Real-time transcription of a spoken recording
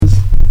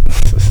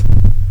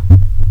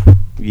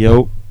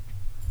Yo.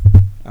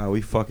 We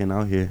fucking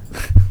out here.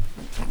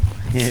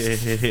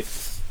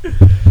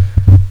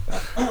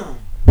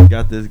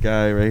 Got this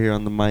guy right here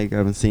on the mic. I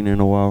haven't seen her in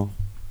a while.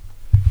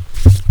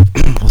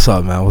 What's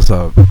up, man? What's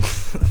up?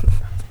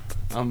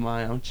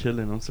 I'm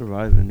chilling. I'm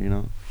surviving, you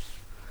know.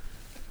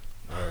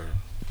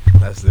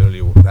 That's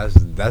literally what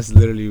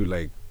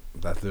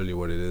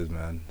it is,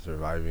 man.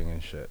 Surviving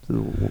and shit.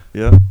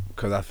 Yeah.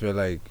 Cause I feel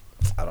like,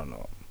 I don't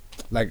know,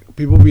 like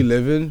people be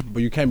living,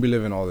 but you can't be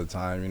living all the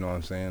time. You know what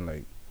I'm saying?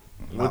 Like,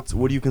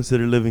 What do you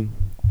consider living?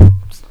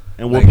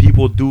 And what like,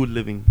 people do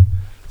living?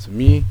 To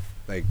me,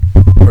 like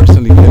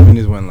personally, living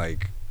is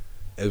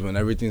when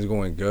everything's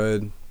going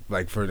good.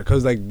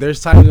 Cause like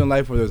there's times in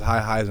life where there's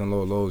high highs and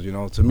low lows. You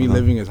know, to me,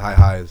 living is high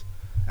highs,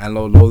 and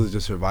low lows is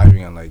just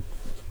surviving and like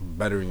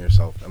bettering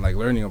yourself and like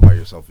learning about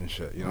yourself and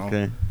shit. You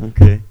know?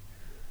 Okay.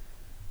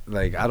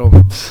 Like I don't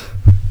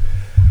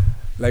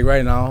like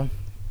right now.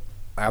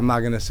 I'm not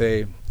gonna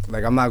say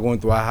like I'm not going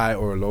through a high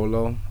or a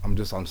low. I'm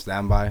just on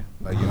standby.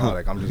 Like, you know,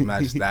 like I'm just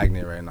mad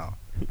stagnant right now.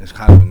 It's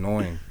kind of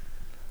annoying.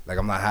 Like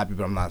I'm not happy,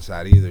 but I'm not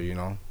sad either. You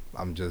know,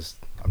 I'm just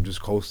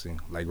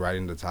coasting, like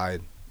riding the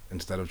tide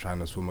instead of trying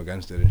to swim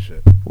against it and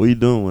shit. What are you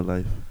doing with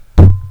life?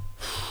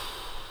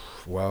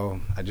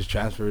 Well, I just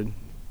transferred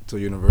to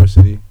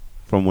university.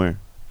 From where?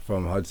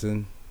 From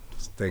Hudson.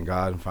 Thank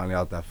God, I'm finally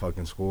out that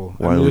fucking school.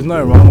 Why I mean,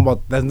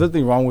 there's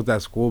nothing wrong with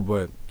that school,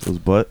 but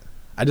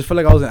I just felt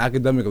like I was in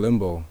academic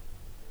limbo.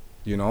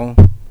 You know,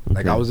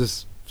 like I was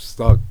just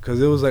stuck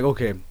because it was like,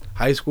 okay,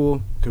 high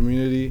school,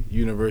 community,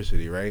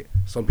 university, right?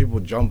 Some people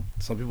jump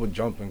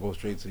and go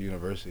straight to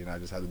university, and I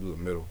just had to do the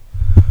middle.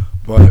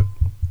 But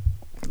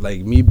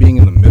like me being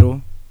in the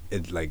middle,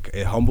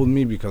 it humbled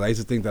me because I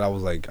used to think that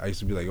I used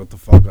to be like, what the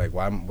fuck, like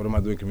what am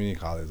I doing community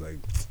college? Like,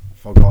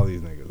 fuck all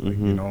these niggas, like,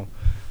 you know,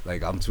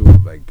 like I'm too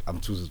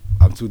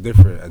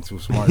different and too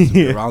smart to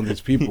be around these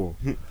people.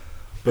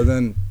 But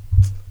then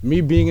me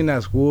being in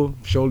that school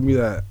showed me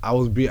that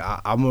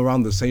I'm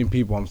around the same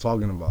people I'm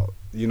talking about,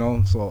 you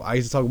know. So I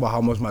used to talk about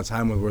how much my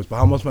time was worth, but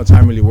how much my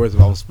time really worth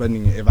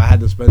if I had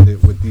to spend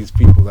it with these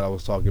people that I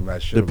was talking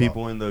about shit. The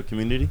people in the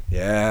community?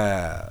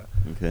 Yeah.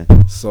 Okay.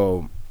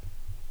 So,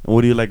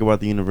 what do you like about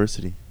the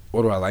university?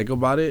 What do I like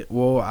about it?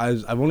 Well,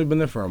 I've only been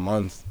there for a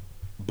month,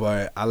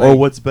 but I like. Oh,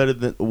 what's better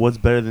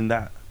than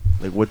that?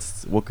 Like,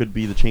 what could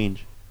be the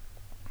change?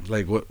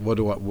 Like what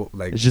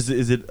like? It's just,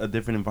 is it a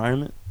different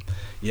environment?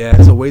 Yeah,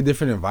 it's a way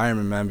different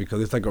environment, man,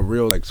 because it's like a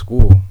real like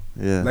school.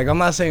 Yeah. Like I'm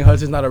not saying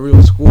Hudson's not a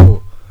real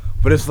school,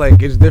 but it's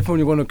like it's different when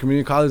you go to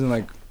community college and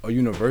like a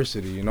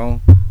university, you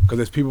know, because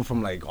there's people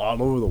from like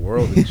all over the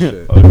world and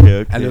shit.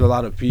 Okay. And there's a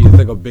lot of people. It's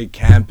like a big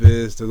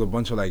campus. There's a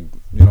bunch of like,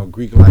 you know,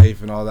 Greek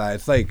life and all that.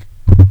 It's like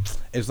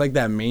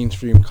that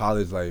mainstream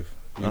college life.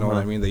 You know what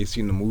I mean? That you see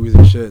in the movies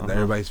and shit. That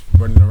everybody's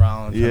running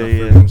around trying to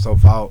figure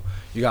himself out.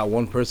 You got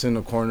one person in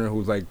the corner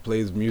who's like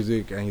plays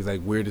music and he's like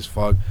weird as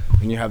fuck.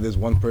 And you have this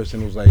one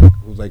person who's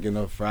like in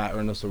a frat or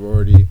in a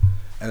sorority.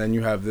 And then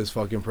you have this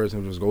fucking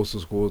person who just goes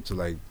to school to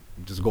like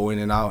just go in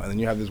and out. And then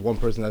you have this one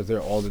person that's there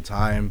all the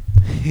time.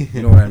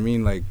 You know what I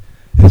mean? Like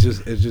it's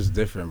just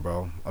different,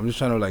 bro. I'm just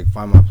trying to like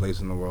find my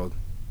place in the world.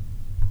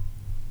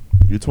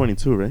 You're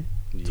 22, right?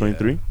 Yeah,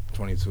 23?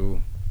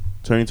 22.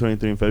 Turning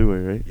 23 in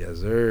February, right? Yes,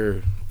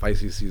 sir.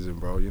 Pisces season,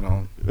 bro. You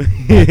know.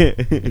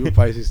 You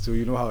Pisces too.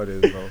 You know how it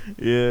is, bro.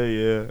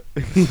 Yeah.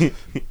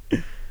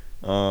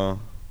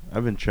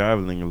 I've been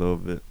traveling a little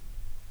bit.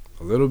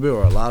 A little bit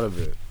or a lot of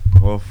it?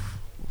 Well,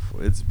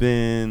 it's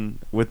been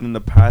within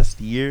the past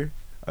year.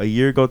 A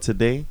year ago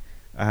today,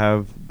 I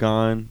have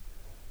gone.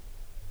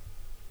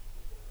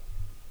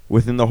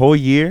 Within the whole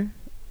year,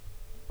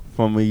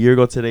 from a year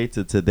ago today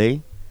to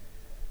today,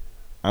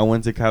 I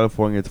went to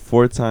California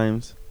 4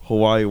 times,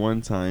 Hawaii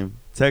 1 time,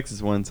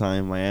 Texas 1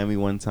 time, Miami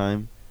 1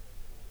 time,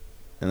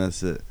 and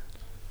that's it.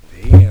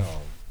 Damn.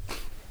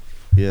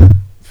 Yeah.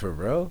 For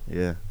real?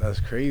 Yeah.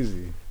 That's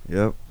crazy.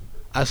 Yep.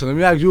 So let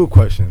me ask you a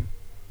question.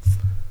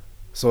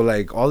 So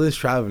like all this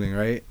traveling,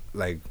 right?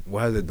 Like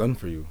what has it done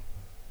for you?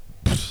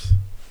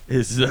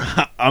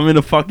 I'm in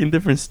a fucking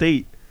different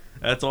state.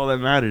 That's all that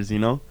matters, you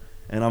know?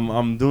 And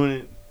I'm doing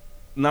it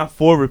not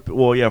for Rip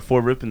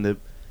and Dip.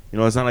 You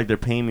know, it's not like they're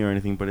paying me or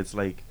anything, but it's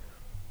like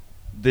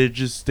they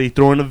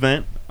throw an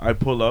event, I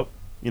pull up,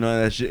 you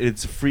know,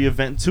 it's a free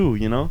event too,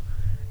 you know?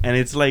 And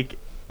it's like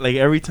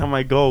every time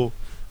I go,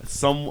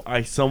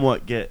 I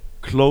somewhat get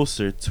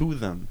closer to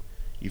them.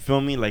 You feel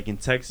me? Like in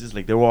Texas,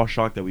 like they were all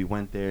shocked that we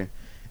went there.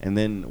 And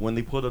then when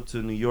they pulled up to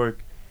New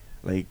York,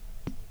 like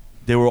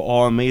they were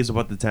all amazed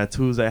about the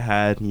tattoos I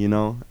had, you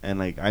know? And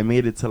like I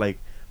made it to like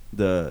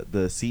the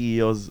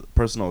CEO's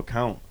personal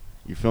account.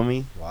 You feel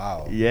me?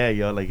 Wow. Yeah,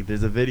 yo, like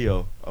there's a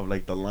video of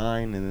like the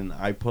line, and then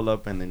I pull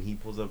up, and then he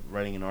pulls up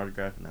writing an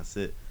autograph, and that's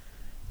it.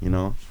 You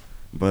know?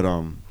 But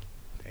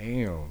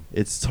damn.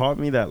 It's taught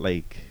me that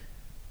like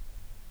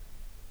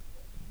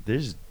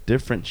there's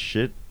different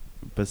shit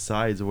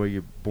besides where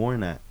you're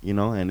born at, you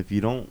know? And if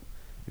you don't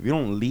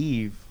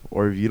leave,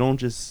 or if you don't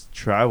just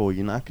travel,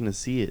 you're not gonna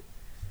see it.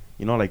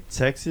 You know, like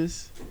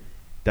Texas,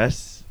 that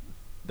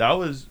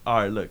was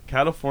alright. Look,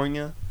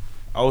 California,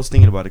 I was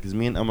thinking about it because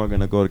me and Emma are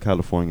gonna go to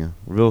California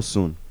real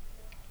soon,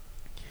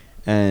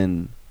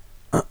 and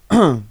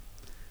we're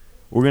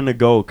gonna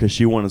go because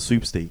she won a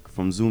sweepstake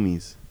from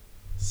Zoomies.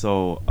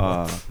 So,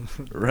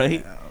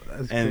 right? Wow,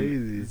 that's and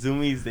crazy.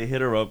 Zoomies, they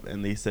hit her up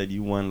and they said,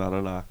 you won, la la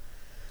la.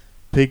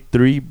 Pick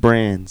 3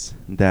 brands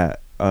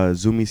that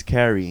Zoomies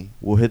carry.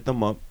 We'll hit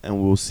them up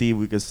and we'll see if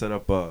we can set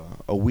up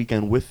a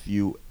weekend with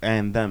you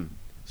and them.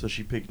 So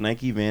she picked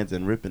Nike, Vans,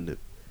 and Rip and Dip.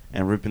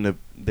 And Rip and Dip,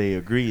 they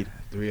agreed.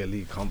 3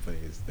 elite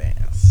companies,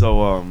 damn.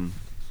 So,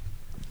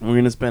 we're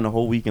going to spend a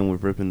whole weekend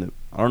with Rip and Dip.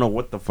 I don't know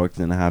what the fuck's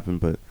going to happen,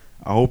 but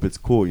I hope it's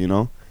cool, you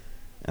know?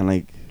 And,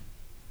 like,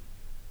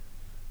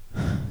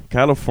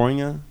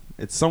 California,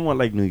 it's somewhat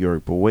like New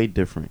York, but way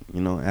different.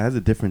 You know, it has a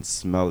different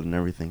smell and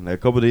everything. Like a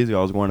couple of days ago,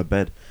 I was going to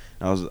bed,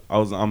 and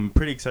I'm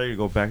pretty excited to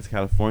go back to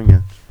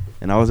California,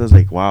 and I was just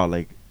like, wow,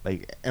 like,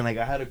 and like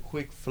I had a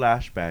quick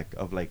flashback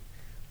of like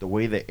the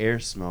way the air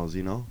smells,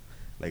 you know,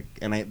 like,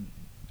 and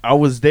I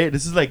was there.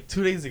 This is like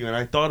 2 days ago, and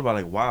I thought about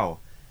like, wow,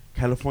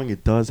 California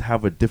does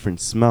have a different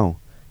smell.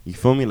 You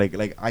feel me?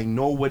 Like I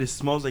know what it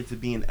smells like to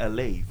be in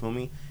LA. You feel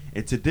me?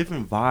 It's a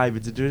different vibe.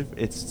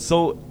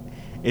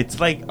 It's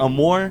like a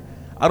more,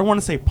 I don't want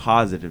to say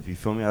positive, you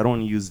feel me? I don't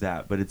want to use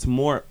that, but it's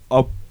more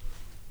up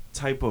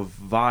type of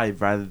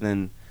vibe rather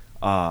than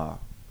a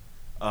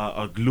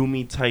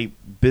gloomy type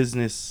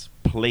business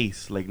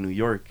place like New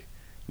York,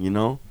 you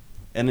know?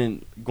 And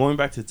then going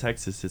back to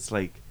Texas, it's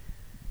like,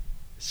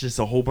 it's just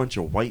a whole bunch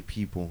of white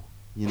people,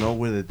 you know,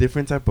 with a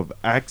different type of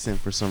accent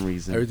for some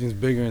reason. Everything's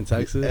bigger in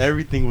Texas?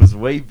 Everything was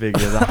way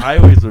bigger. The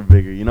highways were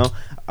bigger, you know?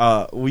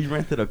 We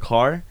rented a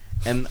car.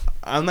 And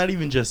I'm not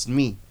even just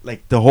me.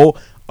 Like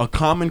a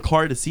common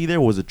car to see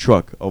there was a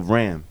truck, a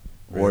Ram,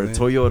 or a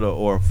Toyota,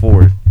 or a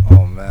Ford.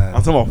 Oh man!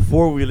 I'm talking about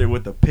 4-wheeler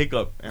with a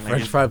pickup and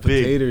French fried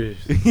potatoes,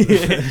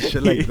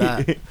 shit like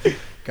that.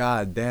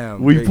 God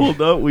damn. We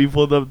pulled up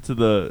to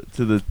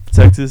the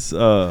Texas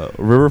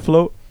river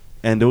float,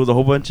 and there was a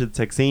whole bunch of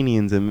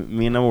Texanians, and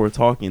me and Emma were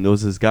talking. There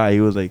was this guy.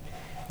 He was like,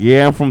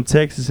 "Yeah, I'm from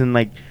Texas, and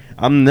like,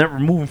 I'm never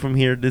moving from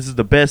here. This is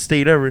the best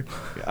state ever."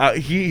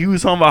 He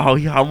was talking about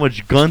how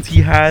much guns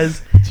he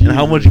has and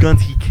how much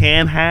guns he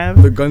can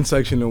have. The gun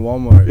section in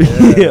Walmart.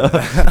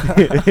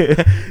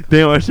 Yeah.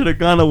 Damn, I should have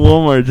gone to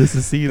Walmart just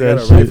to see that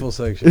got a shit. rifle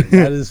section.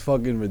 That is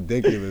fucking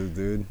ridiculous,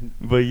 dude.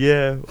 But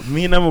yeah,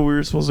 me and Emma, we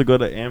were supposed to go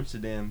to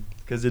Amsterdam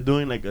because they're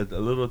doing like a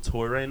little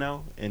tour right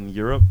now in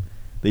Europe.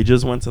 They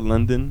just went to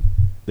London.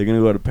 They're gonna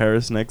go to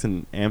Paris next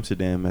and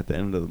Amsterdam at the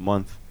end of the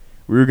month.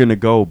 We were gonna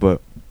go,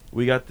 but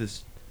we got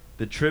this.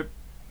 The trip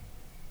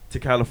to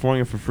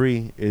California for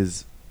free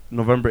is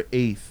November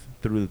 8th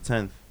through the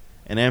 10th.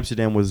 And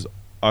Amsterdam was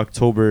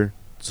October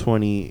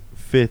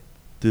 25th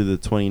through the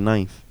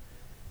 29th.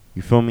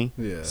 You feel me?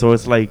 Yeah. So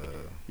it's like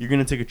you're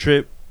going to take a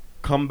trip,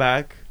 come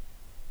back,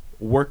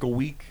 work a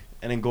week,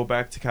 and then go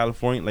back to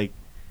California. Like,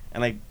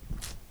 and like,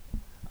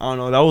 I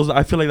don't know.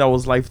 I feel like that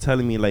was life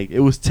telling me, like, it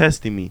was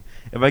testing me.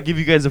 If I give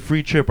you guys a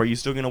free trip, are you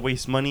still going to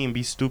waste money and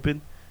be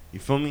stupid? You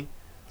feel me?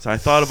 So I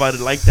thought about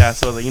it like that.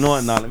 So I was like, you know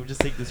what? Nah, let me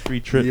just take this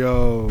free trip.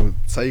 Yo,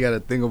 that's how you gotta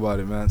think about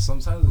it, man.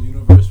 Sometimes the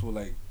universe will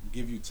like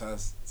give you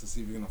tests to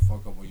see if you're gonna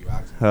fuck up what you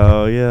ask.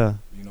 Hell yeah.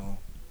 You know,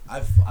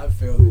 I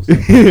failed those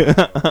tests.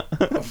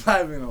 I'm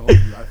not even gonna hold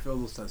you. I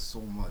failed those tests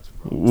so much,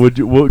 bro.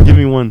 Give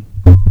me one.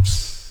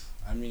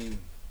 I mean,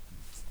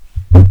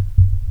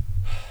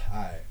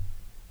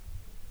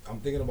 I'm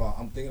thinking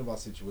about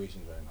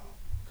situations right now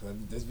because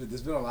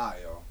there's been a lot,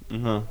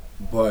 yo.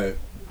 But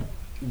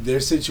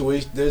there's a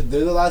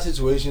lot of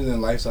situations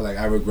in life that like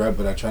I regret,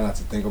 but I try not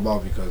to think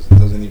about because it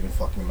doesn't even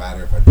fucking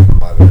matter if I think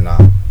about it or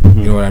not.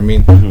 You know what I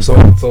mean? So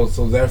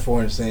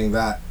therefore, in saying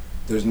that,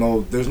 there's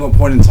no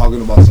point in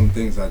talking about some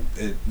things that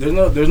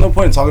there's no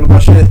point in talking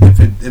about shit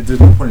if there's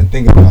no point in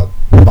thinking about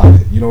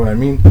it. You know what I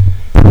mean?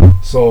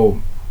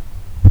 So,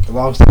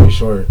 long story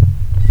short,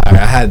 I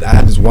had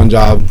this one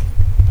job,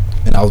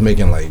 and I was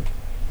making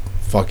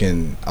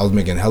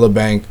hella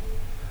bank.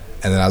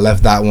 And then I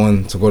left that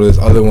one to go to this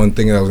other one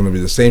thinking that was gonna be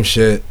the same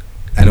shit,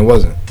 and it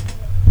wasn't.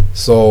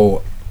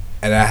 So,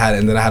 and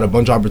then I had a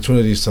bunch of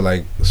opportunities to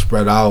like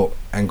spread out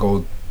and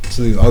go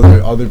to these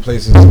other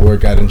places to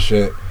work at and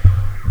shit,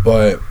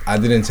 but I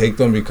didn't take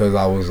them because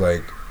I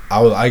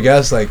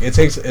guess like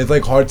it's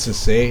like hard to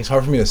say. It's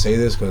hard for me to say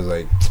this because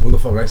like who the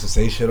fuck likes to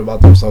say shit about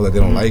themselves that they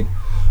don't like?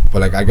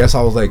 But like I guess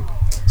I was like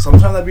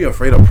sometimes I'd be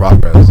afraid of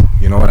progress.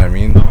 You know what I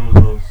mean? I'm a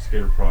little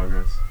scared of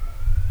progress.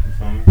 You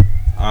feel me?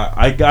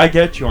 I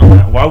get you on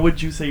that. Why would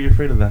you say you're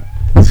afraid of that?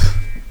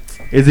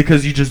 Is it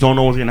because you just don't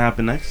know what's gonna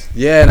happen next?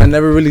 Yeah, and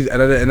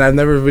I've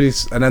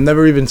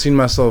never even seen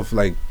myself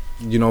like,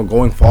 you know,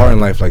 going far in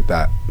life like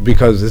that,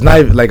 because it's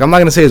not like, I'm not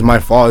gonna say it's my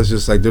fault. It's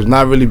just like there's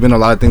not really been a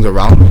lot of things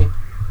around me.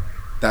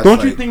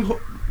 Don't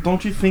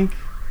you think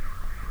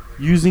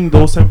using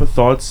those type of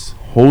thoughts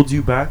holds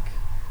you back?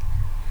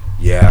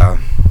 Yeah.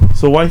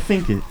 So why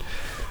think it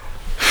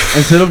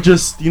instead of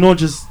just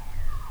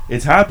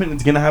it's happened.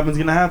 It's gonna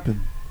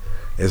happen.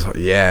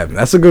 Yeah,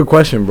 that's a good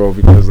question, bro,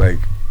 because like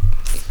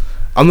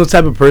I'm the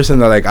type of person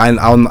that like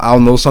I'll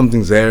know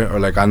something's there, or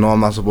like I know I'm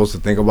not supposed to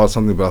think about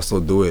something, but I'll still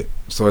do it.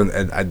 So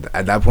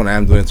at that point, I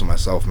am doing it to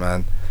myself,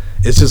 man.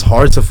 It's just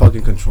hard to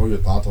fucking control your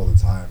thoughts all the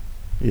time.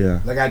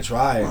 Yeah. Like I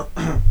try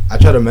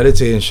to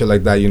meditate and shit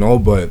like that, you know,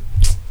 but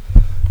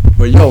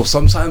yo,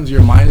 sometimes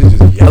your mind is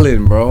just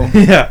yelling, bro.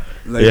 Yeah.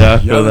 Like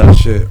yelling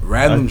shit,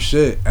 random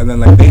shit, and then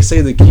like they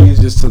say the key is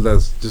just to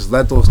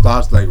let those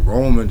thoughts like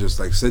roam and just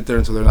like sit there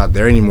until they're not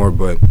there anymore.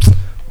 But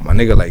my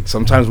nigga, like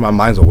sometimes my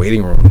mind's a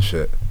waiting room and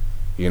shit,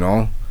 you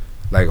know,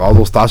 like all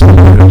those thoughts are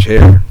in a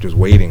chair just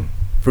waiting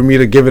for me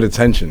to give it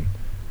attention,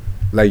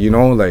 like, you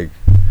know, like,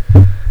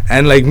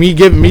 and like me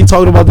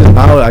talking about this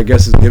now, I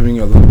guess is giving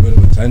you a little bit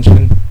of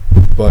attention,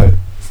 but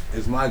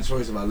it's my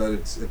choice if I let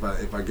it,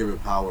 if I give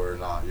it power or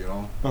not, you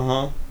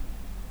know.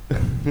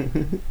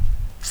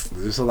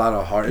 There's just a lot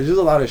of it's just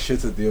a lot of shit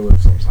to deal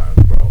with sometimes,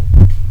 bro.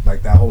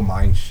 Like that whole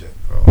mind shit,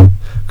 bro.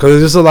 Cause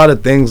there's just a lot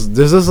of things.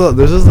 There's just a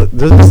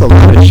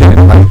lot of shit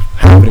in life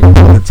happening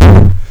all the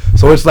time.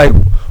 So it's like,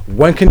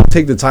 when can you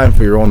take the time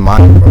for your own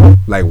mind, bro?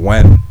 Like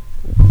when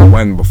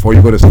before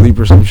you go to sleep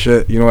or some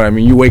shit. You know what I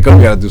mean? You wake up,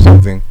 you gotta do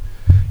something.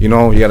 You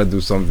know, you gotta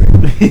do something.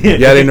 You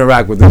gotta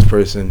interact with this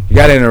person. You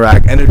gotta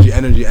interact.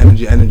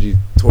 Energy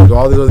towards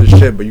all this other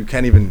shit. But you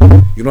can't even.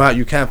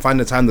 You can't find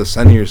the time to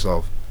center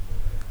yourself.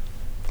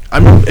 I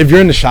mean, if you're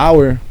in the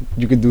shower,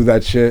 you could do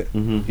that shit.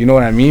 Mm-hmm. You know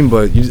what I mean?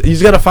 But you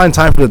just gotta find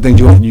time for the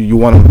things you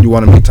want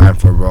to make time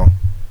for, bro.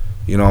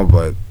 You know,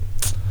 but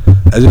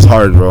it's just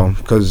hard, bro.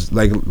 Cause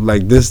like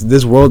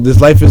this world, this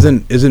life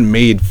isn't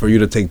made for you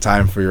to take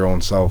time for your own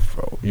self,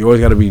 bro. You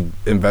always gotta be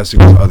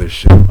investing with other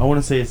shit. I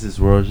wouldn't say it's this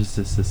world, just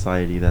this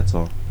society. That's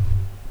all.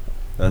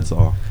 That's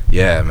all.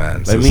 Yeah,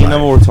 man. Like me and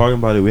Emma were talking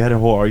about it. We had a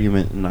whole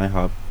argument in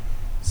IHOP,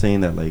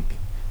 saying that like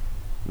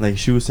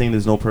she was saying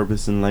there's no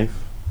purpose in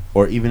life.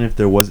 Or even if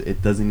there was,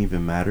 it doesn't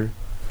even matter.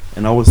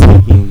 And I was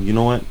thinking, you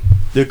know what?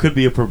 There could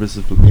be a purpose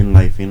in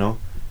life, you know?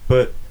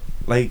 But,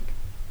 like,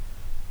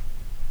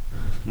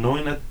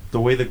 knowing that the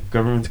way the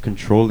government's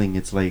controlling,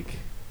 it's like,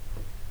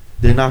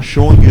 they're not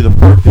showing you the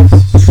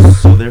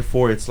purpose. So,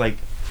 therefore, it's like,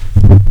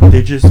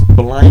 they're just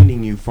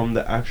blinding you from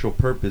the actual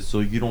purpose. So,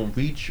 you don't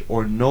reach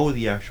or know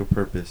the actual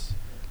purpose.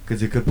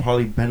 Because it could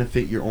probably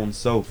benefit your own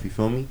self, you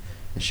feel me?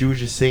 And she was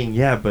just saying,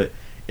 yeah, but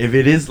if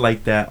it is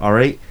like that,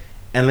 alright?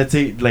 And let's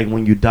say, like,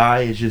 when you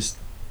die, it's just...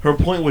 Her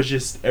point was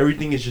just,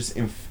 everything is just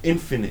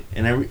infinite.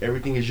 And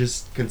everything is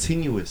just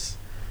continuous.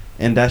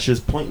 And that's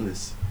just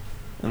pointless.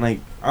 And,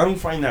 like, I don't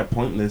find that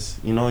pointless.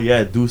 You know,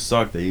 yeah, it do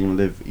suck that you're going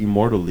to live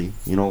immortally.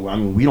 You know, I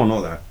mean, we don't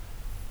know that.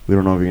 We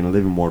don't know if you're going to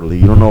live immortally.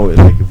 You don't know,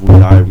 like, if we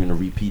die, we're going to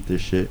repeat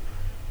this shit.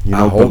 You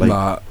know, I hope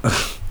not.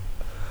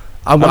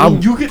 I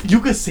mean, you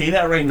could say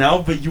that right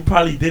now, but you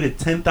probably did it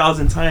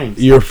 10,000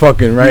 times. You're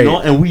fucking right. You know,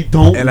 and we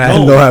don't. And I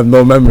don't have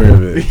no memory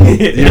of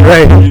it. You're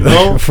right. You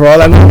know? For all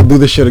I know, I'll do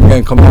this shit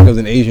again, come back as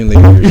an Asian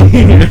lady or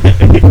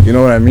something. You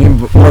know what I mean?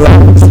 But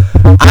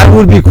like, I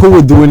would be cool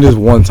with doing this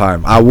one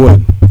time. I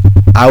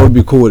would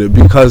be cool with it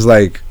because,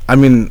 like, I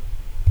mean,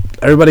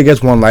 everybody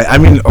gets one life. I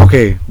mean,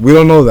 okay, we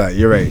don't know that.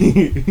 You're right.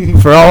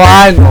 For all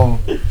I know,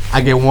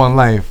 I get one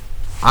life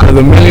out of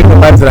the millions of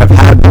lives that I've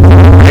had,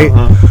 right?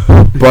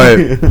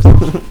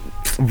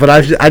 But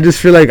I just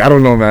feel like, I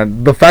don't know,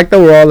 man. The fact that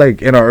we're all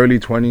like in our early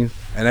 20s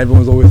and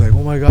everyone's always like,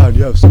 oh my god,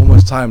 you have so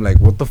much time. Like,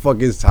 what the fuck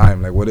is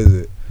time? Like, what is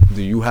it?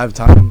 Do you have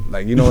time?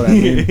 Like, you know what I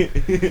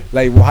mean?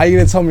 Like, well, how you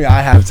gonna tell me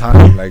I have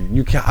time? Like,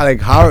 you can't, like,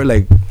 how,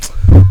 like,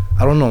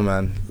 I don't know,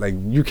 man. Like,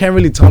 you can't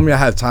really tell me I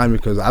have time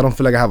because I don't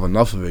feel like I have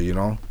enough of it, you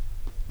know?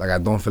 Like, I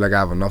don't feel like I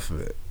have enough of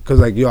it. Because,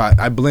 like, yo,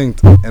 I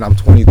blinked and I'm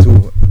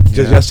 22.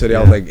 Just yesterday,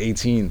 I was like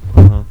 18.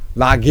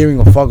 Not giving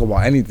a fuck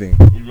about anything.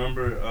 You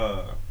remember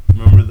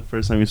the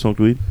first time you smoked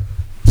weed?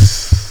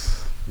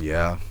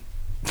 Yeah.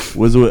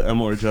 Was it with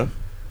Emma or Jeff?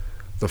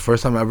 The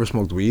first time I ever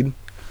smoked weed?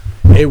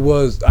 It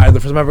was the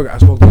first time I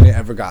smoked weed and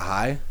ever got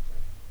high.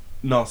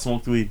 No,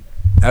 smoked weed.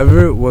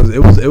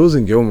 It was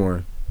in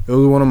Gilmore. It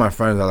was one of my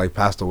friends that like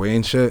passed away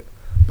and shit.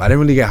 But I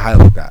didn't really get high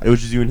like that. It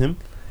was just you and him?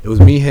 It was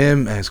me,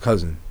 him, and his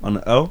cousin. On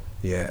the L?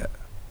 Yeah.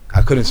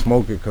 I couldn't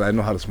smoke it because I didn't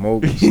know how to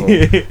smoke. So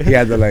he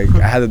had to like,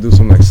 I had to do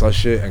some like sus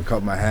shit and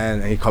cup my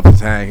hand. And he cupped his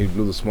hand. He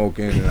blew the smoke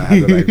in, and I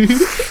had to like,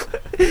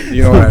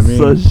 you know what I mean?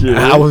 Sus shit.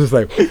 I was just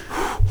like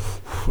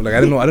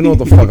I didn't know what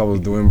the fuck I was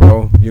doing,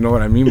 bro. You know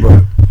what I mean?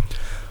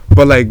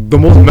 But like the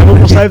most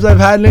memorable sipes I've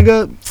had,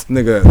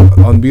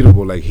 nigga,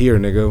 unbeatable. Like here,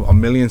 nigga, 1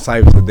 million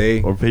sipes a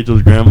day. Or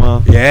Pedro's grandma.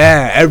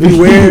 Yeah,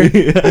 everywhere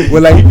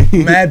with like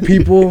mad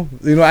people.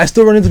 You know, I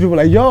still run into people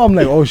like, yo, I'm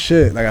like, oh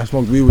shit, like I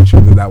smoked weed with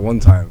you that one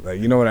time. Like,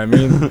 you know what I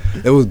mean?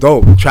 It was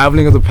dope.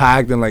 Traveling as a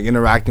pack and like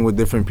interacting with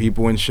different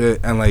people and shit.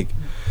 And like,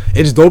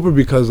 it's doper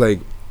because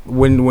like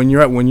when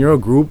you're a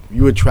group,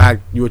 you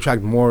attract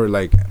more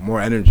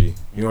energy.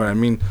 You know what I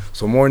mean?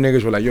 So more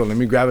niggas were like, yo, let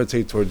me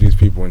gravitate towards these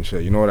people and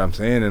shit. You know what I'm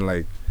saying? And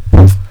like,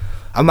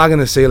 I'm not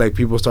gonna say like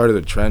people started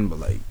a trend, but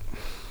like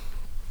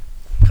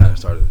kind of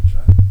started a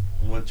trend.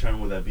 What trend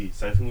would that be?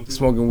 Siphoning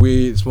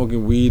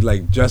smoking weed,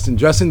 like dressing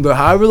the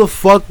however the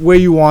fuck way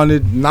you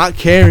wanted, not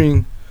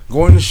caring,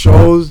 going to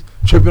shows,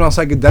 tripping on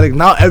psychedelics.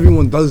 Now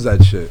everyone does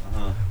that shit.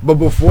 But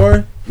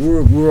before we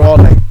were all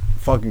like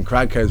fucking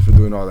crackheads for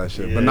doing all that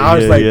shit. But now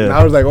it's like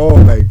now it's like, oh,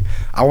 like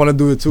I want to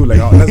do it too. Like,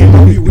 oh, that's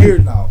gonna be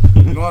weird now.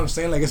 You know what I'm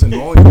saying? Like, it's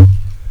annoying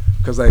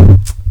because like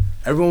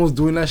everyone was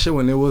doing that shit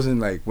when it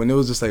wasn't like, when it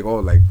was just like, oh,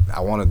 like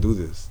I want to do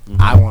this.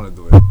 I want to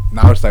do it.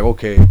 Now it's like,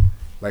 okay,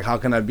 like how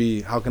can I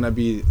be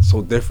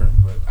so different?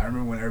 But I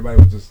remember when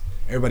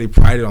everybody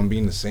prided on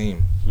being the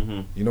same.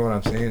 You know what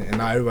I'm saying? And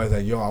now everybody's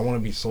like, yo, I want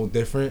to be so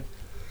different.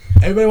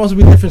 Everybody wants to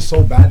be different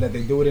so bad that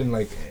they do it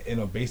in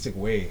a basic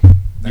way.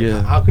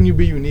 Like, how can you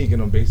be unique in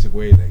a basic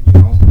way? Like,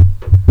 you know,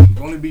 you can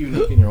only be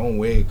unique in your own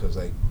way because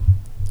like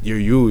you're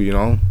you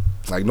know.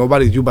 Like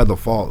nobody's you by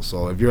default.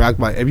 So if you're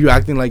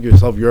acting like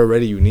yourself, you're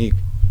already unique.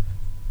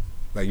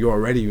 Like you're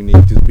already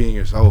unique just being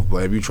yourself.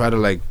 But if you try to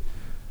like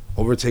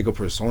overtake a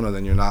persona,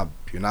 then you're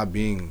not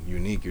being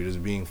unique. You're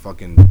just being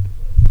fucking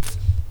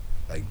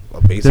like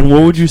a basic. Then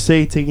what would you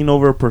say taking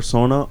over a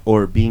persona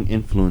or being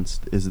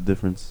influenced is the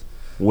difference?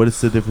 What is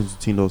the difference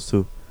between those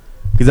two?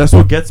 Because that's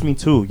what gets me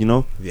too, you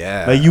know?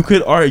 Yeah. Like you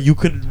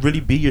could really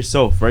be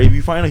yourself, right? If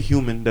you find a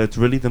human that's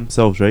really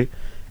themselves, right?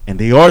 And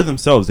they are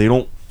themselves. They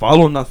don't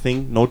follow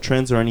nothing, no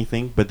trends or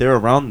anything, but they're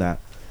around that,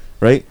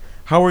 right?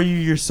 How are you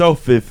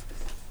yourself if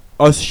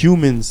us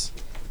humans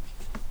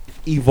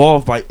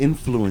evolve by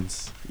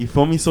influence? You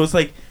feel me? So it's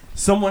like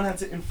someone had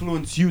to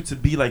influence you to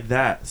be like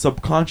that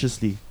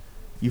subconsciously.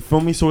 You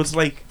feel me? So it's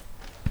like,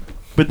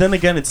 but then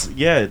again, it's,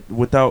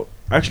 without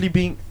actually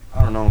being,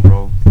 I don't know,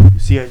 bro. You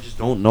see, I just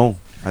don't know.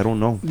 I don't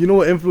know. You know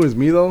what influenced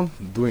me though?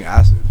 Doing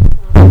acid.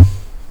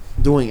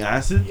 Doing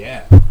acid?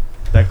 Yeah.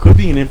 That could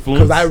be an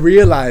influence. Because I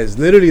realized,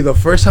 literally, the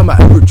first time I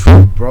ever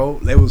tripped, bro,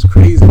 it was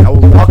crazy. I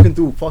was walking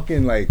through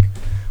fucking, like,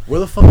 where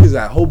the fuck is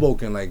that?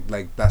 Hoboken,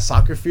 like that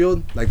soccer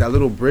field, like that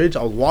little bridge.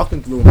 I was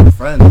walking through with my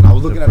friend, and I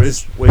was looking at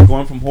this. Wait,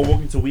 going from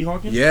Hoboken to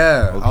Weehawken?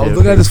 Yeah. Okay, I was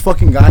looking at this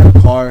fucking guy in the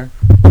car,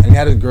 and he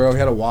had a girl, he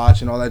had a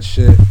watch and all that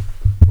shit.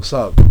 What's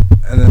up?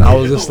 And then I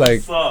was just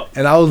like,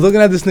 and I was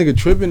looking at this nigga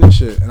tripping and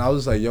shit, and I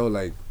was just like, yo,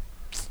 like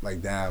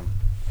damn,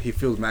 he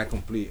feels mad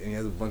complete, and he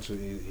has a bunch of,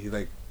 he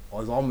like,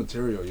 it's all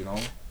material, you know.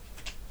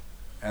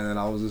 And then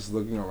I was just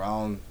looking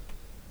around,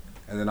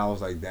 and then I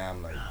was like,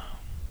 damn, like,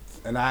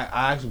 and I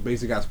actually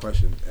basically asked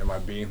questions, am I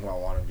being who I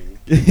want to be?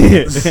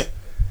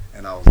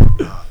 And I was like,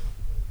 nah.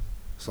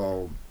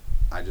 So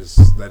I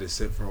just let it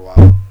sit for a while,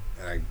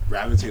 and I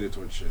gravitated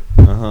towards shit.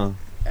 And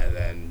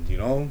then, you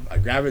know, I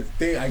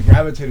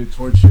gravitated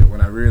towards shit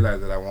when I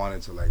realized that I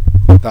wanted to, like,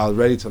 that I was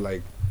ready to,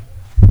 like,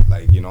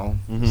 you know,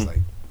 just, like,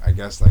 I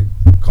guess, like,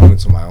 come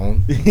into my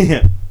own.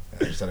 And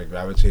I just started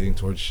gravitating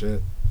towards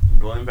shit.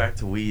 Going back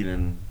to weed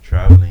and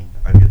traveling,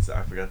 I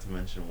forgot to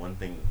mention one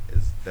thing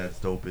that's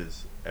dope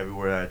is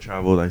everywhere I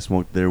traveled, I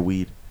smoked their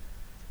weed.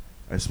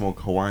 I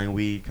smoked Hawaiian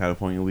weed,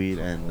 California weed,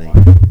 and like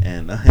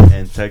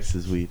and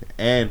Texas weed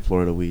and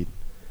Florida weed.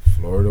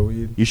 Florida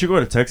weed? You should go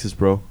to Texas,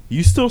 bro.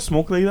 You still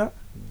smoke like that?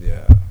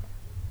 Yeah.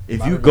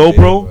 If you go,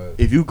 bro,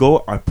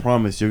 I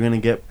promise you're gonna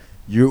get.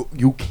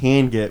 You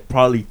can get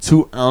probably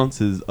 2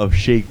 ounces of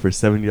shake for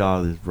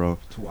 $70, bro.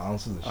 2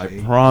 ounces of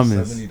shake? I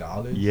promise.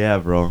 $70? Yeah,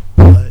 bro.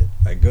 What?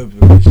 Like good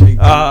shake?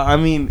 I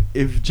mean,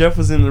 if Jeff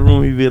was in the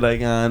room, he'd be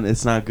like,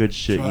 it's not good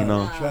shit, you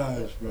know?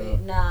 Trash, bro.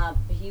 Nah,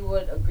 he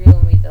would agree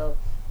with me, though.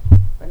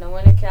 When I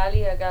went to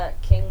Cali, I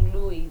got King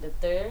Louis the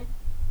Third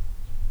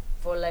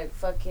for like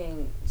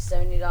fucking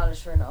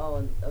 $70 for an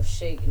O of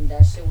shake, and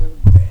that shit was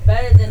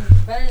better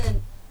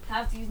than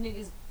half these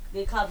niggas.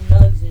 They call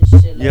nugs and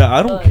shit. Like, yeah,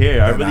 I don't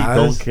care. I really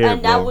don't care,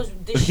 and bro.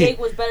 The shake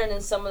was better than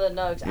some of the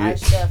nugs.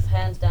 Ask Chef,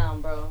 hands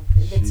down, bro.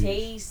 The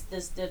taste,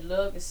 the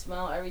look, the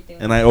smell, everything.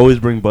 And I always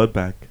bring Bud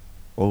back.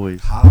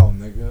 Always. How,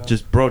 nigga?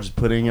 Just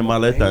put it in your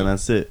maleta and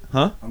that's it.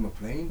 Huh? On the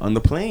plane? On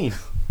the plane.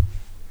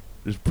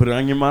 Just put it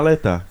on your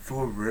maleta.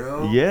 For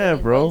real? Yeah,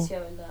 bro.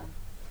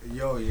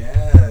 Yo,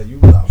 yeah. You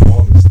got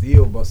balls of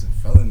steel busting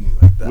felonies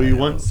like that.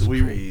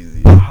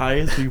 Crazy. The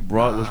highest we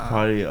brought was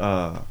probably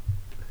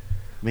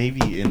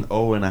maybe an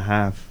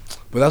 0.5.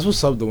 But that's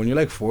what's up though. When you're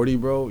like 40,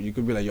 bro, you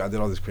could be like, yo, I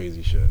did all this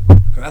crazy shit. Cause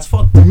that's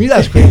fuck to me.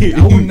 That's crazy.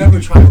 I would never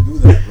try to do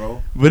that,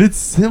 bro. But it's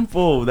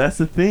simple. That's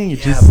the thing.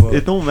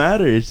 It don't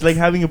matter. It's like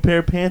having a pair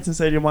of pants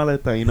inside your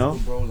maleta, you know?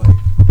 Bro, like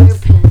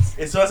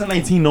in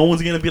 2019, no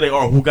one's gonna be like,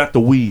 oh, who got the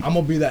weed? I'm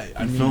gonna be that.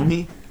 You feel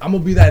me? I'm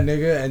gonna be that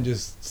nigga and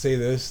just say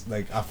this.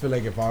 Like, I feel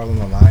like if I was on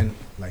the line,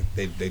 like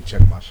they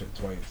check my shit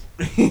twice.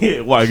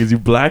 Why? Cause you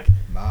black?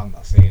 Nah, I'm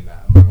not saying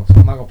that.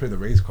 I'm not gonna play the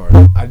race card.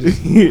 I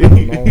just I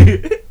don't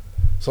know.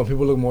 Some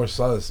people look more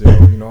sus, yo.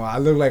 You know, I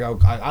look like I'll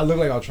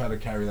try to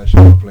carry that shit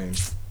on a plane.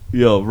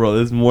 Yo, bro,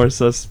 there's more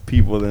sus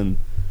people than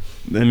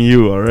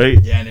you. All right?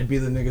 Yeah, and it'd be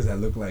the niggas that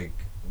look like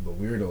the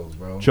weirdos,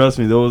 bro. Trust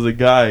me, there was a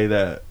guy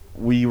that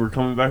we were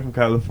coming back from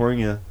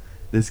California.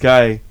 This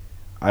guy,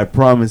 I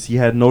promise, he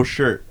had no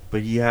shirt,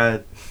 but he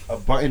had a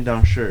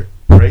button-down shirt,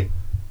 right?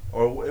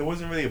 Or it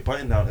wasn't really a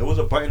button-down. It was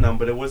a button-down,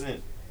 but it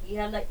wasn't. He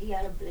had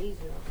a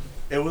blazer.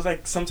 It was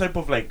like some type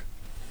of like.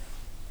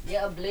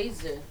 Yeah, a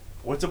blazer.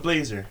 What's a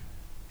blazer?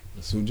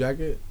 A suit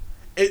jacket?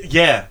 Okay,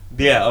 yeah,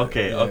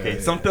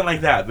 something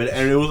like that. But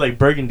and it was like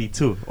burgundy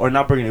too, or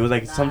not burgundy. It was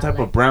like some type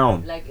of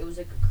brown. Like it was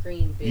like a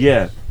cream. Beige.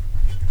 Yeah,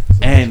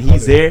 And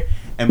he's there,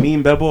 and me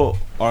and Bebo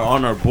are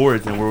on our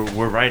boards, and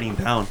we're writing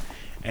down.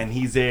 And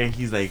he's there, and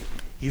he's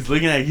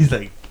looking at it, he's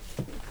like,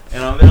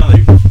 and I'm there,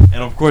 like,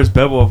 and of course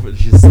Bebo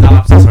just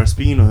stops and starts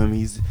speaking to him.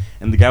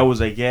 And the guy was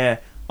like, yeah,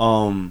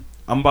 I'm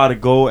about to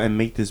go and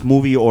make this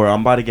movie, or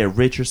I'm about to get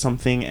rich or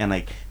something, and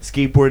like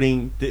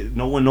skateboarding,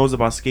 no one knows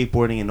about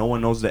skateboarding, and no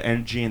one knows the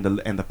energy and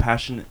the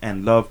passion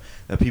and love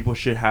that people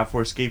should have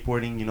for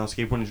skateboarding. You know,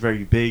 skateboarding is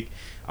very big.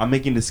 I'm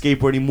making the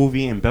skateboarding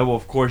movie, and Bebo,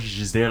 of course, is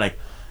just there, like,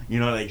 you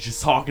know, like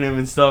just talking to him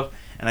and stuff.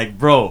 And like,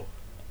 bro,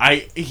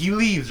 he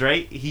leaves,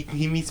 right?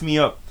 He meets me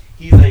up.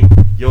 He's like,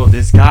 yo,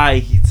 this guy,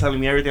 he's telling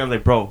me everything. I was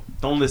like, bro,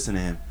 don't listen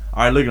to him.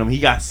 All right, look at him. He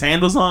got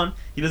sandals on.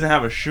 He doesn't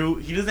have a shoe.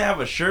 He doesn't have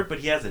a shirt, but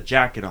he has a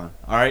jacket on.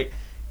 All right,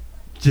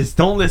 just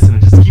don't listen.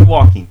 Just keep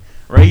walking.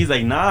 Right? He's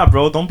like, nah,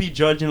 bro, don't be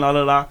judging. La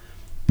la la.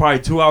 Probably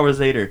 2 hours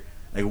later,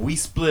 like we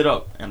split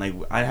up, and like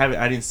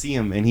I didn't see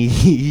him, and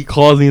he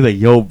calls me like,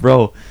 yo,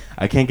 bro,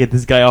 I can't get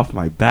this guy off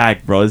my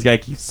back, bro. This guy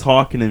keeps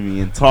talking to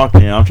me and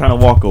talking, and I'm trying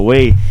to walk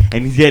away,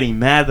 and he's getting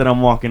mad that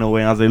I'm walking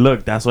away. And I was like,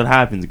 look, that's what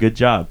happens. Good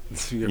job,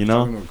 you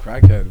know. You're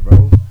crackhead,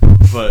 bro.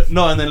 But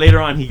no, and then later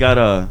on, he got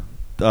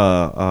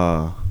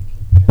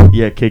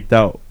kicked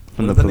out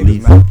from the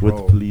police with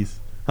the police.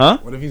 Huh?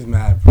 What if he's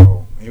mad,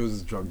 bro? He was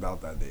just drugged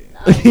out that day.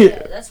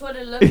 Yeah, that's what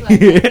it looked like.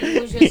 He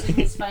was just in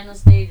his final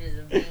stages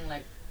of being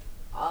like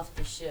off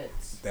the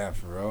shits. Damn,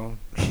 for real.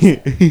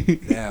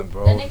 Damn,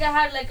 bro. The nigga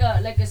had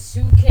like a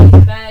suitcase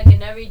bag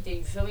and everything.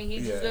 You feel me? He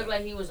just looked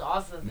like he was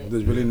off of it.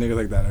 There's really niggas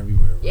like that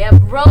everywhere. Bro. Yeah,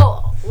 bro.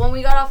 When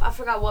we got off, I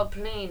forgot what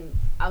plane.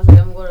 I was like,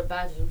 I'm gonna go to the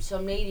bathroom.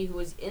 Some lady who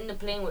was in the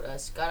plane with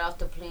us got off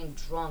the plane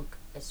drunk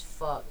as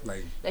fuck.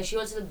 Like she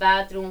went to the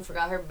bathroom,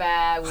 forgot her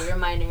bag. We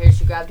reminded her.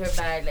 She grabbed her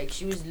bag. Like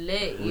she was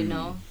lit, you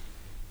know.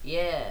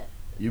 Yeah.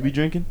 You be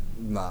drinking?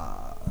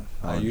 Nah,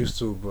 I used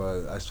to,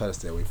 but I try to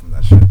stay away from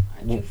that shit.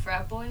 Aren't you a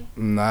frat boy?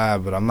 Nah,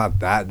 but I'm not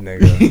that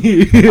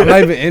nigga. I'm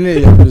not even in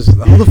it yet. Just,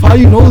 how the fuck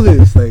you know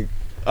this? Like,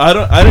 I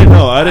didn't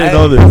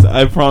know this.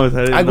 I promise.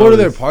 I go to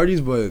their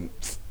parties, but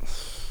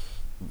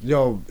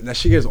yo, that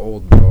shit gets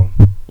old, bro.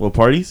 What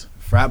parties?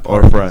 Frat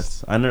parties. Or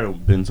frats. I never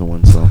been to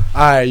one, so.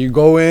 Alright, you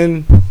go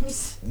in.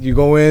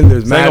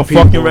 There's mad like a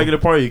people. Fucking regular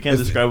party. You can't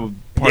describe a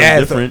party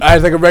different.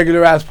 It's like a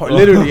regular ass party.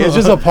 Literally, it's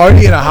just a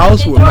party in a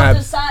house with mad.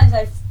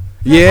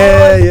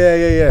 Yeah.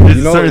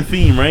 There's a certain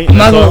theme, right? I'm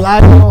not gonna lie,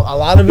 bro. A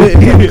lot of it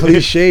is like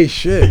cliche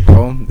shit,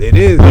 bro. It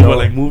is, bro.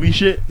 Like movie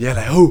shit? Yeah,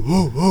 like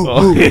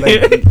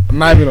like, I'm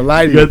not even gonna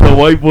lie to you. You got the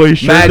white boy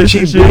shirt. Mad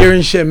cheap beer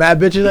and shit. Mad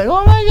bitches like,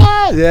 oh my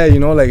god. Yeah, you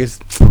know, like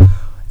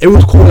it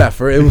was cool at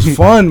first. It was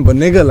fun, but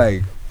nigga,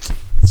 like,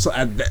 so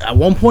at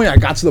one point I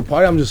got to the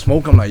party. I'm just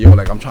smoking. I'm like, yo,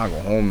 like I'm trying to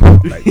go home now.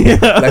 Like,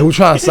 like who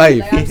trying to save?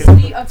 Like,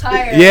 I'm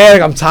tired. Yeah,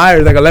 like I'm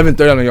tired. Like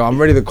 11:30. I'm like, yo,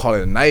 I'm ready to call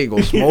it a night. Go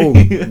smoke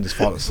and just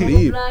fall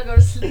asleep. Go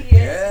to sleep.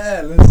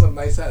 Yeah, listen to some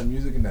nice ass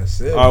music and that's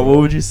it. What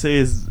would you say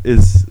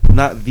is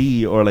not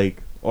the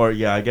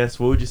I guess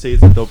what would you say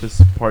is the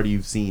dopest party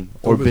you've seen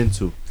or been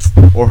to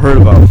or heard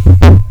about?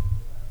 And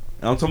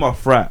I'm talking about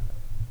frat.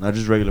 Not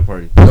just regular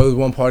party. There was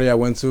one party I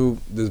went to.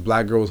 This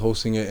black girl was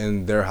hosting it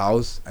in their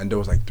house, and there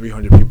was like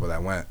 300 people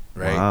that went.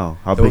 Right? Wow.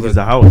 How big is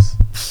the house?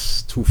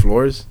 2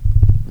 floors.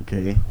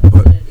 Okay.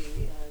 But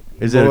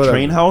is it a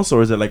train house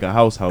or is it like a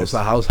house? It's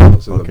a house.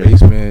 It's a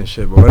basement and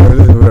shit. But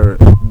whatever.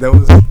 There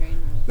was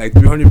like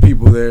 300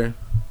 people there,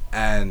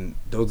 and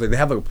there was like they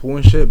have like a pool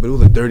and shit, but it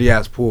was a dirty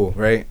ass pool,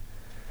 right?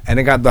 And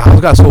the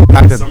house got so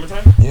packed that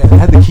summertime? Yeah, they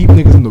had to keep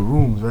niggas in the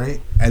rooms, right?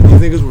 And these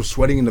niggas were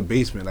sweating in the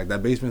basement. Like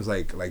that basement's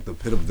like the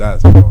pit of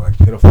death, bro, like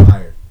pit of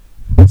fire.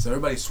 So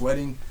everybody's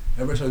sweating.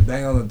 Everybody starts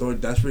banging on the door,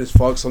 desperate as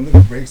fuck. Some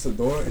nigga breaks the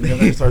door and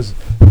everybody starts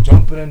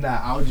jumping in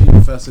that algae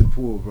infested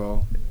pool,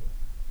 bro.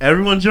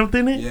 Everyone jumped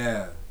in it?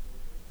 Yeah,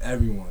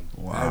 everyone.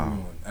 Wow.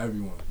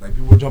 Everyone. Like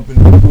people were jumping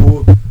in the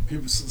pool.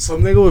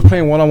 Some nigga was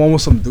playing 1-on-1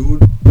 with some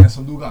dude, and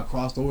some dude got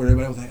crossed over.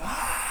 Everybody was like,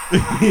 ah.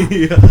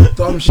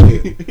 Dumb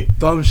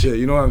shit.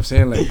 You know what I'm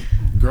saying? Like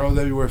girls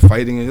everywhere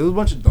fighting, and it was a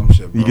bunch of dumb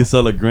shit, bro. You can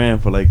sell a gram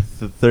for like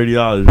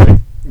 $30, right?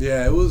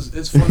 Yeah,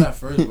 it's fun at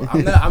first, but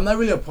I'm not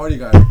really a party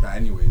guy like that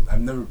anyways. I've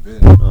never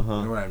been. You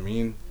know what I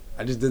mean?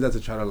 I just did that to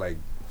try to like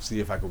see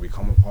if I could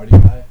become a party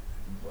guy,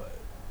 but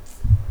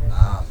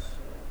nah, man.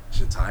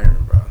 Shit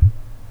tiring, bro.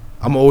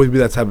 I'm always be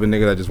that type of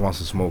nigga that just wants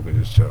to smoke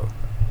and just chill.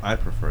 I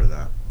prefer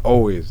that.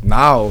 Always.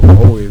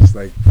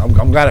 Like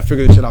I'm glad I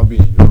figured this shit out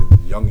being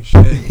young and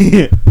shit.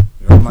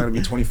 You know, I'm not gonna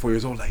be 24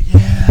 years old. Like,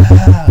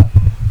 yeah,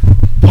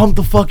 pump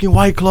the fucking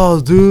White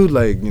Claws, dude.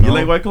 Like, you know. You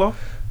like White Claw?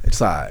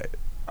 It's alright.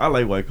 I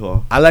like White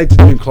Claw. I like to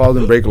drink claws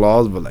and break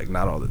laws, but like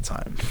not all the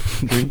time.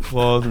 Drink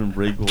claws and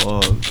break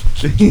laws.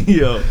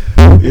 Yo.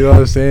 You know what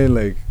I'm saying?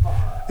 Like,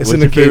 it's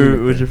what's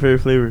your favorite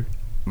flavor?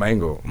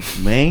 Mango.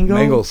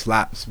 Mango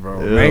slaps,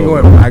 bro. Ew. Mango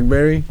and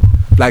blackberry.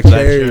 Black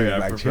cherry.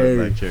 Black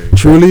cherry.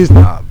 Truly's?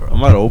 Nah, bro. I'm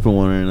about to open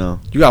one right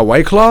now. You got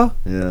White Claw?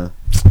 Yeah.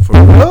 For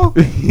real?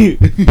 Yeah,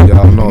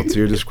 I don't know. To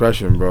your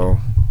discretion, bro.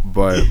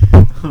 But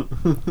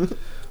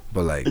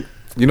like,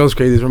 You know what's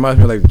crazy? This reminds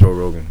me of like Joe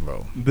Rogan,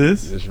 bro.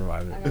 This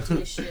reminds me. I got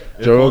to shit.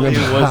 Joe Rogan.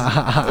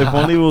 If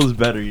only it was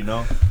better, you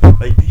know.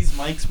 Like these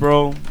mics,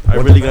 bro. I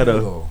really gotta.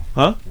 Though?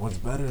 Huh? What's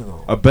better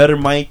though? A better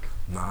mic.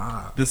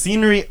 Nah. The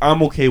scenery,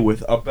 I'm okay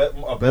with.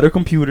 A better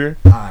computer.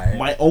 Alright.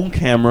 My own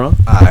camera.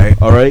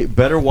 Alright. All right.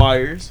 Better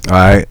wires.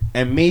 Alright.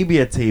 And maybe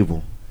a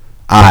table.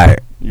 Alright.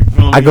 You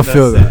feel me? I can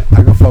feel that. It.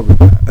 I can fuck with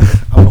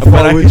that. I'm gonna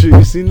fuck with you.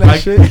 You seen that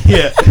shit?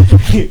 Yeah.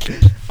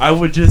 I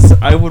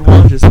would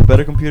want just a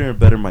better computer and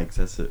better mics.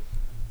 That's it.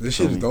 This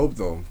shit is dope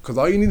though, cause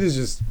all you need is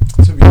just,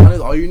 to be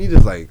honest, all you need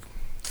is like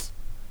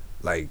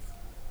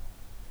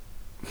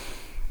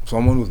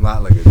someone who's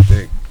not like a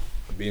dick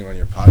being on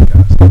your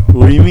podcast. You know?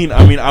 What do you mean?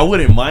 I mean, I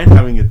wouldn't mind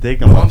having a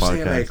dick on my podcast.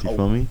 Saying, like, you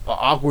feel me? An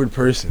awkward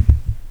person.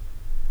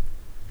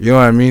 You know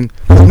what I mean?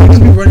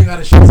 Niggas be running out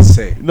of shit to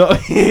say. No,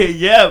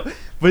 yeah,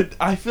 but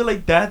I feel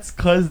like that's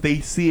cause they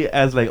see it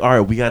as like, all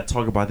right, we gotta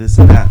talk about this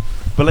and that.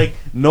 But like,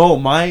 no,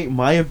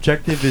 my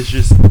objective is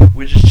just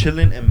we're just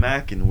chilling and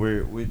macking.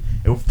 We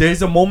if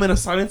there's a moment of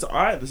silence, all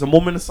right, there's a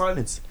moment of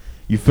silence.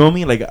 You feel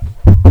me? Like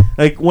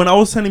when I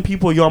was telling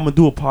people, yo, I'm gonna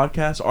do a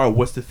podcast. All right,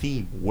 what's the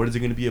theme? What is it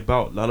gonna be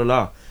about? La la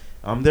la.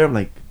 I'm there. I'm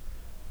like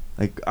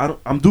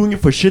I'm doing it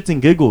for shits and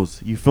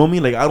giggles. You feel me?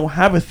 Like I don't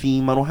have a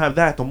theme. I don't have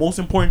that. The most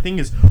important thing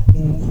is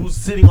who's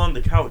sitting on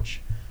the couch.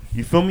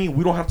 You feel me?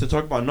 We don't have to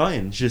talk about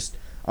nothing. It's just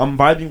I'm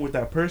vibing with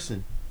that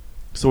person.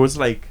 So it's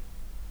like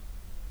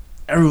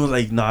everyone's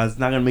like, nah, it's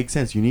not gonna make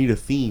sense. You need a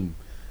theme.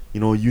 You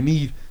know, you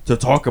need to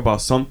talk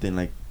about something.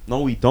 Like,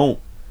 no, we don't.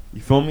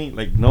 You feel me?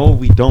 Like, no,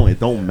 we don't.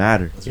 It don't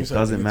matter. It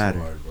doesn't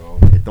matter.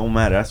 It don't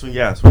matter. That's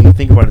when you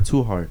think about it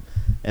too hard.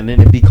 And then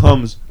it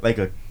becomes like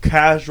a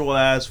casual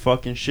ass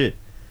fucking shit.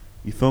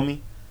 You feel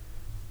me?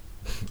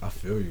 I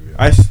feel you.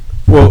 Yeah.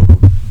 Well,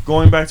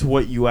 going back to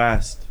what you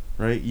asked,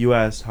 right? You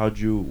asked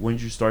when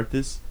did you start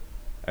this?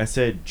 I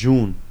said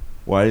June.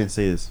 Well, I didn't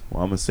say this.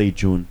 Well, I'm gonna say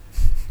June.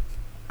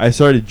 I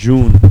started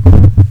June.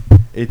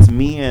 It's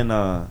me and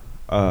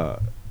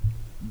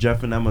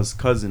Jeff and Emma's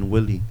cousin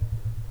Willie.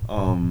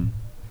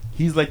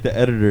 He's like the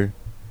editor,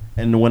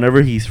 and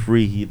whenever he's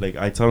free,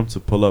 I tell him to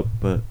pull up,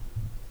 but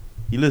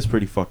he lives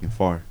pretty fucking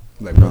far.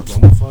 Like no.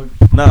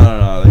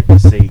 No, like the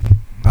sake.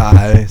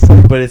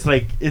 But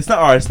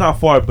it's not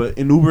far, but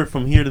an Uber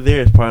from here to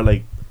there is probably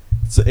like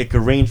it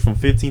could range from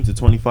 15 to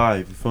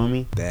 25. You feel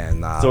me?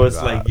 Damn, nah. So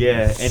it's like,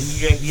 yeah, and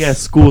he has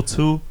school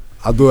too.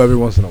 I'll do it every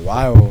once in a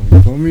while.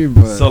 You feel me?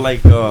 But so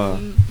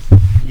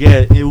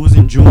yeah, it was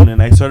in June,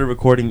 and I started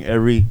recording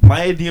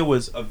my idea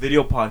was a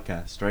video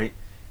podcast, right?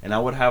 And I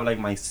would have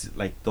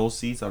those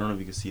seats. I don't know if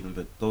you can see them,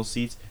 but those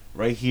seats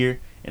right here,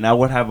 and I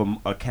would have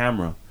a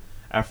camera.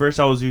 At first,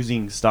 I was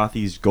using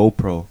Stothy's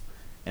GoPro,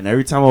 and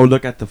every time I would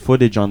look at the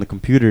footage on the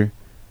computer,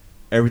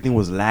 everything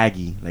was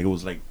laggy. Like it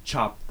was like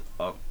chopped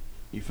up.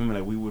 You feel me?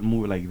 Like we would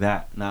move it like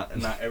that. Not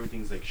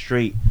everything's like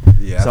straight.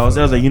 Yeah. So I was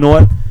like, you know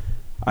what?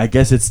 I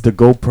guess it's the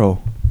GoPro.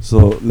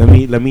 So let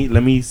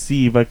me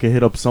see if I can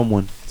hit up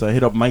someone. So I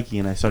hit up Mikey,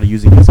 and I started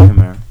using his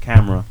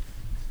camera,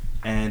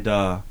 and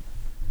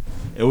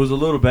it was a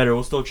little better. It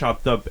was still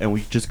chopped up, and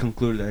we just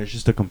concluded that it's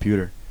just a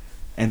computer.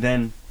 And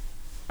then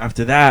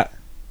after that,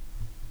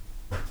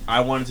 I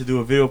wanted to do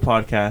a video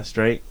podcast,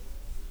 right?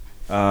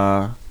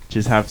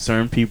 Just have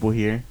certain people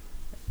here,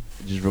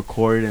 just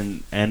record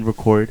and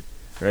record,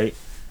 right?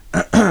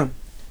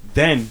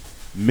 Then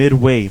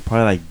midway,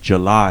 probably like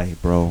July,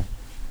 bro.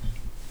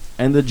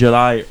 End of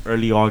July,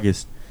 early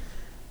August,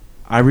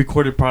 I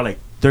recorded probably like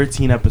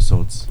 13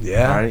 episodes.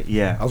 Yeah. Right?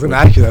 Yeah. I was gonna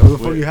ask you that. Who the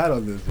fuck you had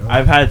on this? Bro?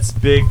 I've had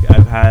Spig.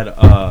 I've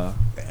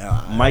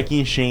had Mikey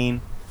and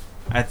Shane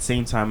at the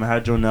same time. I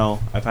had Jonelle.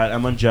 I've had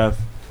Emma and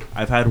Jeff.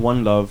 I've had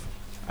One Love.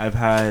 I've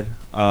had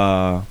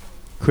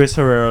Chris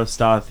Herrera,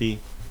 Stothy.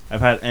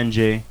 I've had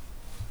NJ.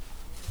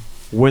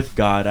 With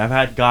God. I've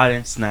had God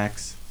and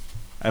Snacks.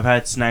 I've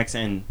had Snacks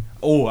and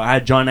I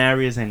had John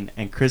Arias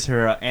and Chris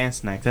Herrera and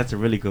Snacks. That's a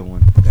really good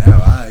one.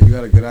 Damn, you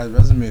got a good ass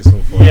resume so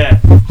far. Yeah,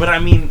 but I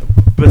mean,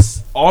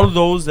 all of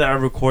those that I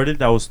recorded,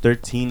 that was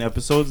 13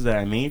 episodes that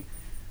I made,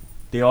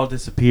 they all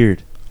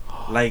disappeared.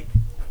 Like,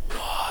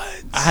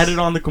 what? I had it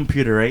on the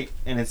computer, right?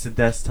 And it's a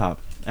desktop.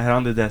 I had it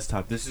on the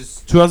desktop. This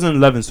is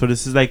 2011, so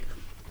this is like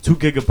 2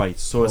 gigabytes.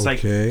 So it's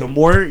like the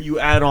more you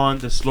add on,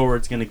 the slower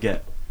it's gonna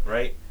get,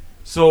 right?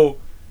 So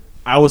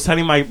I was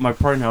telling my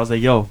partner, I was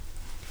like, yo,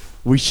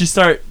 we should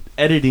start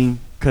editing,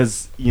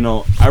 because I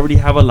already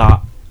have a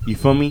lot, you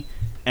feel me,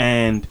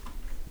 and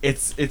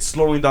it's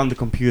slowing down the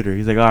computer.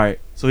 He's like, all right.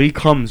 So he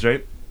comes,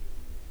 right?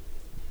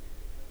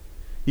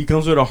 He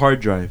comes with a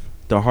hard drive.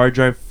 The hard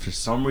drive for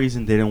some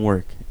reason didn't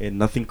work, and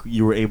nothing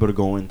you were able to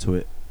go into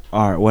it.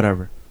 All right,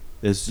 whatever.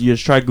 You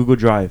just try Google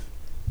Drive.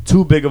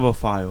 Too big of a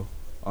file.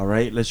 All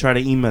right, let's try to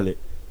email it.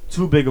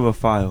 Too big of a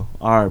file.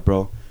 All right,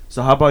 bro.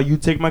 So how about you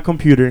take my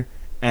computer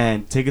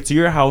and take it to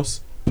your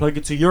house, plug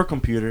it to your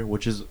computer,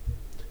 which is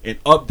an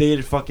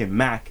updated fucking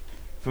Mac,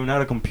 from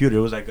not a computer.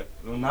 It was like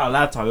not a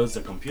laptop. It was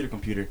a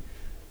computer.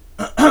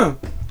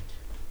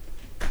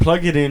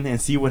 Plug it in and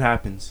see what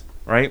happens.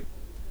 Right?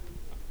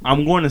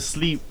 I'm going to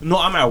sleep. No,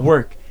 I'm at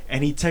work,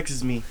 and he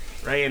texts me.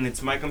 right? And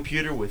it's my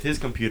computer with his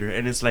computer,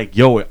 and it's like,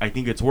 yo, I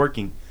think it's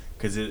working,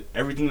 because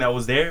everything that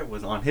was there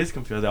was on his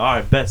computer. Like, all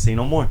right, bet, say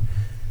no more.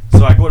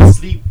 So I go to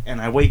sleep,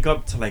 and I wake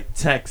up to, like,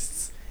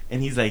 texts,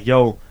 and he's like,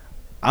 yo,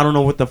 I don't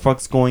know what the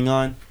fuck's going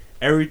on.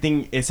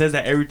 Everything, it says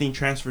that everything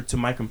transferred to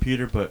my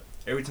computer, but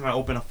every time I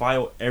open a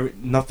file,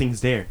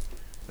 nothing's there.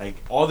 Like,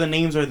 all the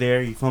names are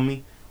there, you feel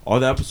me? All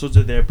the episodes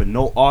are there, but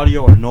no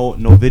audio or no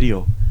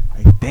video.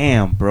 Like,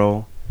 damn,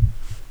 bro.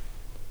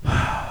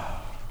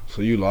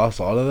 So you lost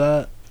all of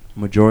that?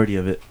 Majority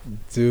of it.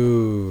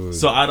 Dude.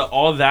 So out of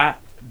all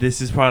that,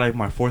 this is probably like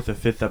my 4th or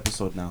 5th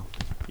episode now.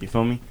 You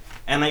feel me?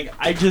 And like,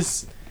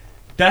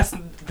 that's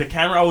the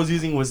camera I was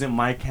using wasn't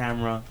my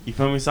camera. You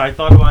feel me? So I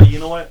thought about it, you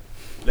know what?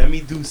 Let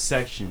me do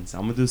sections.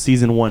 I'm gonna do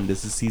season 1.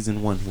 This is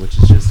season 1, which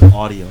is just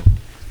audio.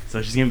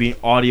 So she's gonna be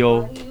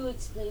audio. Why do you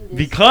explain this?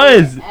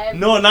 Because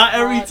not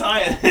every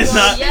time. It's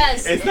not.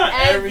 Yes, it's not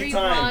every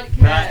time.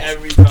 Podcast. Not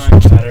every time.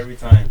 Not every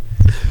time.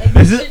 Like,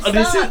 This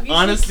is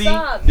honestly.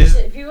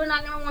 People are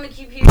not gonna want to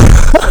keep hearing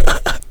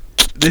this.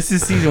 This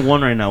is season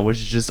 1 right now, which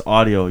is just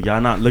audio.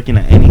 Y'all not looking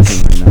at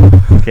anything right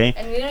now, okay?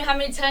 And you know how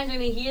many times we're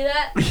gonna hear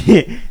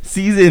that?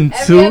 Season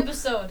Every 2.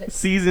 episode.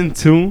 Season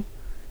 2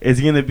 is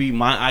gonna be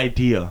my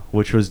idea,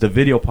 which was the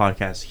video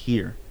podcast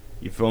here.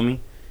 You feel me?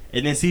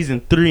 And then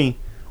season 3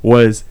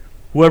 was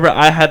whoever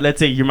I had. Let's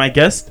say you're my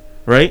guest,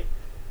 right?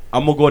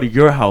 I'm gonna go to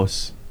your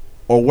house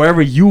or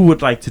wherever you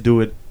would like to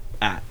do it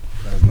at,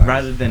 Nice.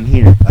 rather than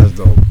here. That's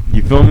dope.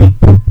 You feel me?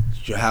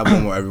 You have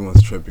one where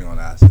everyone's tripping on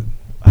acid.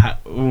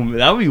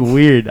 That'd be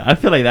weird. I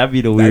feel like that'd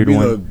be the weird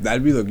one.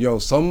 That'd be the yo.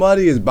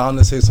 Somebody is bound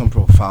to say some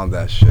profound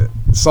ass shit.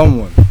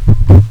 Someone.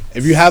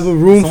 If you have a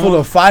room full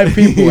of 5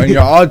 people and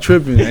you're all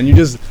tripping and you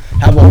just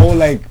have a whole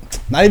like,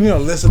 not even a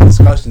list of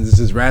discussions. It's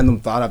just random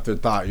thought after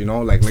thought. You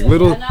know, like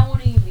little. And I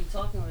wouldn't even be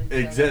talking with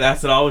Exactly.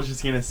 That's what I was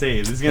just gonna say.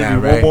 This is gonna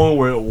be right. one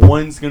where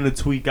one's gonna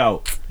tweak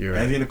out. You're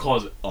And right. it's gonna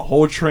cause a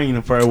whole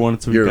train for everyone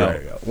to tweak You're out.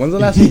 right. Yo. When's the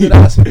last time you did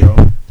acid, bro?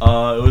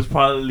 It was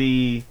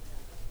probably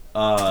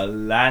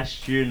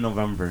last year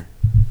November,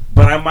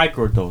 but I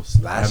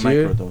microdosed. Last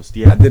year? Microdosed.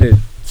 Yeah. I did it.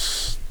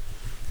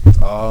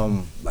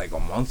 Like a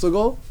month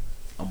ago.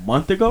 A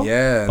month ago.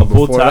 Yeah. A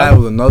full before tab? that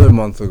was another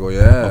month ago.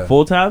 Yeah. A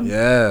full tab.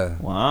 Yeah.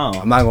 Wow.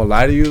 I'm not gonna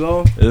lie to you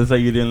though. It looks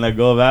like you didn't let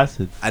go of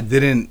acid. I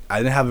didn't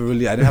have a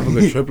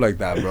good trip like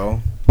that,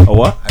 bro. A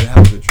what? I didn't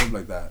have a good trip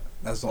like that.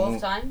 That's the both only.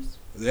 times.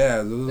 Yeah.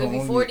 Those are the But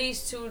before only,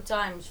 these 2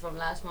 times from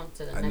last month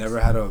to the I next. never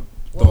had a.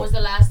 When was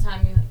the last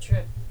time you had a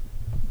trip?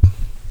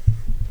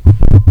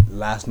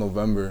 Last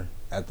November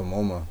at the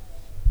MoMA.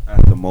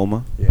 At the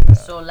MoMA. Yeah.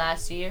 So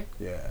last year,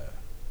 Yeah.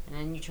 and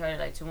then you tried it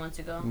like 2 months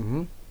ago.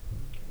 Mhm.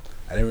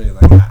 I didn't really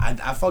like.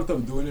 I fucked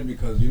up doing it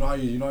because you know how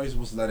you're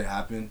supposed to let it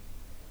happen.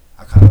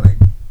 I kind of like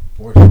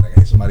forced it. Like I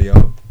hit somebody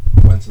up,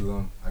 went to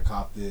them, I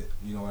copped it.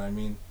 You know what I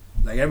mean?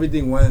 Like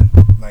everything went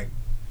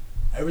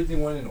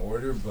in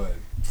order, but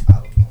I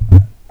don't know,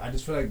 man. I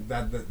just feel like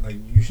that like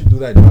you should do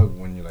that drug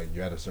when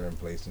you're at a certain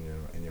place in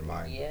your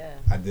mind. Yeah.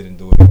 I didn't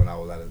do it when I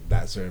was at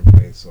that certain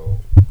place, so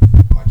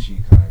my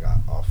cheek kind of got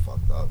all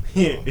fucked up.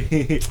 You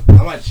know?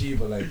 Not my cheek,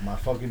 but like my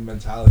fucking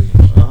mentality.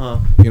 And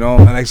shit. You know,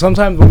 and like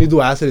sometimes when you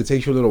do acid, it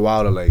takes you a little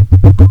while to like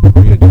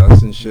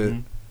readjust and shit.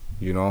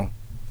 Mm-hmm. You know,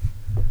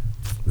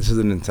 this is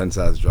an intense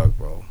ass drug,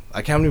 bro.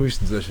 I can't believe we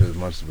used to do that shit as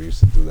much as we used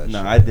to do that. No,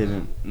 shit. I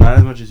didn't. Not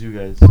as much as you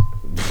guys.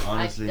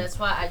 Honestly. That's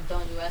why I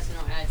don't do acid.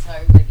 And I tell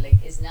everybody like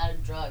it's not a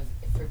drug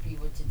for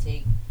people to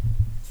take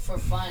for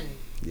fun.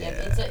 Yeah.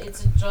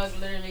 It's a drug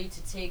literally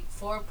to take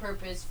for a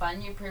purpose.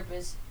 Find your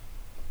purpose.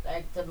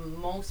 Like the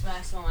most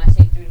maximum, I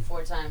say 3 to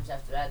 4 times.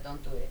 After that,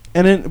 don't do it.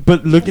 And then,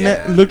 but looking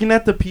Yeah.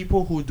 at the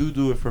people who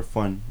do it for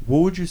fun, what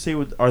would you say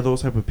are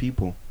those type of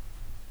people?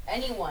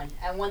 Anyone,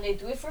 and when they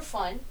do it for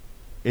fun,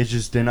 It's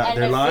just they're and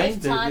they're the lying.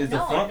 fifth time, They're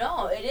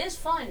no, it is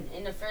fun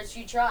in the first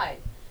few try.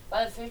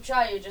 By the 5th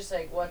try, you're just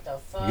like, what the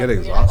fuck? You get You're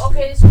like, exhausted.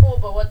 okay, it's cool,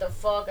 but what the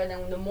fuck? And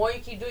then the more you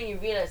keep doing, you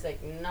realize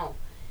like, no.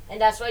 And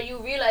that's why you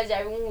realize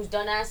that everyone who's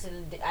done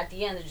acid at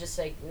the end is just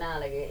like, nah,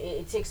 like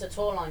it takes a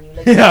toll on you.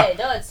 Like yeah, it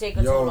does take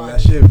a toll on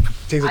that you. shit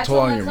takes a I toll told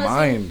on my your cousin-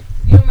 mind.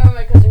 You remember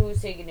my cousin who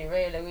was taking it,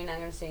 right? Like we're not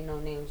gonna say no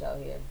names out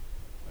here.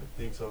 I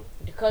think so.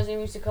 The cousin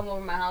who used to come over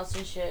my house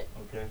and shit.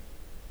 Okay.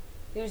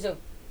 He was a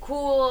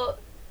cool,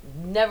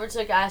 never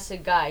took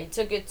acid guy. He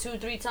took it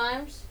 2-3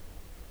 times.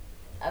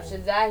 After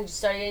that, he just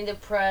started getting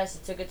depressed.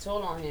 It took a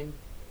toll on him.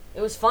 It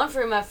was fun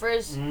for him at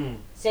first.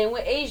 Same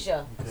with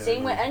Asia. Okay,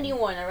 Same with nice.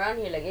 anyone around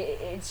here. Like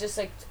it's just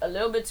like a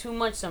little bit too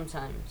much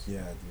sometimes. Yeah,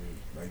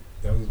 dude. Like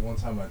there was one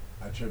time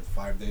I tripped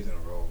 5 days in a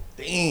row.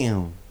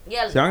 Damn.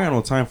 Yeah. See, I don't got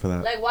no time for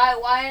that. Like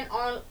why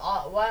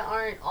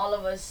aren't all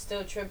of us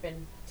still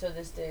tripping to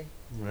this day?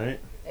 Right.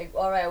 Like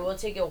all right, we'll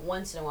take it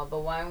once in a while, but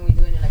why aren't we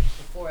doing it like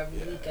before every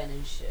weekend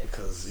and shit?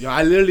 Because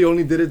I literally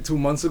only did it 2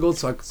 months ago,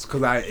 so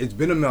it's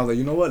been a minute. Like,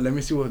 you know what? Let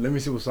me see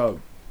what's up.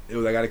 It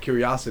was like out of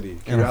curiosity.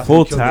 And a Curiosity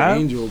full killed the tab?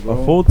 angel, bro.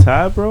 A full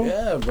tab, bro?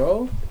 Yeah,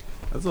 bro.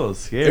 That's a little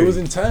scary. It was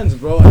intense,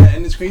 bro,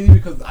 and it's crazy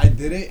because I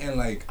did it and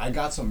like I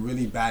got some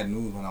really bad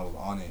news when I was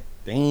on it.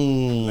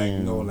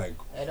 Damn. Like like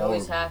It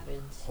always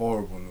happens.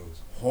 Horrible news.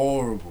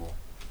 Horrible.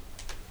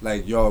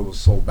 Like, yo, it was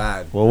so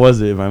bad. What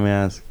was it, if I may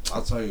ask?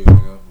 I'll tell you,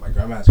 nigga. My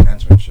grandma has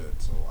cancer and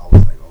shit, so I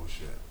was like, oh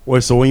shit.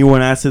 Wait, so when you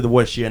went acid,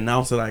 what, she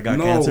announced that I got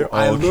cancer?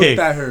 I looked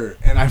at her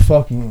and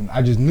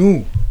I just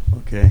knew.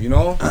 Okay. You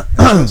know? And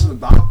I went to the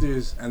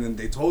doctors and then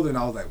they told her and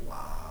I was like,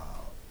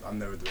 wow, I'm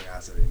never doing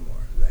acid anymore.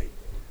 Like,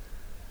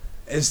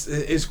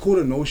 it's cool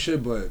to know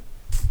shit, but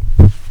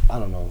I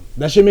don't know.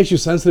 That shit makes you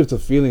sensitive to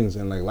feelings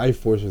and like life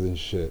forces and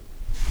shit.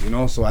 You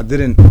know? So I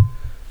didn't.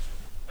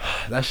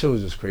 That shit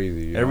was just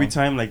crazy. Every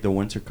time like the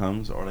winter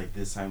comes or like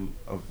this time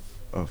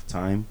of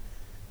time,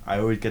 I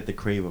always get the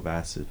crave of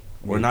acid.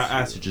 Or not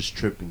acid, just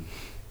tripping.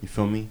 You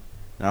feel me?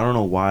 And I don't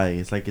know why.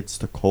 It's like it's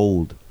the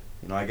cold.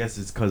 You know, I guess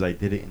it's because I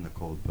did it in the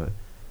cold. But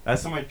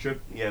last time I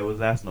tripped, yeah, it was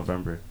last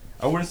November.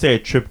 I wouldn't say a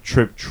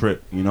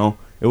trip, you know?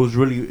 It was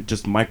really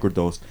just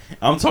microdose.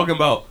 I'm talking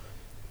about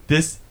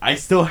this. I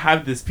still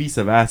have this piece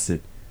of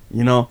acid,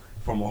 you know,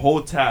 from a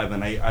whole tab.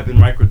 And I've been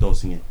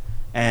microdosing it.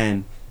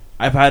 And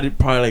I've had it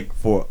probably like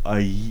for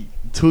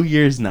 2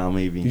 years now,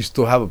 maybe. You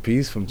still have a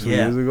piece from 2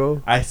 years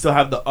ago? I still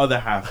have the other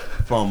half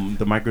from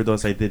the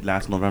microdose I did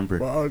last November.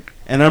 Fuck.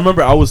 And I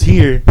remember I was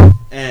here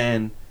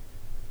and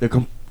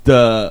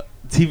the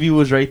TV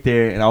was right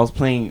there and I was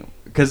playing.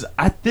 Because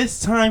at this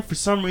time, for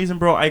some reason,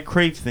 bro, I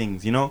crave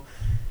things, you know?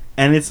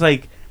 And it's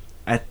like,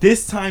 at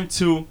this time,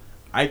 too,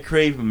 I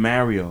crave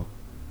Mario,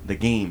 the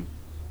game.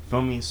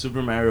 Feel me?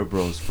 Super Mario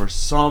Bros. For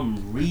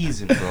some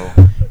reason, bro.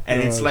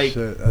 And it's like,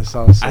 shit. That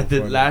sounds so funny.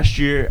 Last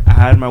year, I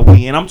had my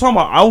Wii. And I'm talking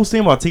about, I was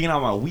thinking about taking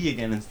out my Wii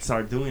again and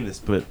start doing this.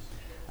 But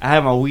I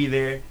had my Wii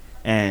there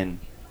and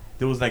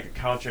there was like a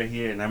couch right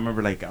here. And I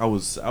remember like, I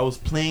was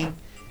playing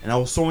and I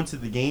was so into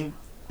the game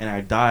and I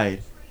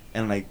died.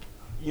 And like,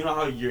 you know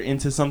how you're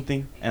into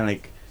something and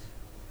like,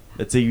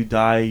 let's say you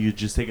die, you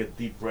just take a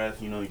deep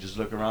breath, you know, you just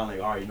look around like,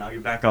 all right, now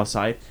you're back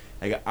outside.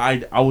 Like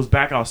I was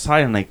back outside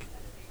and like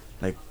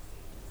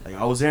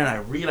I was there and I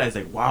realized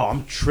like, wow,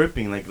 I'm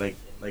tripping, like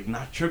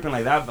not tripping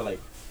like that, but like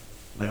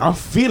I'm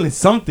feeling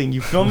something,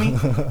 you feel me?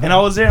 And I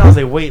was there and I was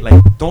like, wait,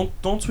 like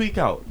don't tweak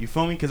out, you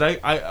feel me? Because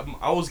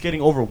I was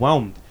getting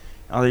overwhelmed.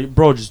 I was like,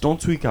 bro, just don't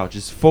tweak out,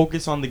 just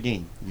focus on the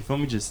game, you feel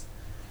me? Just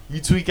you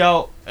tweak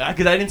out,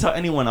 because I didn't tell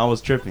anyone I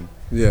was tripping.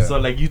 Yeah. So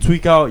like you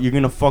tweak out, you're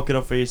gonna fuck it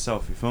up for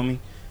yourself. You feel me?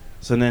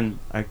 So then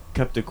I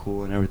kept it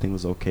cool and everything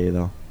was okay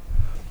though.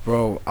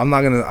 Bro, I'm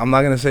not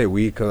gonna say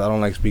weed because I don't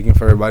like speaking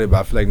for everybody, but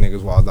I feel like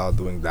niggas wild out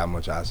doing that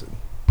much acid.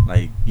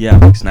 Like yeah,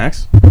 like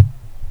snacks.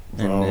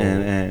 Bro.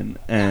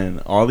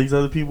 And all these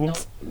other people. Nope.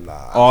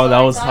 Nah. Oh,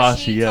 that was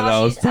Tashi. Yeah, that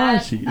was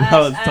Tashi. That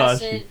was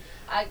Tashi.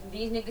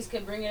 These niggas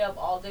could bring it up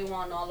all they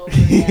want, all over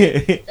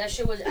again. That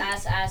shit was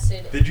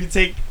acid. Did you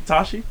take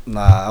Tashi?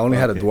 Nah, I only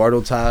had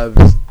Eduardo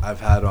tabs.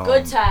 I've had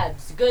good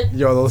tabs. Good.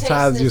 Yo, those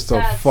tabs used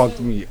to fuck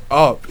me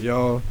up,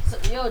 yo.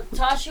 So, yo,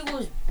 Tashi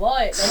was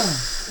butt.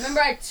 Like,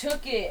 remember I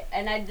took it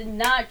and I did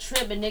not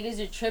trip, and niggas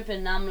are tripping,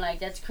 and I'm like,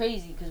 that's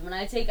crazy. Because when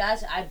I take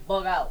acid, I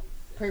bug out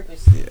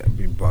purposely. Yeah,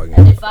 be bugging.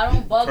 And if I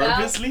don't bug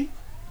purposely?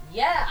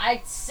 Yeah,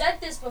 I said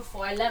this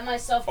before. I let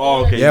myself.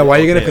 Oh, okay. Yeah, why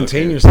you gonna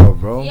contain yourself,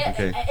 bro? Yeah,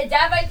 okay.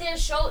 That right there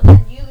showed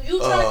that you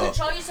trying to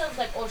control yourself.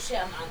 Like, oh shit,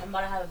 I'm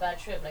about to have a bad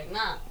trip. Like,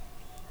 nah.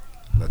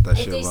 Let that if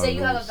shit they say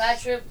you loose. have a bad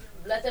trip,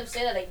 let them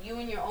say that. Like, you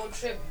and your own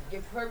trip,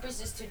 your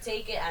purpose is to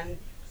take it and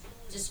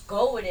just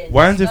go with it.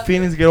 Why don't the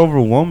feelings get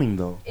overwhelming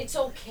though? It's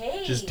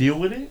okay. Just deal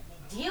with it.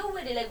 Deal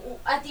with it. Like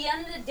at the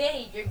end of the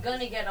day, you're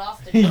gonna get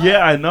off the drug.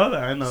 Yeah, I know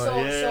that. I know.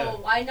 So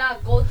why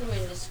not go through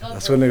and discover?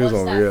 That's what niggas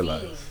don't that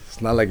realize. feeling?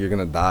 It's not like you're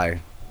gonna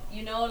die.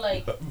 You know,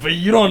 like. But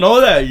you don't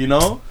know that, you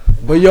know.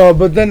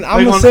 But then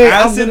I'm gonna say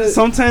acid,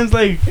 sometimes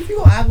like if you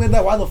gonna act like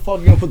that, why the fuck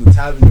you gonna put the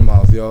tab in your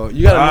mouth, yo?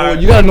 You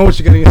gotta know what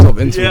you're getting yourself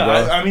into, yeah, bro.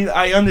 I mean,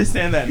 I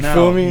understand that now.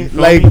 Feel me?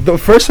 The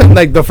first time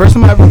I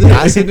ever did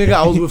acid, nigga,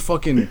 I was with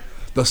fucking.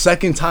 The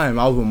second time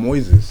I was with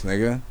Moises,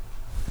 nigga,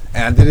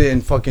 and I did it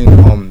in fucking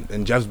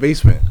in Jeff's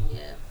basement.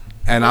 Yeah.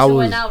 And I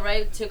went out,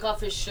 right? Took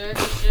off his shirt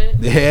and shit.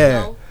 Yeah.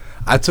 You know?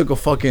 I took a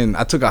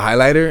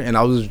highlighter and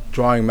I was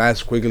drawing mad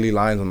squiggly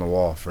lines on the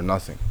wall for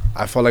nothing.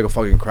 I felt like a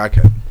fucking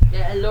crackhead.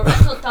 Yeah, and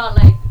Lorenzo thought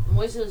like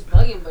Moises was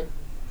bugging, but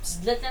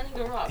just let that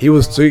nigga rock. It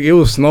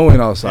was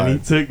snowing outside.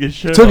 And he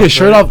took his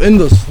shirt off in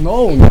the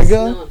snow,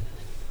 nigga.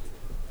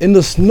 In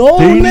the snow,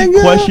 Did nigga.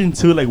 you question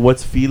too, like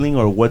what's feeling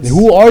or what's?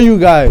 Who are you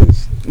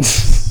guys?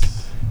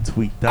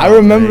 Tweaked out. I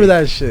remember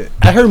that shit.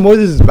 I heard Moises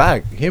is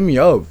back. Hit me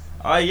up.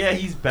 Oh yeah,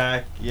 he's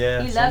back.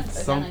 Yeah, he left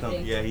something.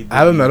 Again, Yeah, he did. I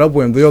haven't met up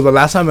with him. Yo, the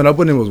last time I met up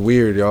with him was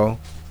weird, yo.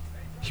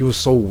 He was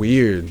so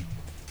weird.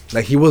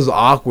 Like he was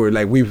awkward.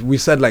 Like we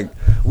said like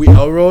we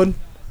L-road.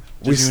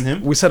 Just you and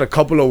him? We said a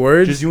couple of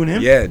words. Just you and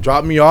him? Yeah,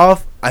 dropped me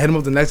off. I hit him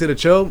up the next day to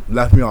chill.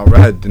 Left me on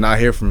red. Did not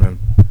hear from him.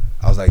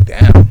 I was like,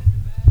 damn.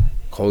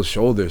 Cold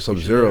shoulder,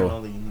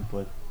 Sub-Zero.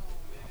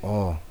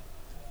 Oh.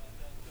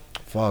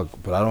 Fuck,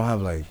 but I don't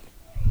have like.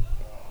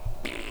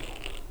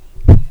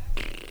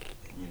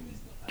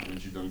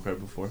 Haven't you done cry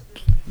before?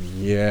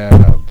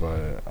 Yeah,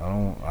 but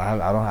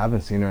I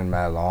haven't seen her in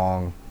mad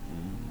long,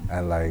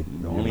 and like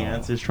the only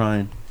answer is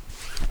trying.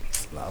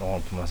 I don't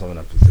want to put myself in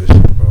that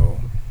position, bro.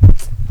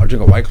 I'll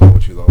drink a White Claw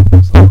with you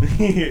though. So.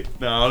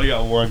 No, I only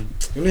got one.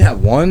 You only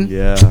have one?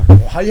 Yeah.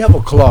 How you have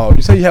a claw?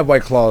 You say you have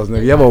White Claws,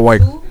 nigga. You have a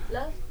white. Two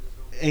left?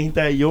 Ain't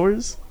that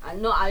yours? I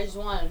know. I just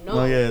want to know.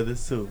 No, yeah,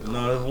 this too.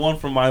 No, there's one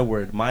from my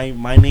word. My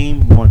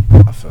name, one.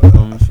 I feel that.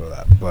 I feel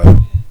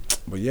that.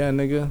 But yeah,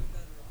 nigga.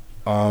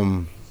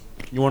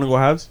 You want to go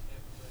halves?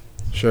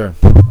 Sure.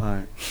 All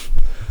right.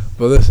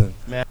 But listen.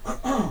 Man.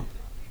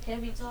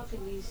 Can't be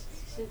talking these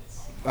shits.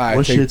 Alright,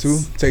 What take shits?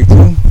 two. Take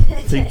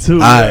two. Take two.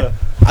 Alright. Yeah.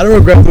 I don't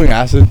regret doing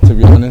acid, to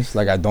be honest.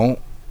 Like, I don't.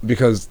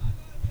 Because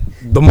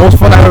the most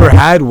fun I ever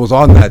had was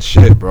on that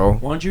shit, bro.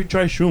 Why don't you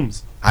try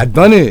shrooms? I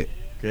done it.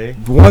 Okay.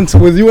 Once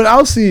with you and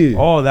Alcee.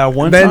 Oh, that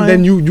one then, time?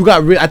 Then you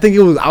got rid. I think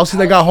it was Alcee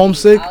that got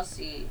homesick.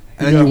 Alcee.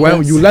 And then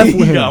you left with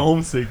He him. got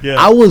homesick, yeah.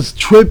 I was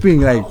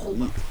tripping, like,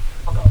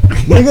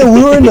 nigga,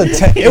 we were in the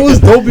tent. It was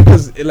dope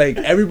because, like,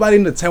 everybody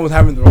in the tent was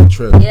having their own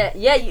trip. Yeah,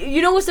 yeah.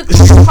 You know what's the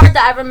coolest part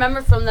that I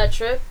remember from that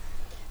trip?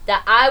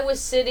 That I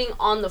was sitting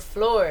on the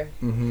floor.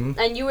 Mm-hmm.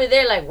 And you were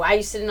there like, why are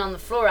you sitting on the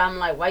floor? I'm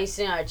like, why are you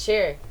sitting on a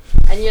chair?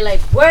 And you're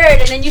like, word.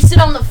 And then you sit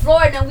on the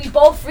floor and then we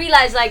both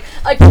realize, like,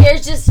 a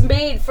chair's just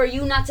made for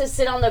you not to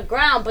sit on the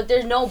ground. But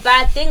there's no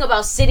bad thing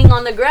about sitting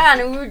on the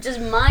ground. And we were just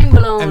mind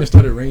blown. And it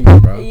started raining,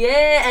 bro.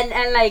 Yeah,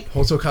 and like,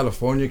 Hotel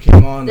California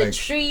came on. the Like,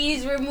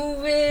 trees were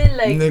moving,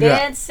 like, Nigga,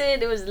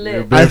 dancing. It was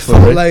lit. I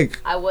felt like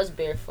I was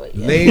barefoot,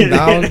 yeah. laying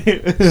down,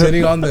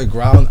 sitting on the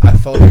ground. I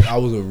felt like I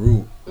was a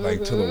root,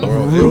 like, to the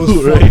world. It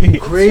was Root, fucking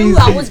right? crazy. Dude,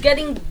 I was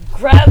getting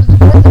grabbed with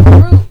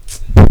the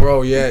fruit.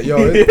 Bro, yeah,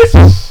 yo.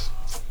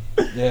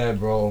 Yeah,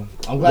 bro.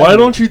 Why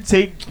don't you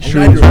take glad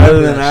shrooms you rather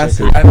remember than that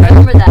shit. acid? I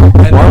remember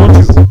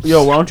that.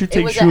 Why don't you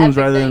take was an shrooms epic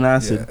rather thing. than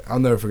acid? Yeah, I'll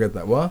never forget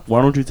that. What?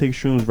 Why don't you take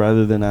shrooms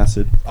rather than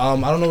acid? I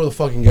don't know where the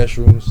fucking guest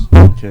rooms.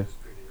 Okay.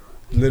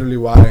 Literally,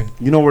 why?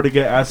 You know where to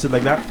get acid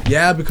like that?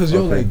 Yeah, because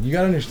yo, Okay. like, you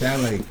gotta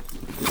understand, like,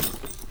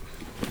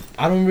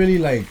 I don't really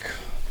like.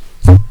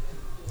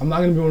 I'm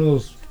not gonna be one of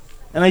those.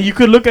 And like, you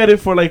could look at it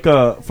for like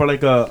a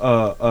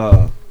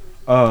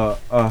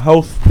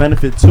health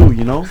benefit too,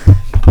 you know?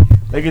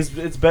 Like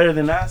it's better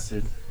than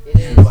acid. It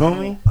is. You feel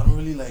me? I don't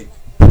really like.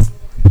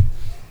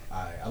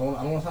 I don't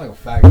want to sound like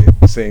a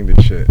faggot saying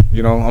this shit.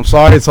 You know, I'm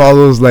sorry to all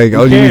those like Who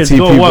LGBT cares? Go,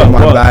 people. what?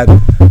 My What? bad.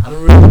 I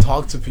don't really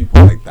talk to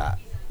people like that.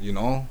 You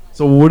know,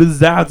 So what does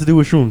that have to do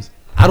with shrooms?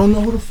 I don't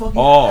know who the fuck.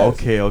 Oh, is.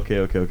 okay.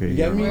 You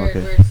get me?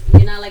 Okay.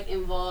 You're not like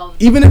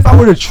involved. Even if I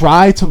were to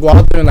try to go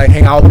out there and like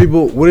hang out with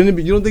people, wouldn't it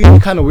be? You don't think it'd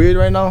be kind of weird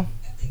right now?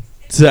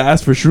 To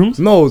ask for shrooms?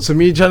 No, to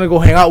me trying to go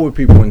hang out with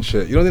people and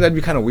shit. You don't think that'd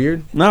be kind of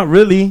weird? Not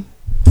really.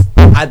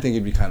 I think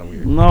it'd be kind of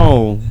weird.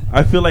 No,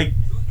 I feel like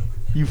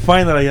you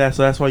find it like that,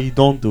 so that's why you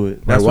don't do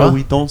it. That's Like why what?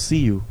 we don't see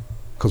you.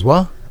 Cause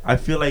what? I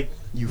feel like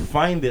you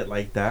find it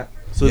like that,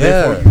 so Yeah.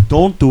 therefore you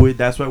don't do it.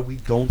 That's why we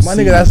don't My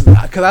see nigga, you.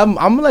 that's cause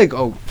I'm like,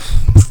 oh,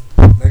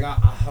 like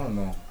I don't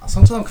know.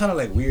 Sometimes I'm kind of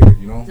like weird,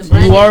 you know. The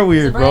You are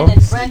weird, bro.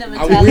 Brandon I'm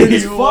mentality. weird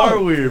as You fuck. are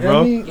weird, You know bro.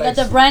 what I mean? You got Like,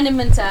 the Brandon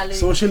mentality.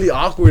 socially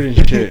awkward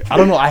and shit. I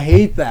don't know. I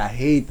hate that. I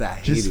hate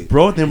Just it.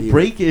 bro, I then hate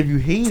break it if you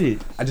hate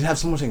it. I just have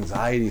so much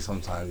anxiety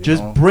sometimes. You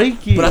Just know?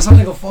 break it. But I sound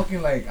like a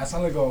fucking like. I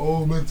sound like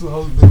a mental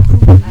health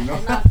victim. I You know.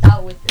 knocked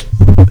out with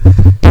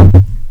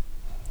this.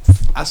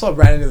 I saw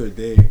Brandon the other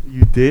day.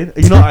 You did?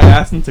 You know, I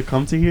asked him to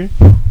come to here,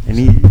 and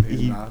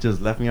he Nah.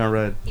 just left me on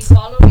red. He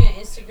followed me on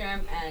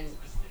Instagram and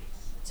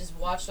just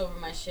watched over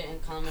my shit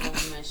and commented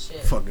over my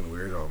shit. Fucking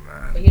weirdo,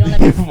 But man. he don't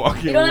let me.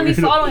 Fucking He don't let me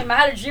weirdo. follow him. I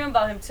had a dream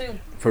about him too.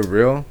 For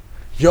real.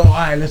 Yo,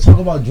 alright, let's talk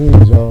about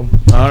dreams, yo.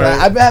 Alright.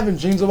 I've been having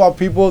dreams about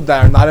people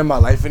that are not in my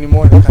life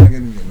anymore. They're kind of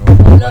getting me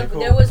annoyed. Look,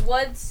 there was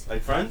once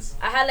Like friends?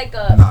 I had like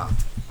a. Nah.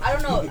 I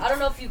don't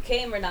know if you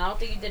came or not. I don't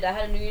think you did. I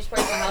had a New Year's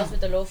party at my house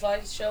with the Lo-Fi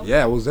show.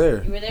 Yeah, I was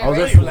there. You were there, I was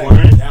right? there for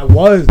like. You Yeah, I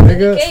was,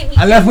 nigga. came, he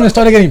I left came when it with-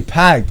 started getting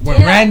packed.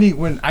 When Yeah.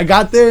 when I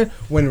got there,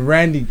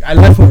 I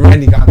left when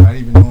Randy got there. I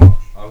didn't even know.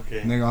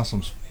 Okay. Nigga on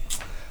some.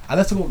 I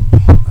left to go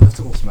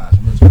smash.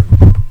 I'm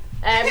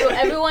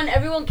gonna And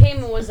everyone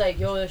came and was like,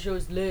 "Yo, that shit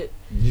was lit."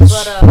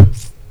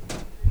 Yes. But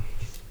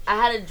I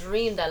had a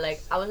dream that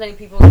like I was letting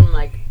people from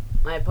like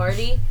my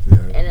party, Yeah.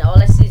 and then all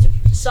I see is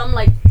some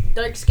like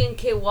dark skinned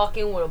kid walk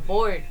in with a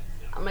board.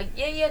 I'm like,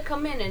 yeah,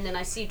 come in, and then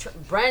I see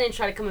Brandon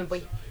try to come in,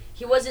 but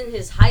he wasn't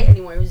his height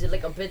anymore. He was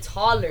like a bit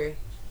taller,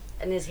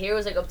 and his hair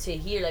was like up to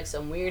here, like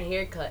some weird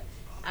haircut.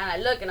 And I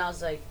look, and I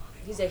was like,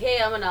 he's like, hey,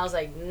 and I was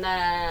like,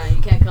 nah,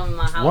 you can't come in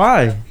my house.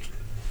 Why?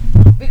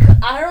 Because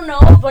I don't know,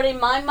 but in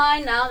my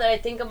mind now that I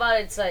think about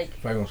it, it's like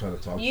Probably gonna try to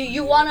talk.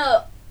 you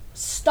wanna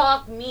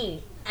stalk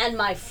me and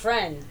my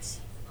friends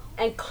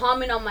and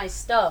comment on my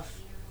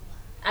stuff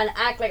and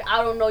act like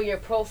I don't know your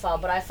profile,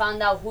 but I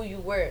found out who you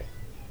were,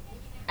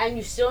 and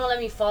you still don't let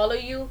me follow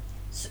you,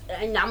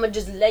 and I'm gonna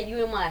just let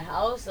you in my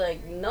house?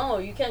 Like, no,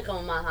 you can't come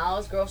in my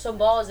house. Grow some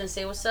balls and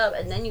say what's up,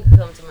 and then you can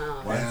come to my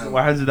house.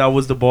 Why has it that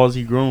was the balls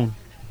he grown?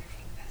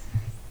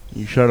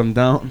 You shut him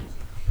down.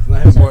 It's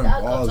not him So pouring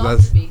that balls. talk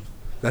to me.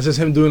 That's just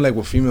him doing like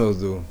what females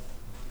do.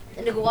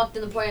 And nigga walked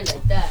in the party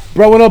like that.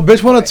 Bro, when a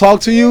bitch wanna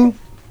talk to you,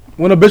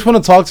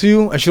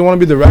 and she don't wanna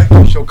be direct,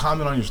 she'll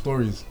comment on your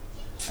stories.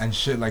 and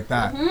shit like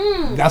that.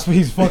 Mm-hmm. That's what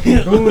he's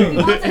fucking doing. He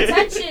wants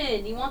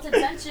attention. He wants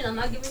attention. I'm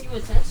not giving you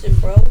attention,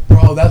 bro.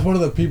 Bro, that's one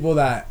of the people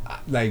that,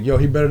 like, yo,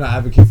 he better not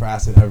advocate for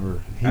acid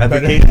ever.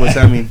 Advocate? What's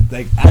that mean?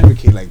 Like,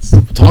 advocate, like,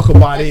 talk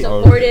about it.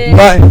 Support it.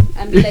 But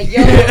and be like,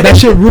 yo. That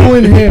shit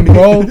ruined him,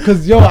 bro.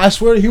 Because, yo, I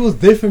swear he was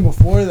different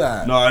before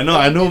that. No,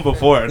 I knew him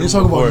before. He's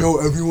talking about, yo,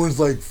 everyone's,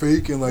 like,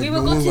 fake and, like, we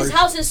would go to his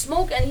house and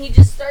smoke and he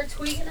just started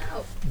tweaking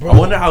out. Bro, I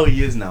wonder how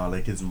he is now,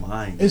 like, his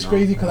mind. It's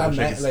crazy because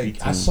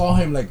I saw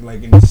him, like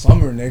in the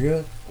summer,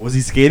 nigga. Was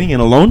he skating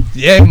and alone?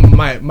 Yeah,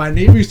 my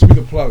neighbor used to be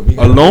the plug.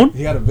 Alone?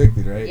 He got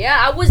evicted, right? Yeah,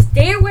 I was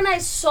there when I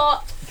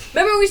saw.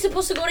 Remember, we were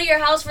supposed to go to your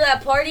house for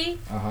that party?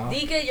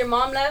 Dika, your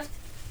mom left.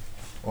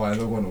 Oh, I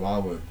ended up going to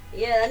Wildwood.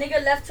 Yeah, that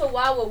nigga left to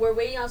Wildwood. We're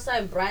waiting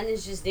outside.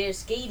 Brandon's just there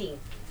skating.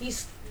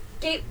 He's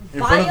skate in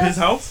front of his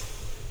house.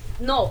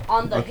 No,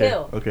 on the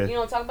hill. Okay. You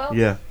know what I'm talking about?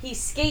 Yeah. He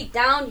skate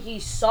down. He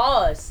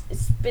saw us.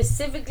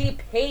 Specifically,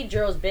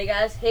 Pedro's big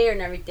ass hair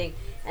and everything,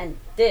 and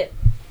dip.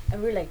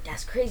 And we were like,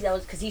 that's crazy. That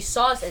was because he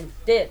saw us and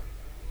dipped.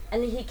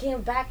 And then he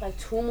came back like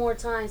 2 more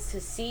times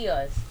to see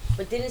us,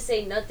 but didn't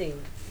say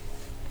nothing.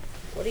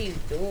 What are you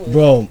doing?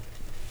 Bro,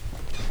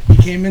 he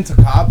came into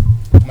cop.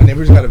 My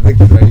neighbor just got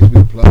evicted, right? He used to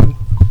be the plug.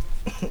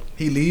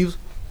 He leaves.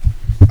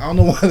 I don't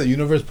know why the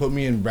universe put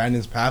me in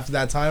Brandon's path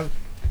that time.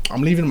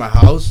 I'm leaving my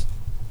house,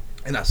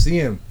 and I see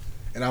him.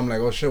 And I'm like,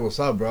 oh shit, what's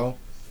up, bro?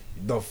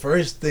 The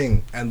first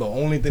thing and the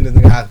only thing this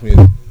nigga asked me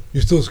is,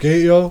 you still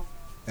skate, yo?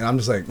 And I'm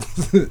just like,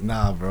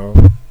 nah, bro.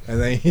 And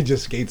then he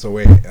just skates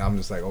away, and I'm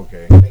just like,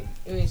 okay.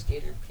 You mean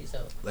skater? Peace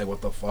out. Like,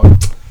 what the fuck?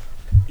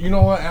 You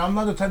know what? And I'm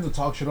not the type to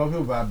talk shit off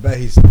him, but I bet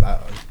he's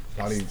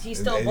probably he's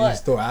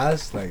still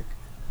ass, like.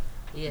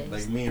 Yeah.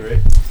 Like me, right?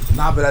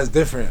 Nah, but that's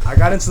different. I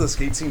got into the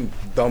skate scene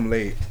dumb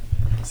late.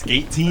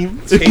 Skate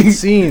team? Skate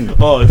scene.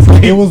 Oh,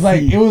 it was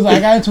like I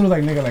got into it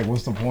like, nigga, like,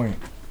 what's the point?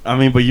 I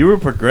mean, but you were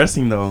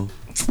progressing though.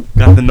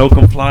 Got the no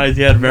complies.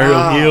 You had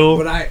Varial heel.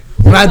 But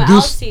when I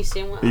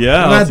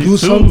do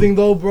something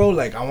though, bro,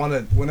 like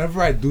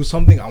whenever I do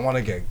something, I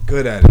wanna get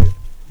good at it.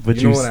 But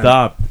you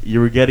stopped.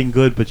 You were getting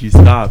good, but you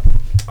stopped.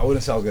 I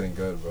wouldn't say I was getting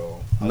good, bro.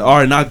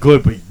 Alright, not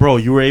good, but bro,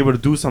 you were able to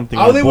do something.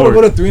 I was able to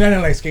go to 3-9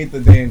 and like skate the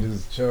day and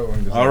just chill.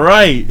 And just,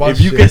 alright, if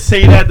you could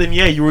say that, then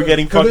yeah, you were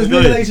getting fucking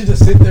good. There's niggas that should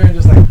just sit there and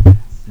just like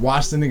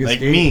watch the niggas like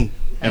skate. Me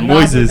and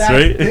Moises,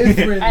 right?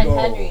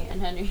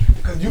 And Henry.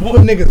 Because you put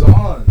niggas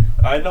on.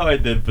 I know I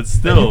did, but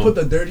still. You put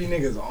the dirty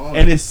niggas on.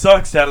 And it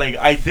sucks that like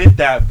I did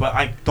that, but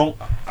I don't.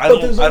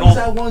 But there's always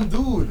that one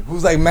dude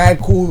who's like mad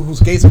cool, who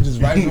skates and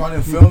just riding around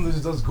in film and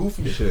just does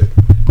goofy shit.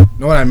 You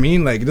know what I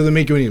mean? Like, it doesn't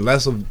make you any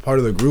less of part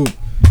of the group.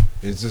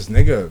 It's just,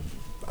 nigga,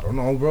 I don't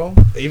know, bro.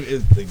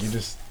 It's like, you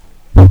just,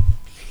 I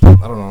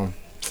don't know.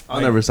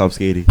 I'll never stop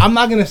skating. I'm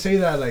not gonna say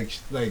that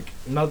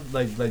not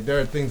there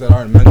are things that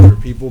aren't meant for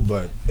people,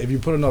 but if you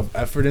put enough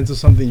effort into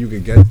something, you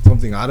could get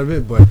something out of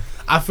it. But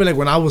I feel like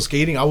when I was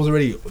skating, I was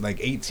already like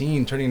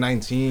 18, turning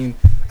 19.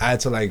 I had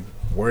to like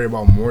worry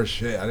about more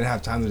shit. I didn't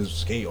have time to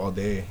just skate all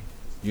day,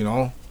 you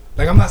know.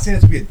 Like, I'm not saying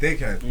it to be a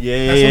dickhead.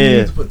 Yeah, that's something you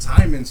need to put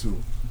time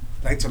into.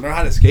 Like, to learn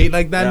how to skate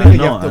like that, nigga,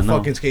 you have to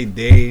fucking skate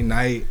day,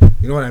 night.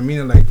 You know what I mean?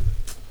 And like,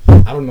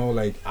 I don't know,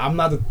 like, I'm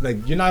not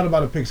you're not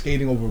about to pick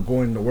skating over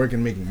going to work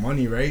and making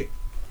money, right?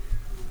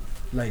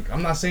 Like,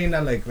 I'm not saying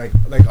that like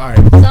all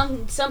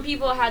right. Some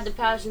people had the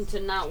passion to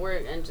not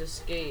work and just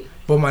skate.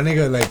 But my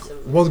nigga, like,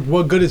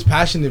 what good is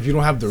passion if you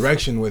don't have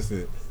direction with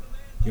it?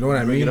 You know what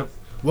I mean?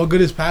 What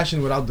good is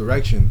passion without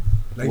direction?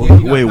 Like,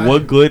 wait,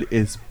 what good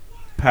is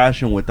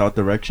passion without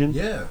direction?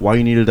 Yeah. Why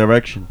you need a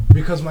direction?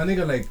 Because my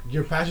nigga, like,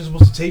 your passion's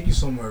supposed to take you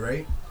somewhere,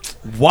 right?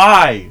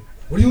 Why?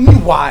 What do you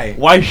mean why?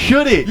 Why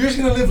should it? You're just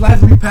gonna live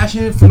life and be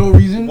passionate for no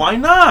reason? Why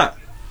not?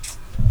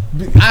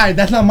 Alright,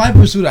 that's not my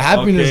pursuit of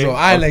happiness though.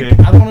 Like,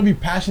 I don't wanna be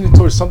passionate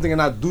towards something and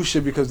not do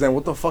shit, because then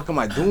what the fuck am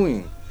I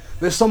doing?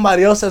 There's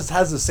somebody else that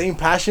has the same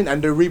passion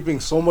and they're reaping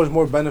so much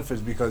more benefits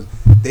because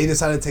they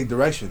decided to take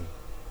direction.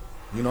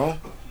 You know?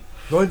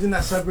 The only thing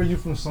that separates you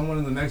from someone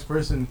and the next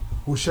person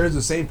who shares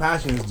the same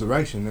passion is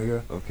direction,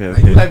 nigga. Okay.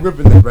 Like, you like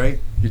ripping them, right?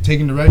 You're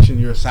taking direction,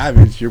 you're a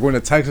savage. You're going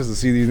to Texas to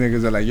see these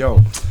niggas that are like, yo.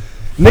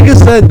 Nigga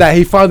said that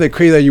he found it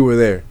crazy that you were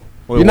there.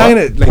 Wait, you're not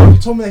gonna, like, you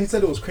told me that he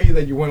said it was crazy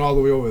that you went all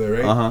the way over there,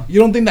 right? Uh-huh.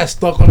 You don't think that's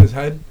stuck on his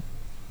head?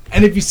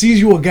 And if he sees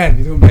you again,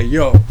 he's gonna be like,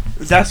 yo.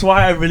 That's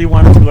why I really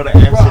wanted to go to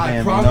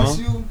Amsterdam, bro, I promise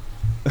you,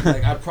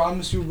 like, I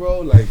promise you, bro,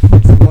 like,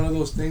 it's one of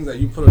those things that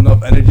you put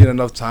enough energy and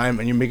enough time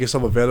and you make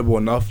yourself available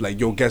enough, like,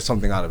 you'll get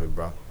something out of it,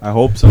 bro. I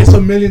hope so. It's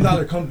 $1 million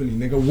company,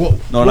 nigga. Whoa.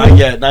 No, not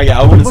yet.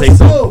 I wouldn't say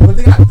so. But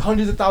they got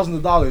hundreds of thousands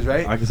of dollars,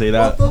 right? I can say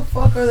that. What the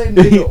fuck are they,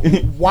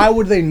 nigga? Why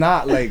would they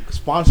not, like,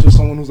 sponsor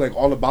someone who's, like,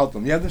 all about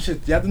them? You have the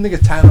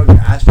nigga tatted on your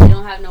ass. You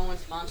don't have no one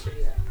sponsored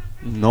yet.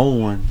 No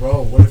one.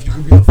 Bro, what if you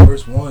could be the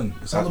first one?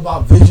 It's all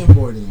about vision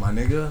boarding, my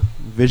nigga.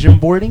 Vision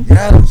boarding?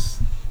 Yes.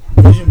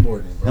 Vision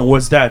boarding, bro. And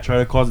what's that? Try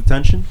to cause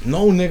attention?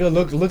 No, nigga.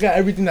 Look at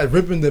everything that's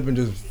ripping dip and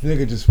just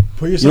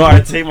put yourself. You know, I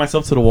take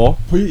myself to the wall.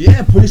 Put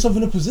yourself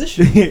in a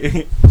position.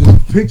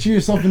 Just picture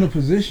yourself in a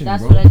position.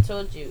 That's bro. what I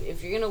told you.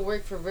 If you're gonna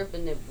work for Rip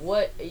and Nip,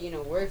 what are you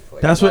gonna work for?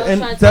 That's what,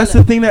 and that's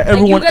the thing that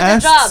everyone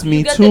asks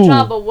me too. You got the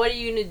job, but what are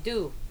you gonna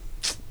do?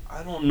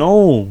 I don't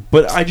know,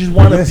 but I just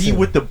want to be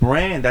with the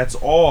brand. That's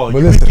all.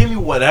 You can give me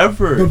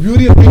whatever. The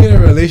beauty of being in a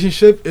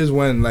relationship is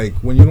when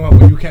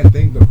you can't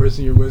think, the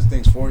person you're with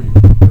thinks for you.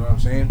 You know what I'm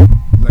saying?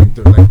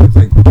 It's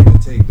like give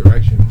and take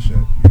direction and shit.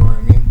 You know what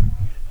I mean?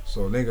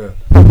 So nigga,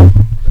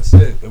 that's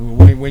it.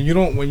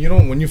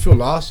 When you feel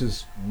lost,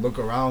 just look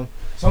around.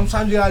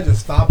 Sometimes you gotta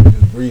just stop and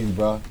just breathe,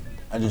 bro,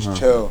 and just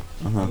chill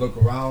and look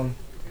around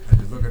and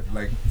just look at,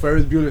 like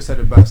Ferris Bueller said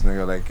it best,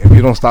 nigga. Like if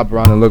you don't stop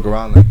around and look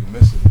around, like you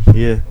miss it.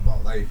 Yeah.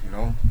 About life, you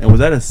know. And was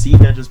that a seed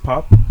that just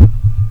popped?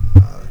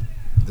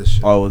 This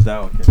shit. Oh, was that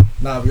okay?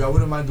 Nah, bro, I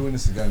wouldn't mind doing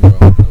this again,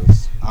 bro.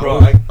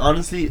 Bro,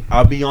 honestly,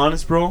 I'll be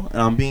honest, bro,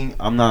 and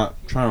I'm not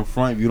trying to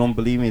front. If you don't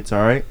believe me, it's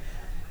alright.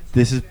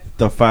 This is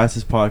the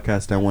fastest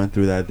podcast I went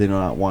through that I did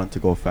not want to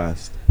go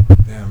fast.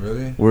 Damn,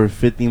 really? We're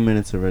 15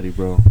 minutes already,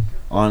 bro.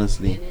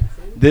 Honestly,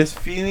 this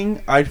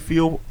feeling I'd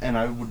feel, and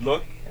I would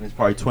look, and it's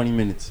probably 20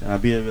 minutes, and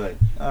I'd be like,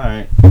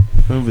 alright.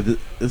 Remember,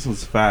 this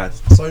was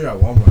fast. I saw you at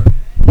Walmart.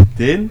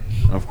 Did?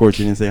 Of course,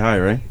 you didn't say hi,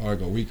 right?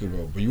 Like a week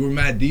ago, but you were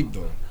mad deep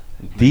though.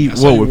 Deep. I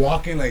saw you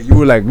walking like you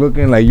were like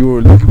looking like you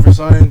were looking for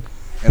something,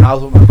 and I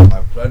was with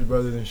my pledge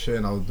brothers and shit,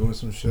 and I was doing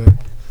some shit.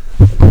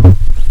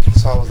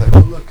 So I was like, oh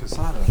look,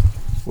 Casada.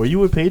 Were you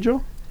with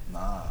Pedro?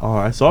 Nah. Oh,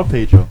 I saw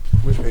Pedro.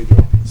 Which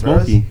Pedro?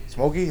 Smokey.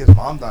 Smokey. His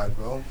mom died,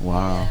 bro.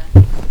 Wow.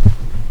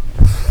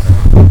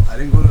 I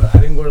didn't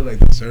go to like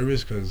the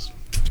service because,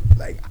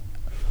 like,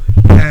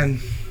 man,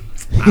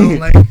 I don't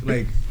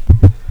like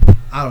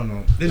I don't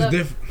know. It's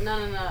different. No.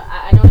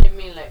 I know what you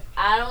mean. Like,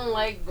 I don't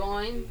like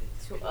going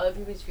to other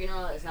people's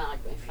funeral. It's not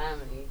like my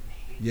family.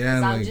 Yeah,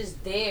 like, I'm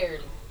just there.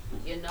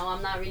 You know,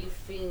 I'm not really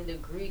feeling the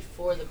grief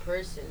for the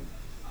person.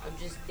 I'm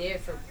just there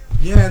for.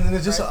 Yeah, and then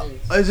it's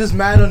just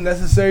mad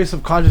unnecessary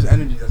subconscious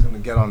energy that's gonna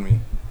get on me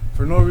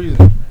for no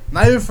reason.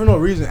 Not even for no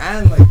reason.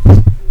 And like,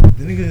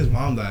 the nigga, his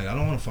mom died. I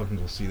don't want to fucking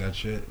go see that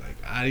shit. Like,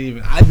 I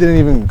don't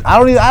even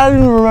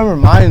remember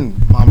my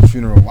mom's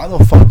funeral. Why the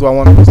fuck do I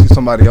want to go see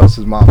somebody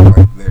else's mom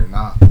like there?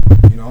 Nah,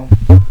 you know.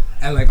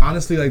 And like,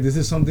 honestly, like, this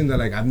is something that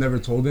like I've never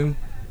told him,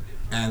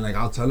 and like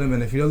I'll tell him,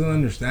 and if he doesn't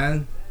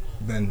understand,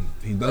 then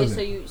he doesn't.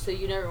 Wait, so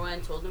you never went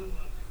and told him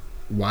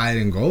why I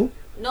didn't go?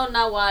 No,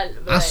 not why.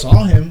 I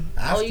saw him.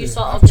 After. Oh, you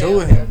saw? Okay,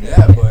 with him, okay,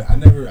 yeah. Okay. But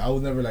I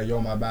was never like, yo,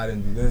 my bad, I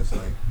didn't do this.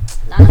 Like,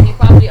 nah, he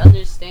probably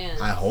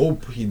understands. I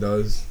hope he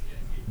does,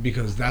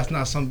 because that's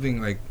not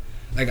something like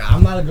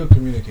I'm not a good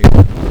communicator.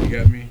 You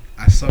get me?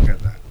 I suck at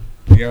that.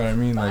 You get what I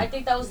mean? But like, I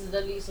think that was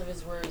the least of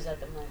his worries at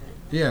the moment.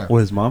 Yeah. Or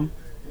his mom?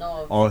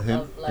 No.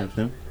 Him? Like,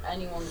 him?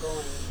 Anyone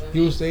going. He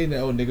was saying that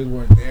niggas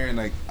weren't there, and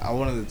like I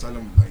wanted to tell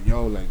him like,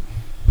 yo, like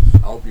I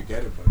hope you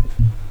get it, but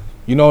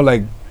you know,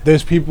 like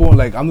there's people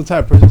like I'm the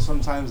type of person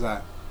sometimes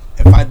that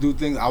if I do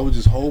things, I would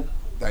just hope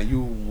that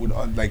you would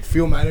like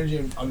feel my energy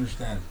and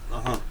understand.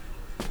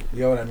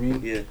 You know what I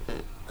mean? Yeah.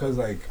 Cause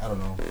like I don't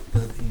know,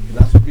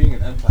 that's what being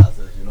an empath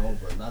is, you know.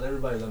 But not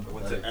everybody's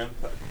empathetic.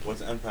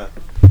 What's an empath?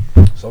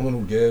 Someone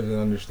who gives and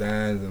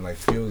understands and like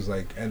feels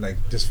like and like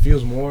just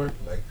feels more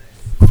like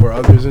for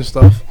others and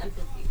stuff.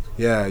 Empathy.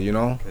 Yeah, you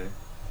know. Okay.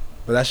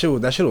 But that shit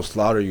will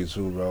slaughter you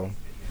too, bro.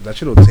 That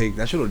shit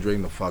will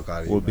drain the fuck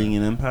out of you. What, being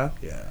an empath?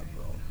 Yeah,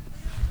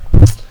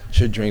 bro.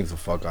 Shit drains the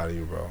fuck out of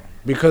you, bro.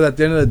 Because at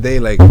the end of the day,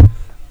 like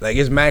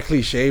it's mad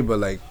cliche, but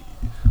like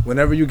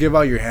whenever you give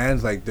out your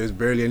hands, like there's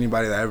barely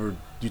anybody that ever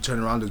you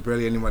turn around, there's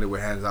barely anybody with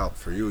hands out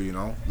for you, you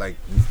know? Like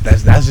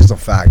that's just a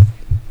fact.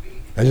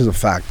 That's just a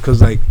fact. Cause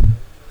like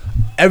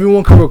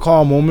everyone can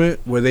recall a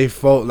moment where they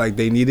felt like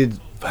they needed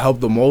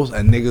help the most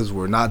and niggas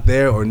were not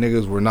there, or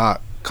niggas were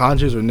not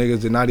conscious, or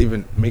niggas did not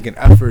even make an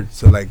effort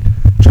to like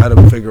try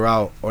to figure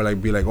out or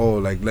like be like, oh,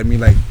 like let me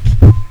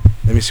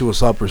see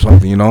what's up or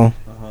something, you know?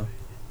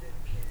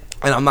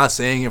 And I'm not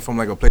saying it from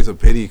like a place of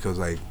pity, because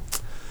like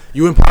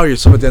you empower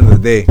yourself at the end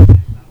of the day.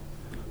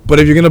 But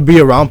if you're gonna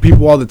be around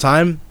people all the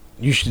time,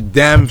 you should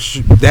damn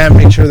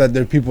make sure that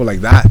there are people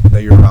like that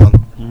you're around.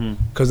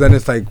 Because then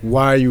it's like,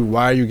 why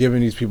are you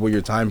giving these people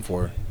your time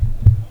for,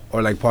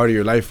 or like part of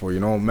your life for, you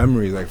know,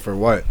 memories, like for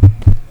what?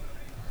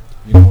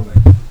 You know,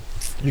 like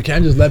you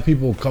can't just let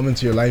people come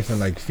into your life and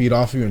like feed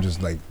off you and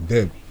just like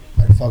dip.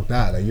 Like fuck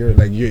that. Like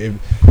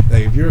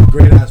if you're a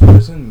great ass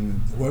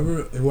person,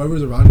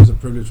 whoever's around you is a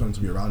privilege for them to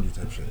be around you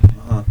type shit. You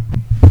know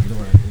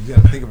what I mean? You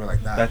gotta think of it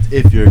like that. That's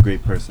if you're a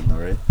great person, though,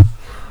 right?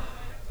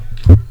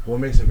 What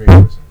makes a great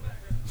person?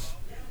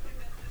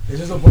 It's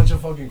just a bunch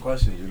of fucking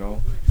questions, you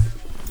know.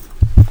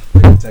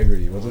 Like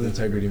integrity. What does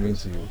integrity mean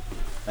to you?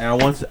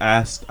 And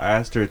I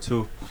asked her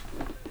too.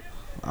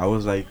 I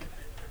was like,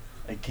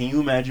 can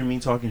you imagine me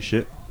talking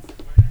shit?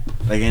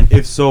 Like, and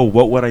if so,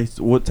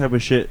 what type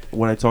of shit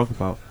would I talk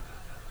about?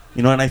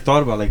 You know, and I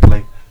thought about like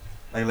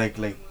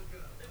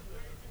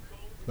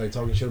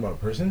talking shit about a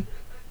person.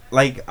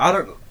 Like I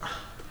don't.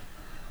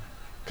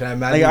 Can I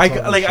imagine?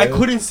 I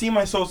couldn't see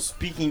myself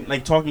speaking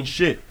like talking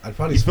shit. I'd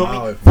probably you feel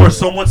smile me? For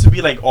someone to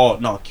be like, oh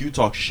no, Q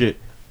talk shit.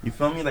 You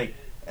feel me? Like,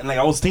 and like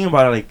I was thinking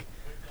about it, like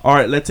All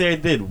right, let's say I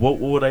did.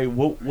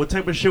 What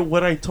type of shit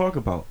would I talk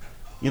about?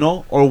 You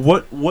know, or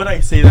what would I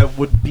say that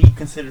would be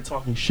considered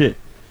talking shit?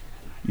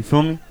 You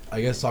feel me?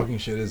 I guess talking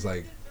shit is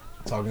like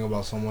talking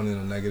about someone in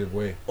a negative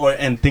way,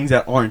 and things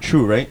that aren't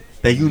true, right?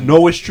 That you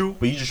know is true,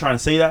 but you just trying to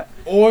say that,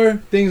 or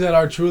things that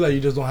are true that you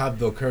just don't have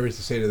the courage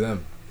to say to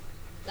them.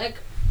 Like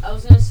I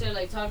was gonna say,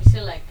 like talking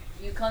shit. Like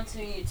you come to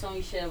me, you tell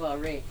me shit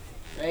about Ray,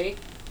 right?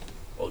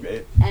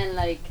 Okay. And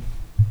like,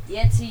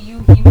 yeah, to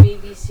you he may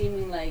be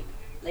seeming like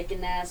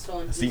an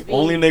asshole. That's the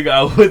only nigga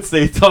I would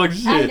say talk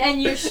shit.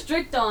 And you're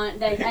strict on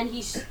that,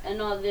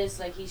 and all this,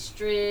 like he's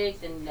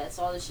strict, and that's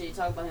all the shit you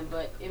talk about him.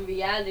 But in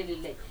reality,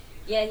 like,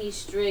 yeah, he's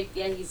strict,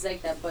 yeah, he's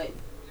like that. But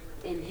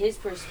in his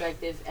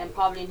perspective, and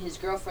probably in his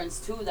girlfriend's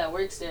too, that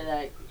works there,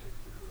 that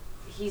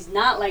he's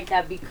not like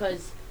that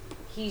because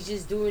he's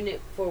just doing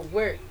it for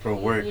work. For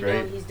work, you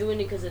right? know, he's doing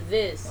it because of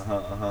this.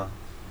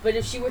 But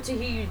if she were to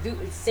hear you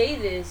say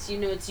this, you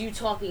know, it's you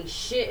talking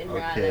shit, and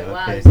like,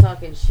 wow, he's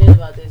talking shit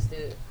about this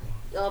dude.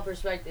 All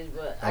perspective,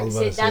 but I can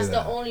say that's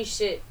the only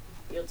shit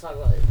you'll talk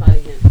about. It's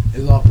probably him.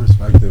 It's all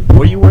perspective.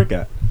 Where do you work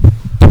at?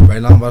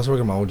 Right now, I'm about to work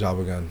at my old job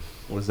again.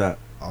 What's that?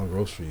 On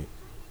Grove Street.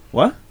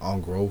 What? On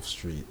Grove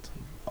Street.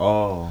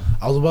 Oh.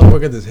 I was about to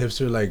work at this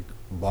hipster like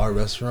bar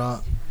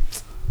restaurant.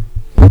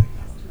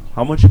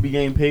 How much you be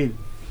getting paid?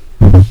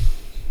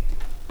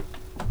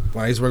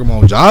 When I used to work at my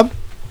own job?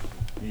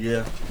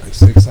 Yeah. Like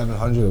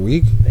 $600-700 a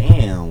week.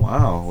 Damn,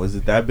 wow. Was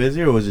it that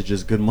busy or was it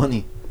just good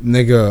money?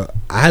 Nigga,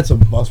 I had to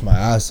bust my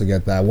ass to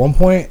get that. At one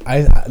point,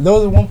 there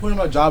was one point in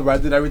my job where I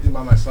did everything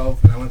by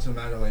myself, and I went to the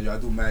manager like, yo, I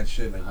do mad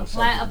shit. Like,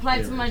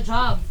 apply to my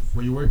job.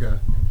 Where you work at?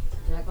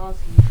 Jack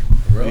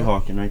Austin.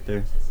 Hawking right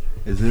there.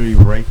 It's literally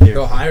right there.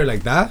 Go hire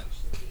like that?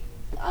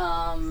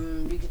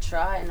 You could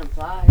try and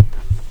apply.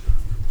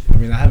 I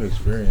mean, I have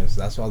experience.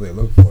 That's all they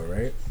look for,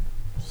 right?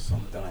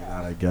 Something like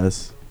that, I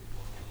guess.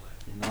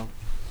 You know?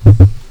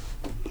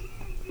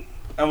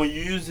 And when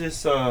you use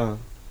this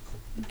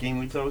game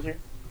we told here?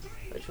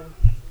 Which one?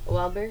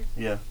 Wildberry?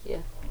 Yeah.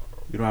 Yeah.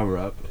 You don't have a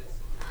rap?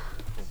 I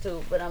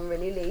do, but I'm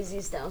really lazy.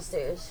 It's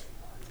downstairs.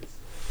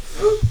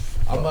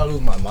 I'm about to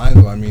lose my mind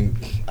though. I mean,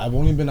 I've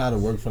only been out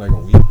of work for like a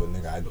week, but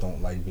nigga, I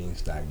don't like being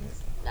stagnant.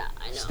 Nah,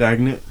 I know.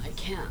 Stagnant? I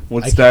can't.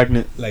 What's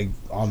stagnant? Like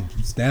on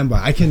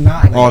standby. I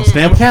cannot. On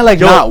standby? I can't like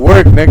not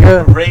work,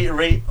 nigga.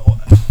 Rate.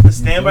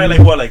 Standby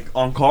like what? Like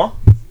on call?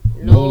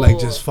 No, like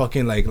just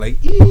fucking like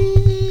not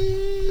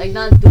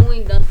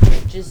doing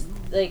nothing. Just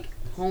like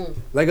home.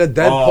 Like a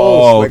dead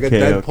pulse. Like a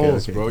dead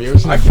pulse, bro. You ever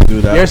seen? I can do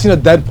that. You ever seen a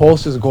dead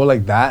pulse just go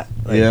like that?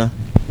 Like, yeah.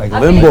 Like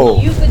limbo.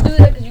 You could do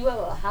that because you have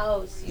a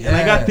house. And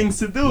I got things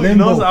to do. Limbo, you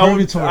know,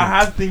 so I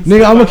have things.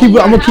 Nigga, I'm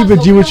gonna keep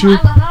it G with you. Yeah,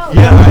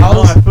 I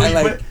know. I feel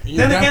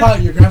and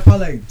like your grandpa,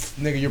 like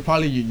nigga, you're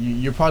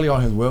probably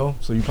on his will,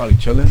 so you probably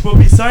chilling. But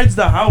besides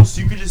the house,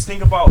 you could just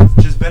think about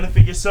just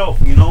benefit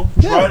yourself. You know,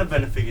 try to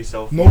benefit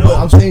yourself. No, but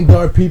I'm saying there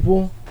are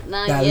people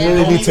that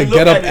literally need to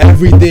get up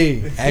every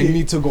day and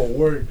need to go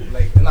work.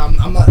 Like, and I'm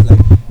not like,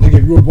 nigga,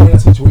 if you were born in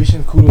that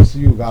situation, kudos to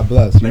you. God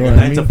bless. You like know a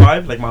what 9 to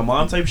 5, like my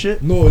mom type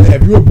shit. No,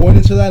 if you were born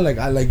into that, like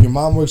like your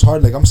mom works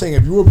hard. Like I'm saying,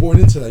 if you were born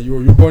into that, you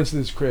were born into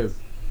this crib.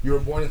 You were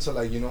born into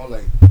like, you know,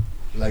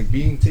 like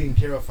being taken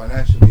care of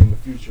financially in the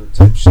future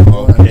type shit. You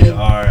know what I mean?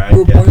 Alright. You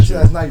were born into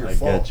that's not your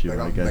fault.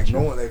 I get you.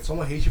 No one, like, if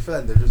someone hates you for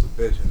that, they're just a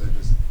bitch and they're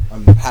just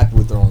unhappy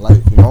with their own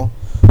life, you know.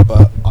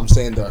 But I'm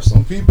saying there are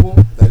some people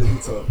that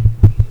need to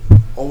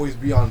always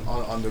be on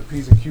their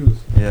P's and Q's.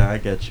 Yeah, I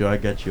get you. I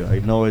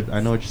know it. I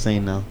know what you're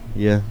saying now.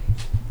 Yeah.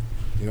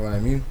 You know what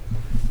I mean?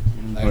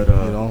 Like, But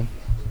you know,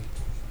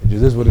 it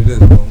just is what it is,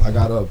 bro. I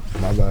got up.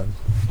 My bad.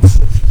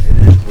 It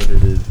is what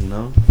it is, you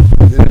know.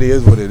 It really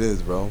is what it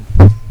is, bro.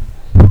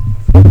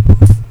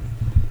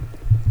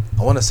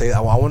 I want to say. I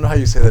wonder how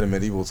you say that in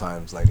medieval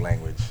times, like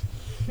language.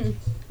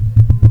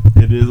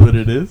 It is what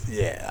it is.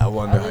 Yeah, I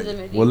wonder.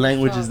 What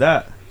language is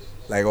that?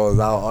 Like, oh,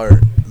 thou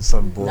art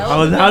some bullshit.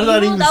 How does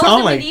that even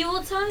sound like?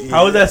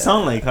 How does that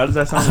sound like? How does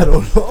that sound? I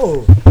don't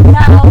know.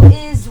 Thou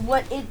is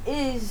what it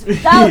is.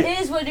 Thou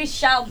is what it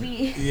shall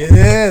be.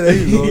 Yeah, there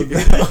you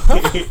go.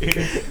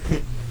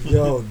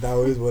 Yo,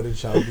 thou is what it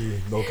shall be.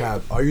 No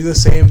cap. Are you the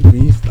same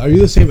beast? Are you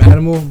the same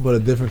animal but a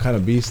different kind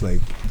of beast? Like,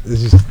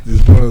 it's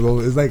one of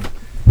those. It's like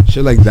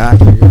shit like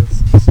that. I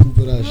guess.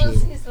 Stupid ass shit.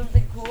 See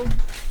something cool.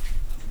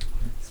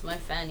 It's my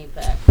fanny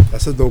pack.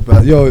 That's a dope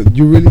ass. Yo,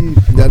 you really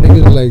that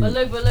nigga's like. But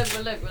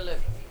look.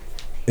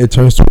 It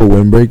turns to a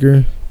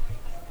windbreaker.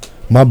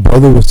 My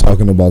brother was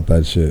talking about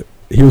that shit.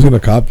 He was gonna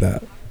cop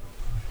that.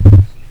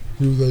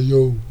 He was like,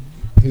 yo,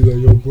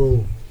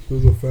 bro.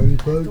 There's a fanny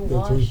pack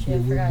that turns to a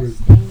windbreaker.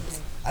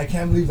 I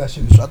can't believe that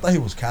shit is true. I thought he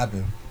was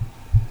capping.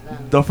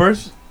 The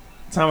first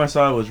time I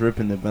saw it was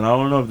ripping it, but I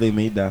don't know if they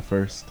made that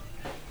first.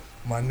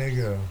 My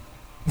nigga.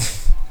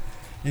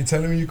 You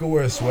telling me you could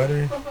wear a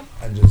sweater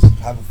and just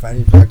have a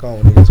fanny pack on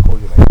when it gets cold?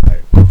 You're like,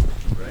 alright.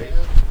 Right.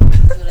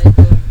 That's what I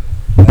do.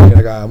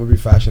 I'm gonna be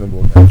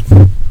fashionable, man.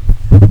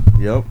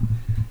 Yep.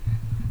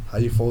 How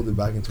you fold it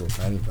back into a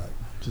fanny pack?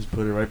 Just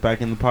put it right back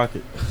in the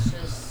pocket.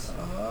 Just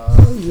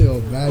Yo,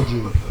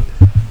 magic.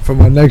 For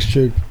my next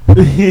trick.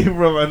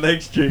 From my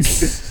next trick.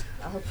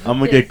 I'm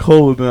gonna get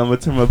cold and I'm gonna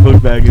turn my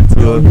book bag into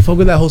you fuck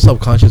with that whole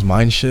subconscious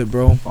mind shit,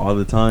 bro? All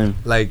the time.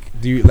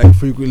 Like, do you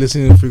like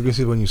listening to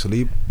frequencies when you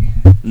sleep?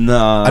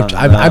 Nah.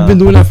 I've been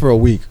doing that for a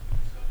week.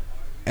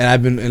 And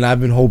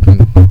I've been hoping.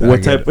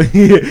 What type of?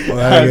 Get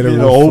a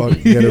result,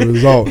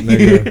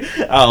 nigga.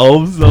 I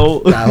hope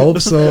so. I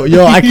hope so.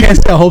 Yo, I can't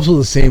say I hope so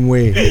the same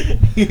way.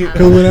 Because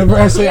whenever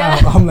I say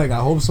I'm like I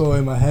hope so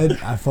in my head,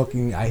 I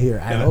hear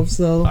I hope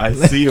so. I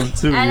see him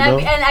too. And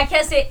I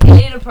can't say it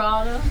ain't a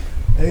problem.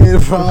 Ain't a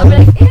problem.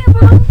 I'm like, ain't a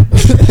problem.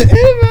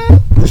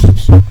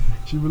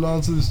 She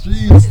belongs to the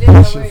streets.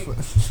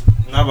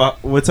 Nah,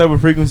 but what type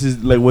of frequencies?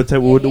 Like what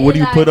type? What do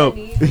you put up?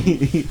 You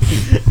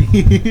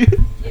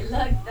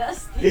look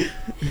dusty.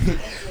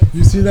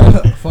 You see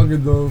that? Fuck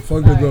it though.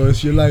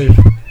 It's your life.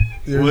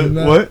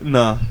 What?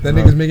 Nah. That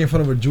nigga's making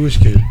fun of a Jewish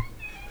kid.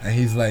 And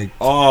he's like,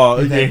 oh,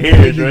 he's your like, hair,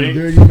 right?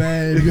 Dirty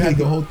man. If you had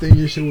the whole thing,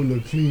 your shit would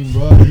look clean,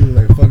 bro. He was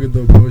like, fuck it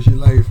though, bro. It's your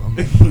life. I'm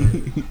like,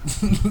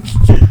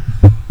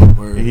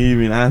 word. He didn't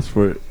even ask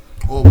for it.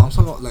 Oh, but I'm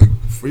talking about like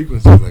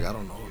frequencies. Like, I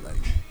don't know.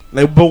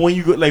 Like, but when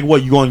you go, like,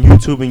 what? You go on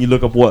YouTube and you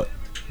look up what?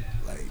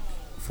 Like,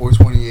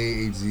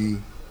 428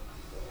 HZ.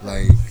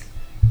 Like,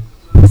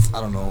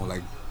 I don't know.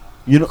 Like,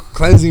 you know,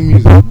 cleansing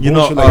music. You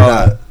know, like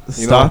that.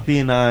 Stocky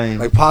and I.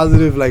 Like,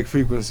 positive, like,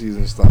 frequencies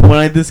and stuff. When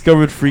I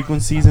discovered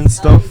frequencies and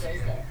stuff.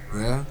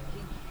 Yeah?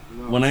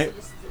 When I.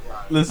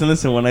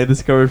 Listen. When I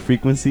discovered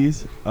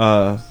frequencies,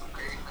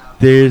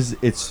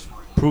 it's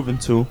proven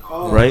to,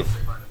 right?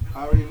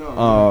 I already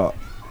know.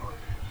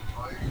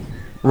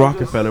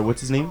 Rockefeller,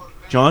 what's his name?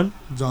 John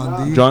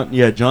D.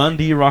 John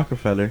D.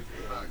 Rockefeller.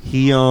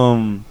 He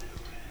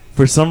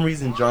for some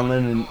reason John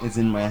Lennon is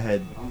in my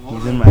head.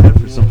 He's in my head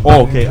for some.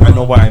 Oh, okay. I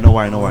know why. No.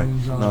 I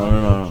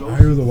heard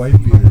he was a white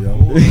beater,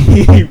 yo. I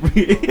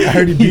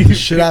heard he beat the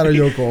shit out of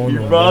Yoko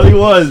Ono. He probably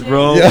was,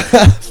 bro. Yeah,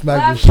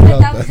 smacked the shit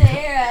out that.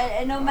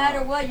 And no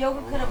matter what,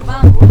 Yoko could have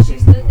bounced. She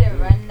stood there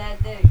running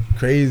that day.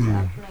 Crazy.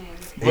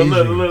 But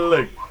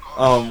look.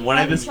 When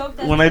I discovered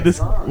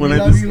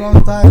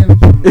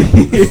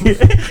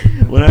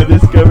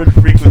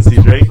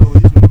frequencies, right?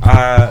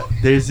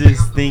 There's this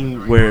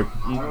thing where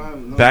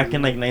back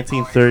in like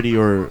 1930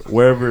 or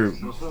wherever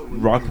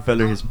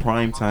Rockefeller, his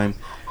prime time,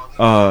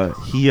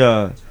 he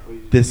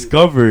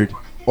discovered,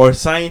 or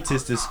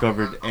scientists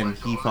discovered, and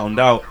he found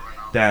out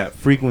that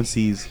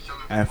frequencies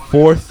at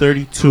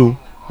 432,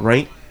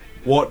 right?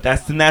 Well,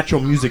 that's the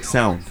natural music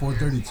sound.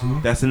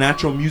 432. That's the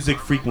natural music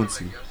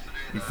frequency.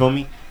 You feel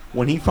me?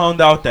 When he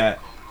found out that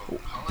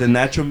the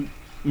natural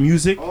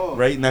music,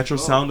 right, natural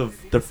sound of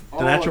the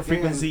natural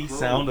frequency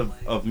sound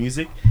of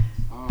music,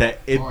 that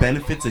it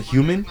benefits a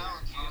human,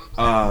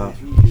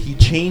 he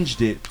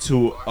changed it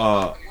to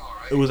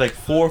it was like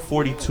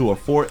 442 or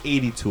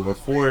 482 or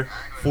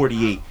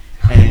 448,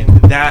 and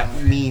that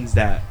means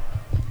that,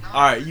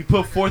 all right, you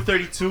put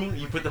 432,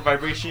 you put the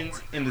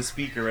vibrations in the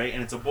speaker, right,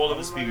 and it's a bowl of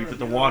a speaker. You put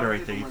the water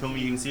right there. You feel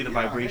me? You can see the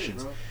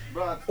vibrations.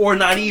 Or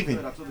not even.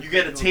 You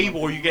get a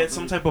table or you get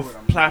some type of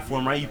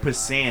platform, right? You put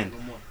sand.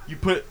 You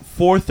put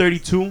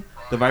 432,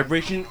 the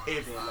vibration,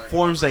 it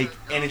forms like,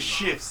 and it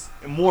shifts,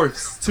 it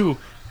morphs too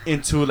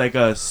into like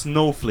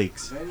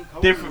snowflakes.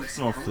 Different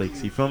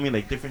snowflakes, you feel me?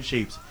 Like different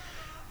shapes.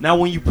 Now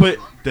when you put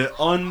the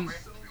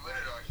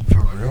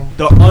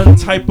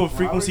type of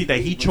frequency that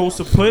he chose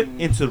to put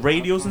into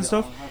radios and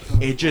stuff,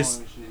 it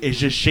just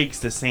shakes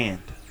the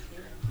sand.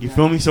 You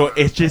feel me? So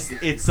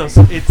it's a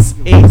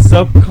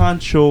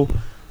subconscious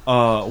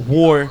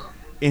war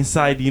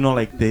inside, you know,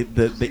 like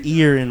the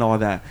ear and all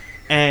that.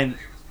 And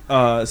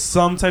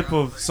some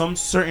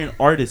certain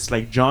artists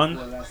like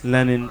John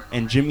Lennon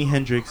and Jimi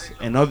Hendrix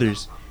and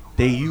others,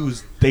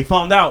 they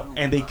found out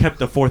and they kept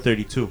the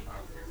 432,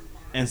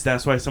 and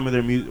that's why some of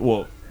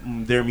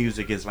their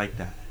music is like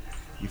that.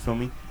 You feel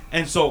me?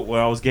 And so what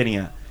I was getting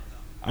at,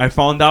 I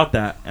found out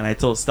that, and I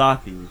told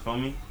Stati, you feel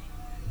me?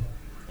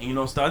 And you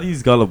know,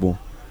 Stati's gullible,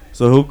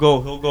 so he'll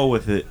go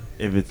with it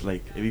if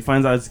he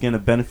finds out it's gonna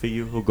benefit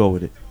you, he'll go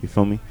with it. You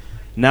feel me?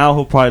 Now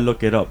he'll probably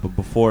look it up, but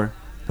before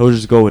he'll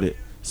just go with it.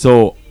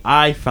 So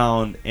I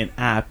found an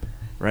app,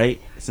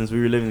 right? Since we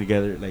were living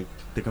together, like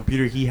the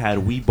computer he had,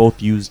 we both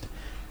used.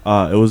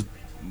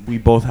 We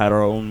both had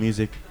our own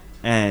music,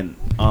 and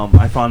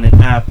I found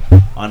an app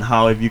on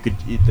how if you could,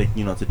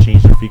 to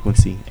change the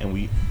frequency,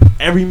 and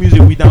every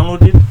music we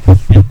downloaded,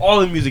 and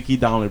all the music he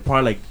downloaded,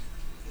 probably like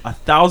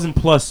 1,000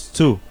 plus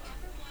too.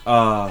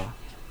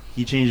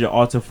 He changed it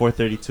all to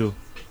 432,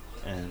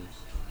 and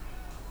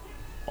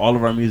all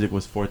of our music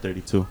was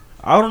 432.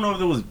 I don't know if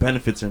there was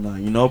benefits or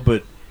not,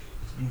 but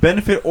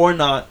benefit or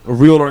not,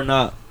 real or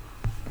not,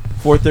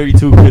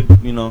 432 could,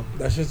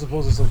 That shit's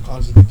supposed to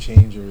subconsciously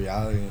change your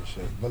reality and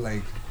shit.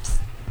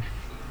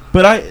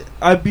 But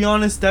I be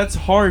honest, that's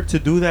hard to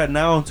do that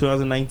now in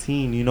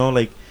 2019.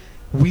 Look,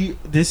 I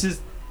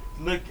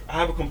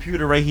have a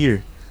computer right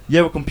here. You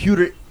have a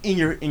computer in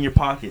your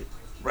pocket,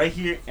 right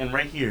here and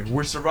right here.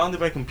 We're surrounded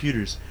by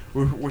computers.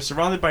 We're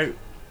surrounded by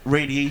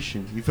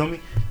radiation. You feel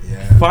me?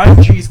 Yeah.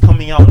 5G is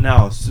coming out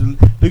now. So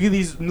look at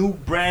these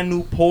brand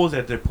new poles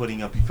that they're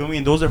putting up. You feel me?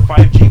 And those are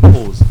 5G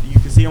poles. You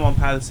can see them on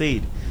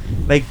Palisade.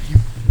 Like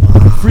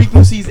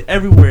frequencies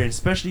everywhere,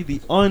 especially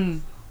the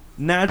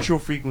unnatural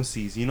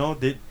frequencies. You know,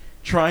 they're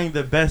trying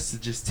their best to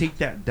just take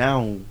that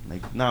down.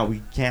 Like, nah,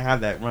 we can't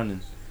have that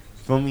running.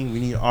 Feel me? We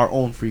need our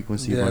own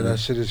frequency. Yeah, that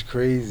shit is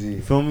crazy.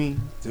 You feel me,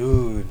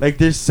 dude? Like,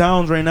 there's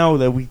sounds right now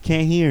that we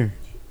can't hear.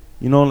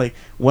 You know, like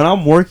when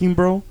I'm working,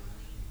 bro,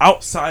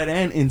 outside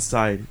and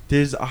inside,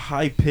 there's a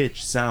high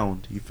pitched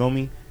sound. You feel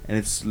me? And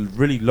it's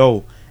really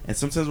low. And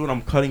sometimes when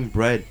I'm cutting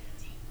bread,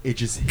 it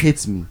just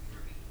hits me.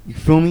 You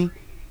feel me?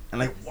 And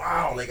like,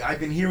 wow, like I've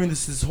been hearing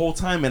this whole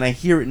time, and I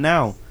hear it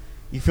now.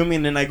 You feel me?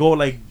 And then I go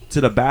like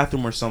to the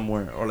bathroom or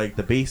somewhere, or like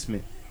the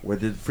basement where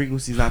the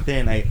frequency's not there,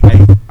 and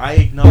I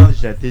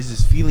acknowledge that there's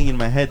this feeling in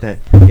my head that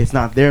it's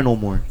not there no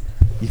more.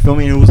 You feel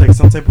me? And it was like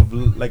some type of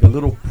like a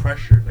little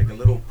pressure, like a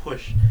little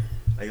push,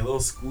 like a little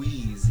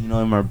squeeze, you know,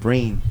 in my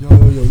brain. Yo,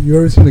 you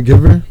ever seen The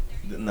Giver?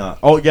 No.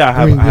 Oh yeah, I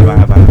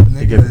have.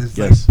 The Giver. It's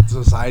yes. Like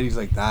society's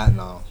like that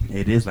now.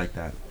 It is like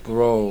that,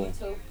 bro.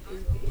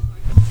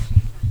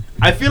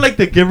 I feel like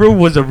The Giver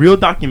was a real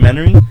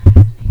documentary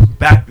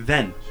back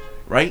then,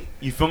 right?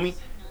 You feel me?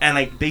 And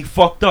like they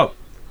fucked up,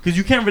 cause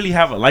you can't really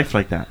have a life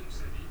like that.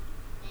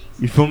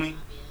 You feel me?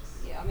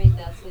 Yeah, I mean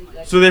that's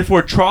like. So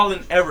therefore, trial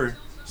and error.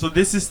 So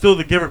this is still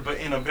The Giver, but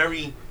in a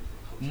very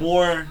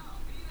more.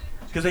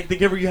 Cause like The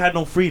Giver, you had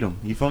no freedom.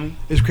 You feel me?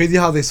 It's crazy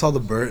how they saw the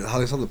bird, how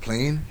they saw the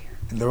plane,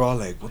 and they're all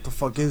like, "What the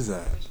fuck is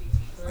that?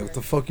 Like, what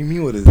the fuck you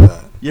mean? What is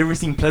that?" You ever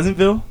seen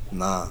Pleasantville?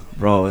 Nah,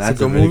 bro,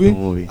 that's a really good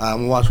movie. I'm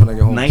gonna watch when I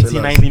get home.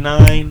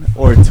 1999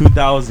 or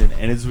 2000,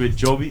 and it's with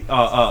Tobey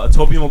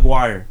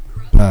Maguire.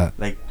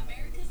 Like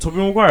Tobey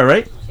Maguire,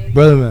 right?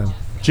 Brother man.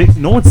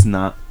 No, it's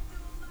not.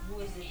 Who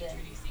is it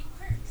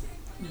then?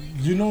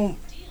 You know,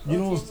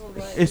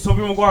 it's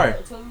Tobey Maguire.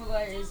 Tobey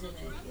Maguire is in it.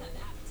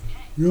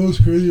 You know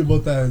what's crazy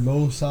about that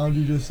low sound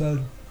you just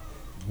said?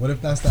 What if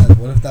that's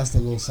the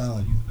low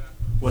sound?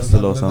 What's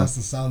the low sound? What if that's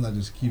the sound that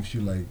just keeps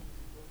you like,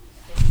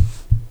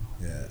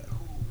 yeah.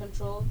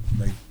 Control.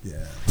 Like,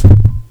 yeah.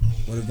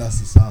 What if that's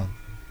the sound?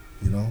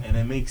 You know? And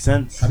it makes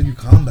sense. How do you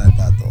combat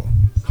that though?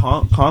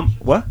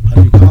 What? How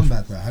do you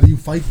combat that? How do you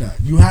fight that?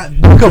 You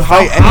can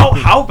fight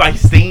anything. How by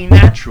staying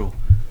natural?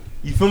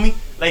 You feel me?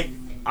 Like,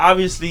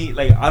 obviously,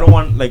 like I don't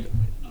want like.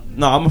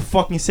 No, I'm gonna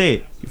fucking say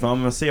it. If I'm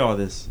gonna say all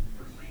this,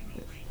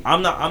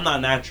 I'm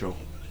not natural.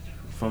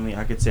 You feel me?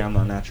 I could say I'm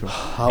not natural.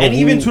 And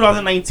even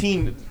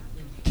 2019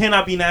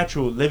 cannot be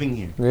natural living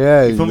here.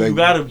 Yeah, you feel me? You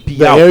gotta be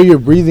the out. The air you're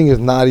breathing is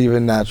not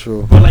even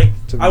natural. But like,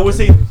 I would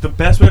say the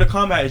best way to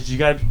combat is you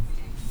gotta,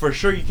 for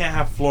sure, you can't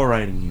have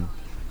fluoride in you.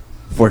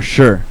 For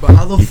sure. But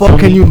how the fuck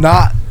can you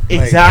not?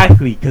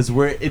 Exactly, because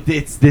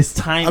it's this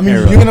time. I mean,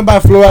 era. if you're gonna buy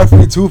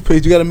fluoride-free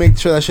toothpaste, you gotta make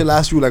sure that shit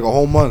lasts you like a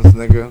whole month,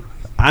 nigga.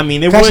 I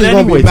mean, it would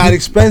anyway. Gonna be mad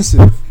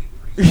expensive.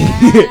 The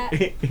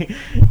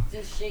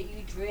shit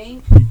you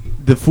drink,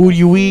 the food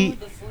you eat,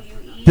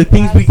 the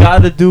things we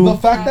gotta do. The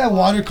fact that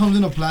water comes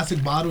in a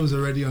plastic bottle is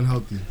already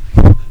unhealthy.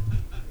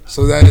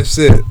 So that is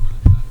it.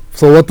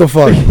 So what the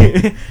fuck?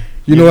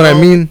 you know what I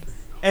mean?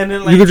 And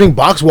then like, you can drink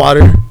box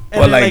water,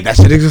 but like that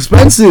shit is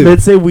expensive.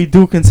 Let's say we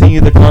do continue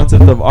the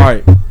concept of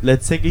art.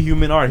 Let's take a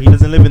human art. He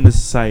doesn't live in this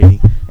society,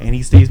 and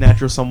he stays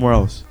natural somewhere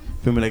else.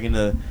 Feel me? Like in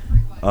the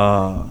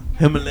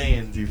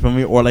Himalayas. You feel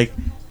me? Or like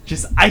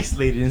just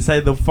isolated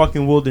inside the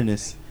fucking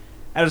wilderness.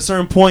 At a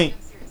certain point,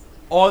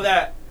 all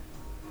that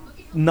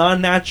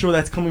non-natural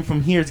that's coming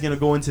from here is gonna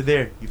go into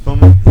there. You feel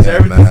me? So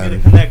everything's gonna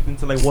connect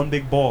into like one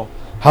big ball.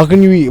 How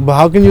can you eat? But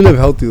how can you live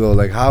healthy though?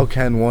 Like, how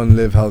can one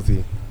live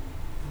healthy?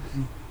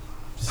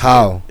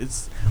 How?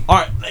 It's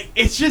art. Like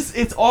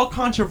it's all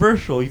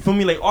controversial. You feel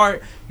me? Like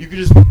art, you could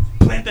just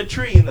plant a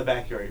tree in the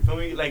backyard. You feel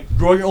me? Like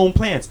grow your own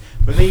plants.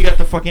 But then you got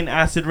the fucking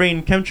acid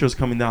rain chemtrails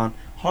coming down,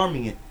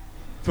 harming it.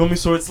 Feel me?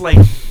 So it's like.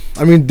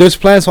 I mean, there's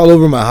plants all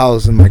over my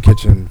house in my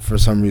kitchen for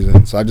some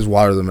reason, so I just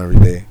water them every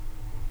day.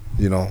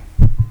 You know,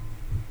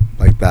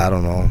 like that. I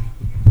don't know.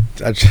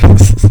 I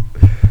just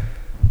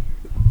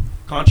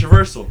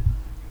controversial.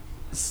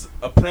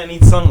 A plant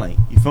needs sunlight.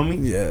 You feel me?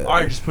 Yeah.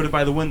 Alright, just put it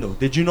by the window.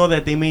 Did you know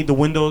that they made the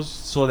windows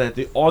so that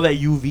all that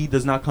UV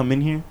does not come in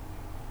here?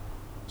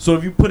 So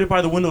if you put it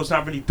by the window, it's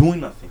not really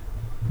doing nothing.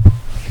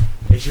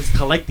 It's just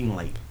collecting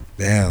light.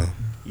 Damn.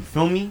 You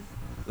feel me?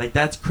 Like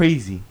that's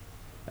crazy.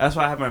 That's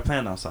why I have my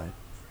plant outside.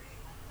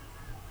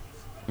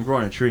 I'm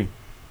growing a tree.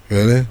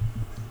 Really?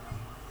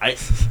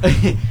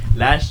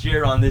 Last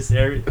year on this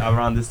area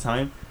around this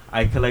time,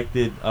 I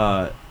collected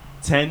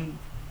 10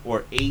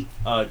 or 8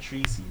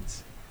 tree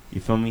seeds. You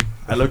feel me?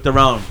 I looked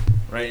around,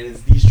 right? And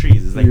it's these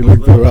trees. It's like you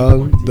looked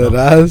around that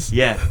ass?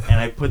 Yeah, and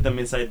I put them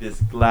inside this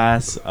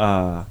glass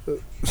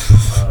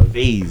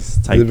vase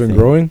type They've been thing.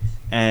 Growing?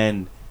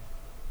 And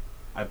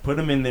I put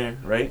them in there,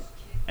 right?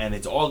 And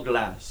it's all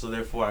glass, so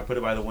therefore I put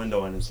it by the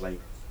window, and it's like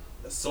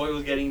the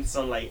soil's getting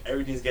sunlight,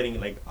 everything's getting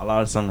like a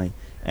lot of sunlight,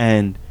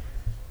 and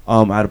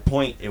at a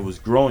point it was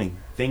growing.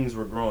 Things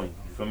were growing.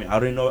 You feel me? I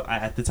didn't know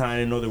at the time. I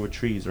didn't know there were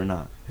trees or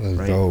not. That's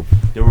right? dope.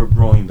 They were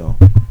growing though,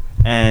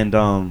 and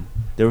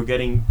they were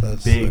getting big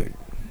sick.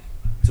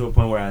 To a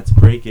point where I had to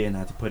break it and I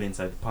had to put it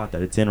inside the pot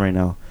that it's in right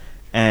now.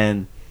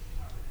 And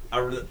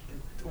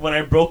when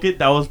I broke it,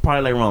 that was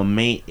probably like around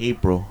May,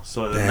 April.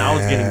 So now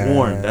it's getting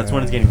warm. That's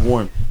when it's getting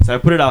warm. So I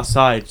put it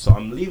outside. So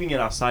I'm leaving it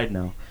outside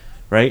now,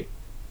 right?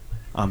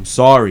 I'm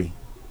sorry.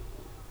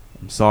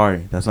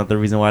 That's not the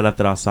reason why I left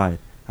it outside.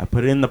 I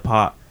put it in the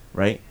pot,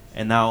 right?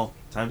 And now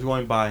time's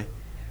going by,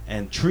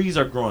 and trees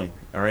are growing.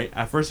 All right.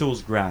 At first it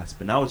was grass,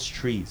 but now it's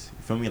trees.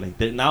 You feel me? Like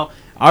now,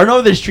 I don't know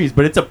if there's trees,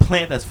 but it's a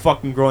plant that's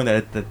fucking growing.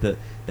 That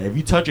if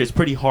you touch it, it's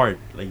pretty hard.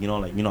 Like you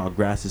know how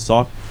grass is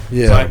soft.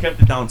 Yeah. So I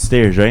kept it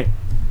downstairs, right?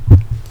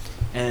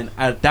 And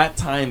at that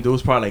time, there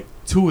was probably like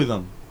 2 of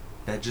them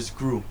that just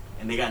grew,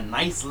 and they got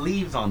nice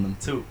leaves on them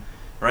too,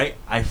 right?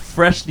 I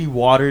freshly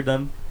watered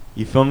them.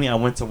 You feel me? I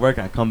went to work.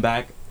 I come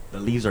back, the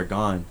leaves are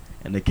gone,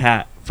 and the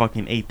cat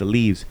fucking ate the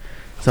leaves.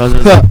 So I was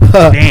just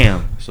like,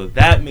 damn. So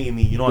that made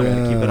me, I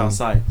gotta keep it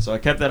outside. So I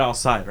kept that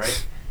outside,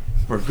 right?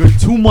 For a good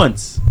 2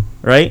 months,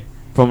 right?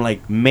 From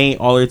like May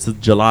all the way to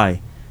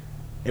July.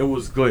 It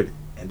was good.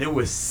 And there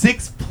was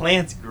 6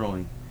 plants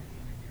growing.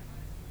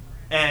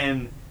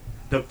 And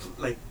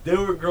they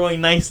were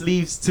growing nice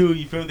leaves too.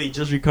 You feel me? They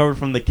just recovered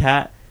from the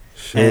cat.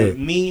 Shit.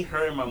 And me,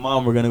 her, and my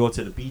mom were gonna go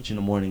to the beach in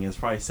the morning. It's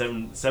probably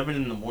 7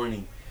 in the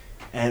morning.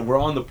 And we're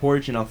on the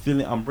porch and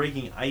I'm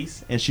breaking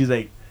ice, and she's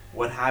like,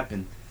 what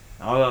happened?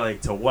 I was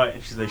like, to what?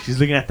 And she's like, she's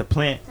looking at the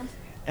plant.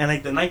 And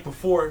like the night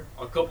before,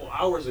 a couple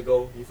hours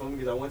ago, you feel me?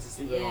 Because I went to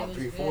sleep around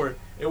 3, 4.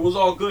 It was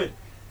all good.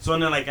 So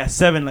then like at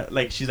 7,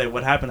 like she's like,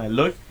 what happened? I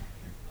looked,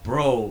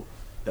 bro,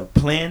 the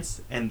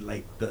plants and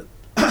like the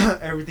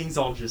everything's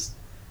all just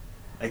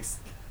like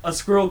a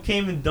squirrel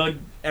came and dug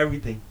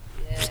everything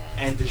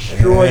and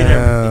destroyed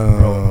everything,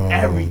 bro.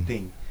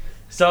 Everything.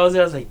 So I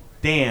was like,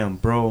 damn,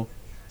 bro.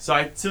 So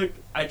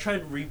I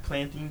tried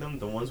replanting them,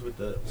 the ones with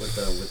the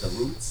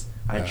roots.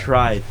 I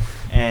tried,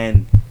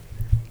 and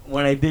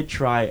when I did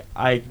try,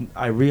 I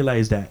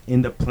realized that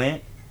in the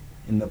plant,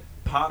 in the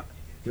pot,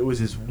 there was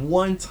this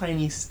one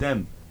tiny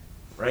stem,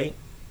 right?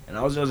 And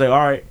I was just like, all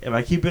right, if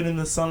I keep it in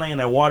the sunlight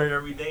and I water it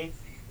every day,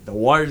 the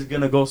water's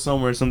gonna go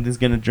somewhere. Something's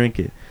gonna drink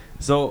it.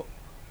 So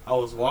I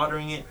was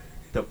watering it.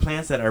 The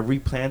plants that I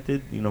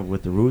replanted,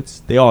 with the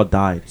roots, they all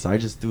died. So I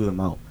just threw them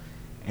out.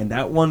 And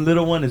that one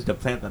little one is the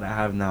plant that I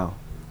have now,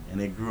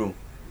 and it grew.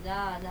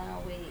 Nah,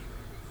 wait.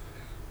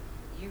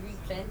 You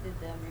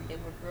replanted them and they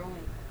were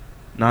growing.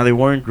 No, they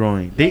weren't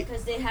growing.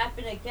 Because they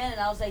happened again,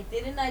 and I was like,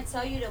 didn't I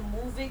tell you to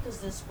move it? Because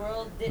the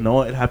squirrel did.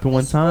 No, it happened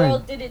one time. The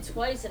squirrel did it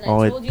twice, and I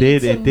told you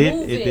to move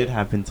it. It did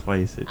happen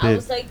twice. It did. I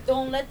was like,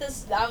 don't let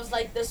this. I was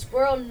like, the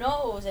squirrel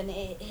knows, and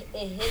it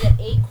hit an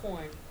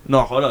acorn.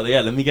 No, hold up.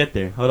 Yeah, let me get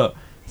there. Hold up.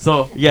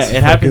 So yeah,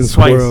 it happens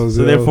twice.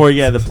 So therefore,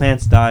 the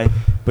plants die.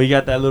 But you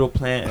got that little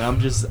plant, and I'm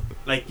just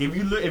like, if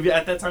you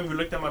at that time you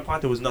looked at my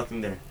pot, there was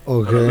nothing there.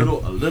 Okay.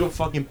 A little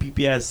fucking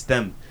pee ass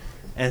stem,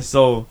 and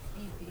so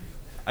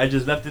I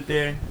just left it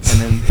there,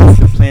 and then it's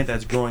the plant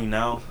that's growing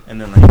now,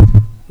 and then like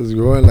it's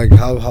growing. Like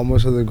how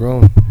much has it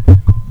grown?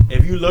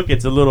 If you look,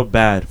 it's a little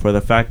bad for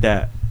the fact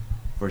that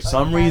for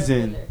some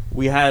reason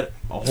we had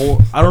a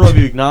whole. I don't know if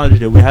you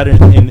acknowledged it. We had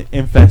an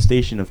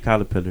infestation of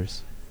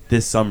caterpillars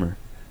this summer.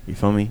 You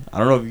feel me? I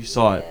don't know if you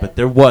saw it, but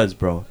there was,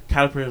 bro.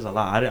 Caterpillars a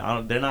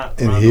lot. They're not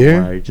in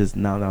here. No, just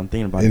now that I'm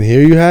thinking about it. In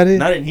here, you had it?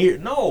 Not in here.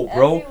 No,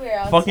 bro.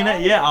 Fucking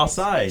that. Yeah,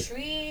 outside.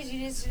 Trees.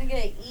 You just didn't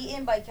get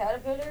eaten by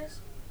caterpillars.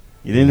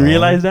 You didn't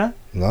realize that?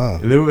 Nah.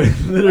 They were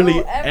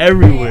literally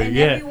everywhere. In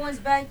yeah. Everyone's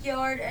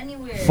backyard,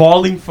 anywhere.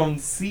 Falling from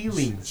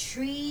ceilings.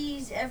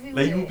 Trees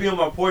everywhere. Like you would be on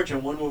my porch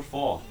and one would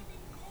fall.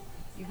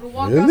 You could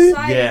walk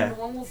outside and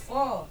one will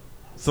fall.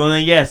 So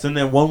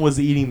then one was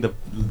eating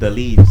the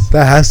leaves.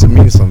 That has to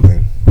mean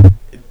something.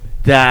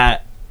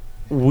 That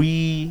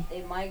they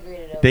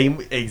migrated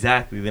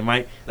over. They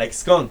might, like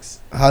skunks.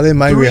 How they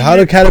migrate? How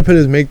do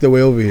caterpillars make their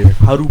way over here?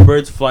 How do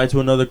birds fly to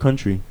another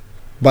country?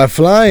 By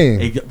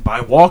flying.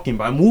 By walking,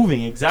 by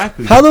moving,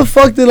 exactly. How the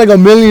fuck did like a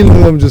million of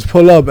them just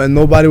pull up and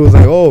nobody was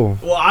like, oh?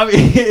 Well, I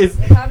mean, they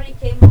probably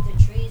came with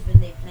the trees when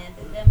they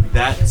planted them.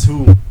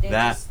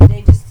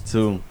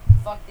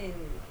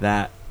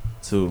 That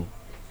too.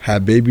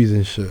 Had babies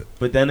and shit.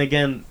 But then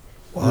again,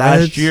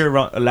 last year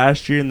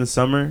in the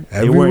summer,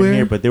 everywhere? They weren't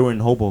here, but they were in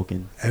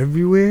Hoboken.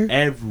 Everywhere?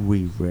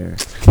 Everywhere.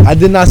 I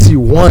did not see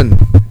one.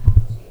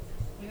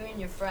 You were in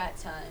your frat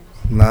times.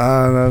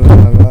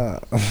 Nah.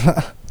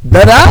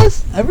 Dead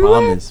ass?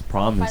 Everywhere?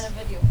 Promise. Find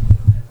a video.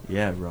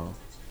 Yeah, bro.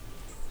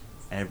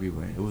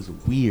 Everywhere. It was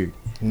weird.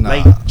 Nah.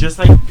 Like, just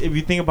like if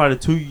you think about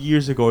it, 2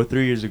 years ago or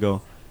 3 years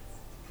ago,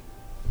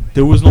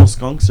 there was no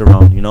skunks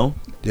around,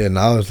 Yeah,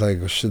 now it's like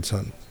a shit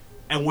ton.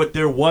 And what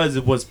there was,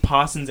 it was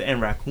possums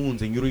and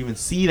raccoons, and you don't even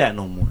see that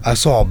no more. I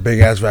saw a big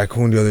ass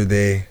raccoon the other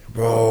day,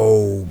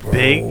 bro.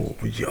 Big?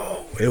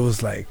 Yo, it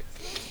was like.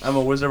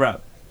 Where's the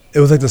rap? It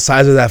was like the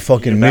size of that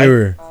fucking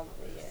mirror.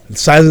 The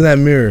size of that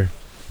mirror.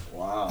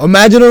 Wow.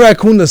 Imagine a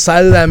raccoon the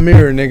size of that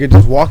mirror, nigga,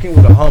 just walking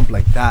with a hump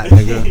like that,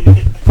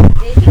 nigga.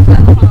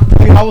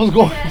 I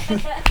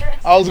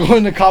was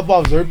going to cop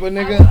off Zerpa,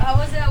 nigga. I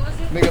was it?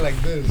 Nigga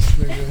like this,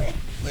 nigga.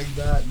 Like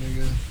that,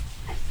 nigga.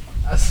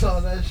 I saw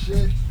that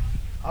shit.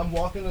 I'm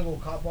walking to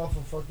go cop off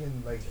a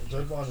fucking like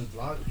Zerpa on his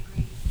block,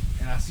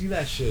 and I see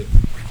that shit,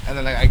 and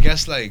then like I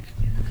guess like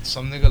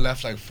some nigga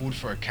left like food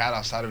for a cat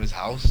outside of his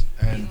house,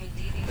 and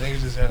the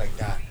nigga's just there like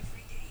that,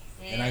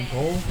 and I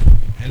go,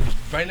 and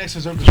right next to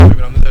Observe the Strip,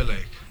 and I'm there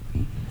like,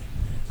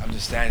 I'm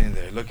just standing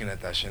there looking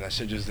at that shit, and that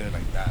shit just there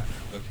like that,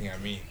 looking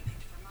at me,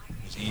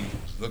 just eating,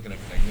 just looking at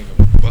me like,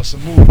 nigga, bust a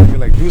move, nigga,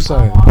 like do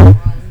something.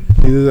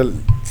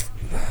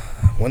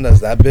 When that's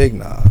that big,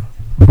 nah.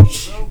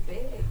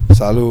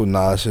 Salud,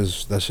 nah, that's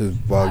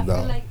just bugged out. I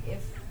feel like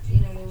if,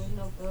 you know, there was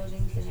no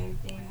buildings and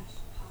everything,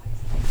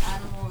 like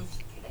animals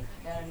like,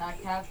 that are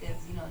not captive,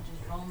 you know,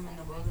 just roam in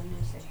the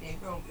wilderness, like they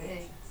grow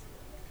big.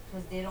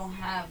 Because they don't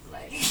have,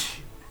 like,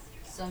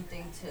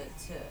 something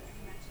to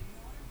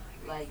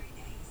like,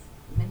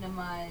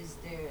 minimize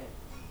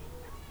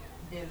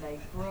their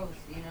like, growth,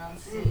 you know what I'm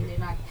saying? They're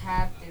not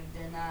captive,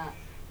 they're not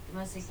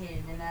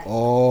domesticated, they're not...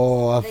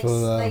 Oh, I like,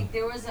 feel that. Like,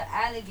 there was an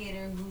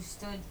alligator who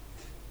stuck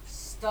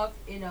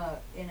in a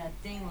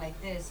thing like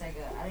this, like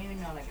I don't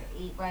even know, like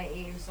an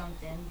 8x8 or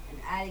something, an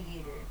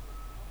alligator,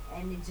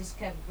 and it just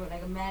kept growing.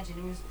 Like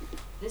imagine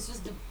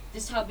this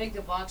is how big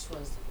the box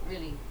was,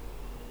 really,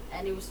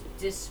 and it was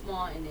this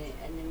small in it,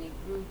 and then it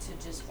grew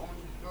to just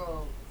only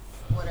grow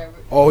whatever.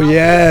 Oh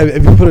yeah,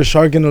 if you put a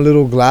shark in a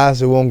little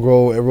glass, it won't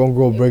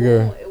grow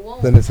bigger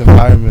than its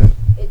environment.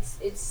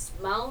 Its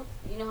mouth,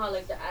 you know how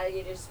like the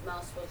alligator's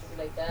mouth's supposed to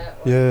be like that,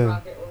 or yeah, the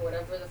rocket, or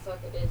whatever the fuck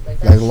it is, like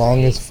that. Like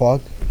long as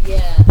fuck.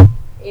 Yeah.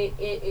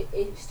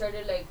 It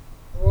started like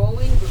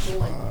growing but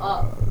going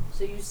up.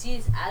 So you see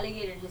his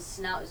alligator, his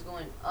snout is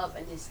going up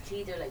and his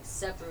teeth are like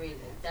separated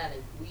like that.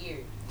 It's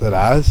weird. That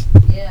ass?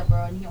 Yeah,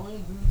 bro, and he only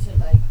grew to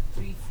like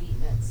 3 feet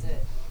and that's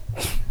it.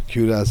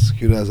 Cute ass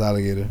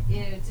alligator.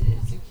 Yeah, it's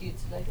a cute,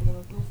 like a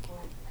little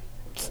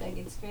goofball. Like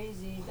it's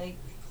crazy. Like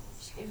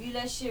if you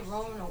let shit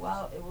roam in the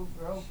wild, it will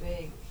grow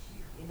big.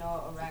 You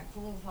know, a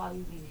raccoon will probably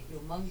be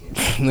humongous.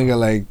 Nigga,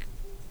 like,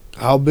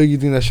 how big you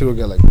think that shit will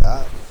get like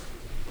that?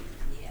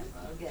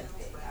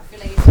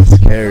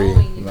 Scary.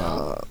 Growing,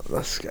 nah,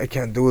 I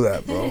can't do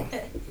that, bro.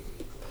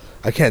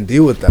 I can't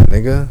deal with that,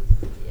 nigga.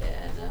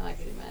 Yeah, no, I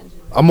can imagine.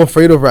 I'm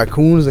afraid of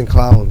raccoons and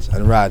clowns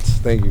and rats.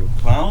 Thank you.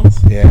 Clowns?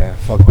 Yeah,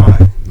 fuck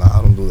that. Nah,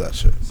 I don't do that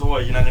shit. So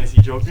what, you're not gonna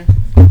see Joker?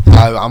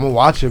 I'm gonna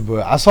watch it,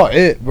 but I saw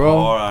it, bro.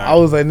 Oh, right. I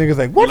was like, niggas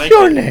like, what's like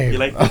your it? name? You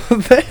like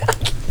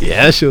it?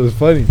 Yeah, that shit was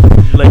funny.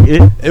 You like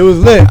it? It was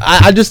lit.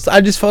 I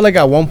just felt like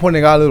at one point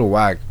it got a little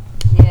whack.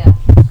 Yeah.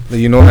 Like,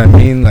 you know what I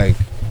mean? Like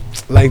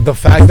the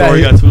fact that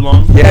Story got too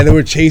long? Yeah, they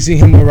were chasing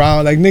him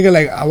around. Like, nigga,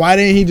 like, why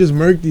didn't he just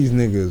murk these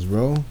niggas,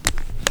 bro?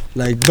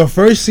 Like, the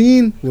first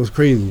scene was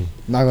crazy.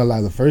 Not gonna lie,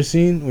 the first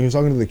scene when he was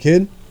talking to the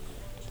kid,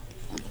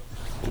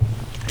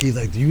 he's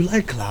like, "Do you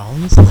like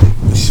clowns?"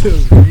 Like, this shit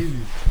was crazy.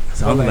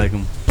 Sounded like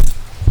him.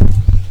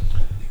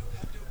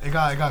 It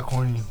got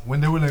corny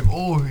when they were like,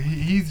 "Oh,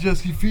 he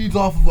feeds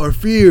off of our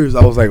fears."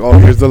 I was like, "Oh,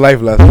 here's the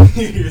life lesson.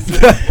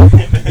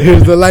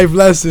 Here's the life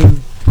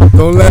lesson.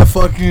 Don't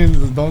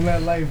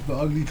let life, the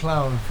ugly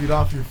clown, feed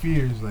off your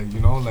fears." Like, you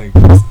know, like,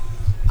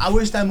 I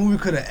wish that movie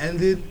could have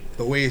ended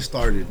the way it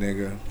started,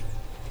 nigga.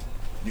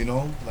 You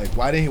know, like,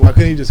 why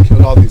couldn't he just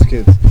kill all these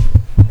kids?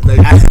 Like,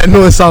 I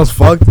know it sounds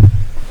fucked,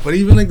 but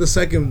even like the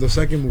second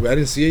movie, I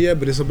didn't see it yet,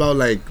 but it's about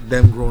like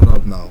them growing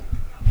up now.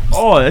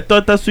 Oh, I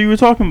thought that's what you were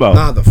talking about.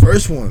 Nah, the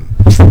first one.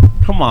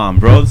 Come on,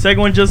 bro. The second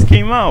one just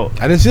came out.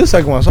 I didn't see the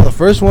second one. I saw the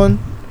first one.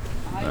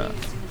 I didn't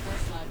even see the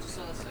first one. I just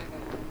saw the second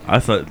one. I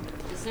thought.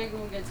 The second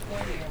one gets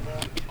cornier, bro.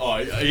 Oh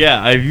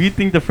yeah. If you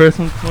think the first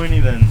one's corny,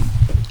 then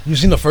You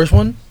seen the first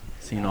one?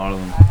 seen all of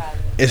them. I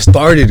haven't. It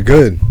started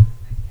good.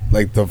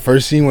 Like the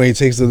first scene where he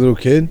takes the little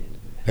kid,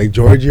 like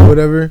Georgie or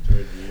whatever.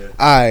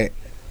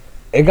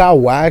 It got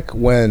whack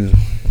when.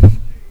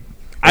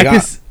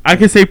 I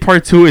could say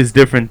part 2 is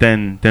different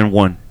than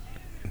 1.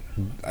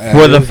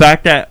 For the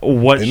fact that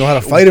they know how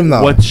to fight him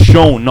now. What's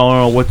shown?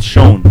 No. What's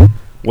shown?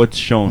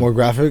 More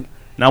graphic.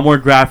 Not more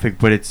graphic,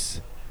 but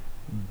it's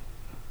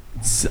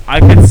I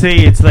could say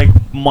it's like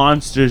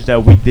monsters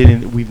that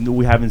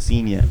we haven't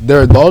seen yet.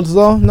 They're adults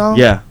though now.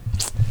 Yeah.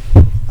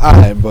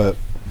 Alright, but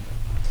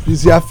you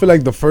see, I feel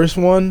like the first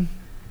one,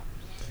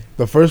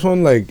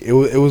 like it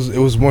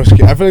was more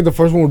scary. I feel like the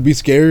first one would be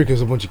scarier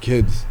because a bunch of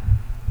kids,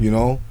 you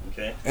know.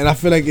 Okay. And I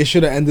feel like it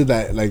should have ended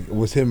that like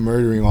with him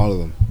murdering all of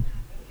them.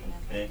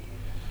 Okay.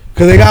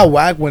 Cause they got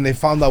whacked when they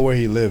found out where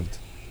he lived.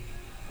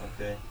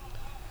 Okay.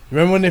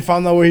 Remember when they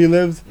found out where he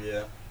lived?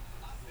 Yeah.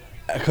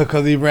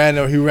 Cause he ran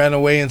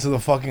away into the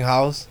fucking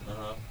house.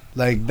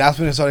 Like that's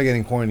when it started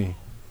getting corny.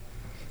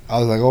 I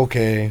was like,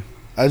 okay.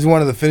 I just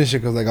wanted to finish it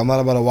because like I'm not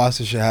about to watch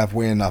this shit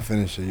halfway and not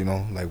finish it. You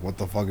know, like what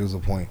the fuck is the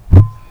point?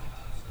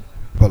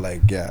 But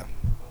like yeah,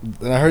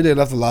 and I heard they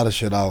left a lot of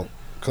shit out.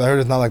 Cause I heard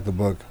it's not like the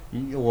book.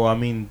 Well, I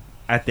mean,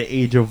 at the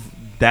age of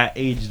that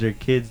age, they're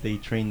kids. They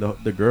train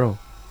the girl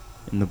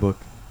in the book.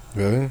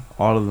 Really?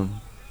 All of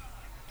them.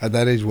 At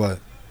that age, what?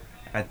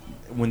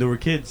 When they were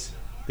kids,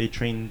 they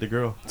trained the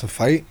girl. To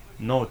fight?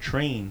 No,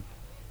 train.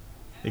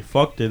 They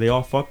fucked her. They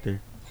all fucked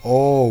her.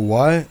 Oh,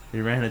 what?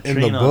 They ran a In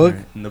train the on book?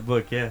 her. In the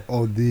book, yeah.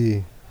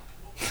 OD.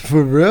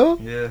 For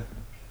real? Yeah.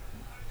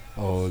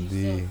 OD.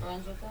 Still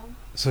friends with them?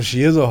 So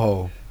she is a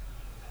hoe.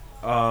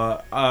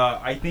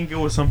 I think it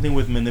was something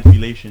with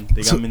manipulation.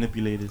 They got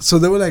manipulated. So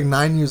they were like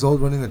 9 years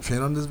old running a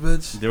train on this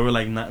bitch? They were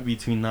like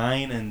between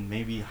 9 and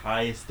maybe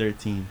highest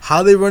 13.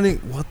 How they running?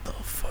 What the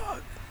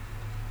fuck?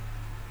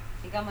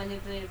 He got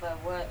manipulated by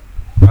what?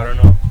 I don't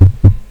know.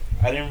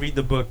 I didn't read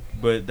the book,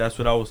 but that's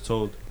what I was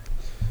told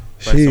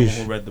by someone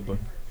who read the book.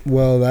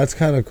 Well, that's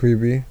kind of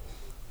creepy.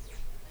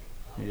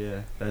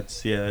 Yeah,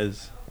 it's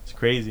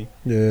crazy.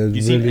 Yeah,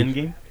 you seen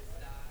Endgame?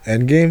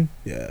 Endgame?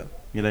 Yeah.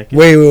 You like it?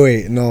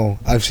 Wait. No,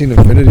 I've seen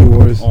Infinity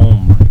Wars. Oh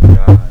my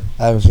god.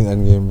 I haven't seen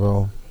Endgame,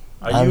 bro.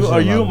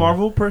 Are you a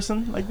Marvel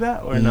person like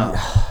that or not?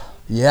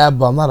 Yeah,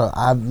 but I'm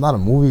not a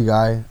movie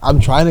guy. I'm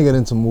trying to get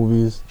into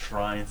movies.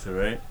 Trying to,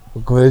 right?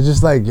 But it's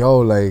just like, yo,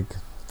 like,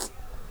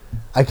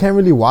 I can't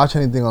really watch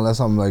anything unless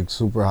I'm like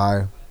super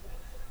high.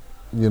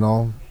 You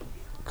know?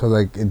 Cause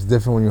like it's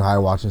different when you're high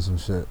watching some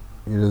shit.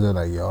 You're just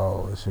like,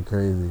 yo, this shit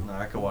crazy. No,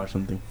 I could watch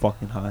something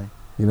fucking high.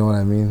 You know what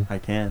I mean? I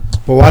can.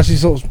 But watching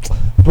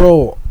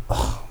bro,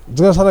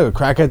 it's gonna sound like a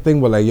crackhead thing,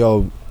 but like,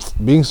 yo,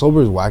 being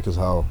sober is whack as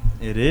hell.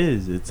 It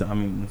is. It's not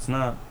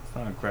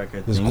a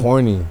crackhead thing. It's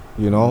corny,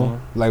 you know?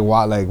 Like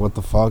what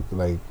the fuck?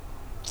 Like,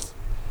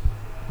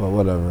 but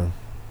whatever.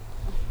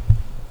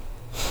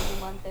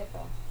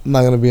 I'm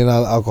not gonna be an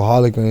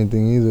alcoholic or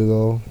anything either,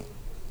 though.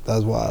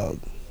 That's wild.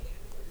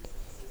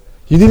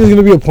 You think there's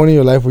gonna be a point in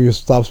your life where you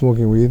stop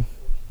smoking weed?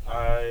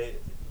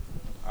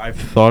 I've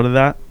thought of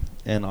that,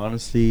 and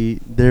honestly,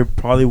 there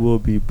probably will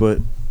be, but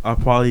I'll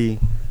probably,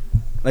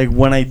 like,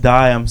 when I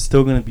die, I'm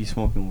still gonna be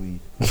smoking weed.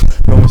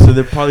 So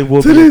there probably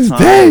will be a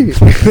time.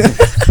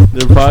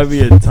 There'll probably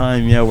be a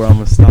time, yeah, where I'm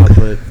gonna stop,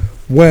 but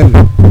when?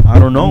 I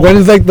don't know. When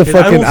is like the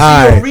fucking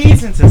I don't see no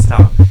reason to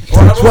stop.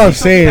 That's what I'm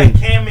saying.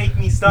 That can make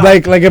me stop.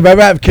 Like if I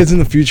ever have kids in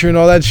the future and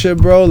all that shit,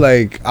 bro,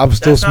 like I'm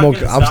still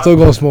smoking. I'm still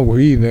gonna smoke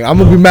weed. Nigga. I'm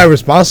gonna be mad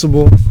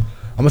responsible.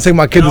 I'm gonna take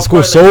my kid to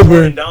school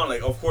sober. Down,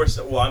 like, of course.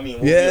 Well, I mean,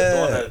 we'll be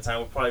adults at the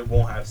time. We probably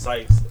won't have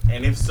sites,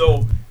 and if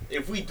so,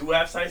 if we do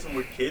have sites and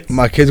we're kids,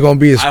 my kid's gonna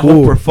be in school. I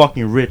hope we're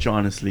fucking rich,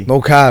 honestly.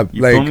 No cap.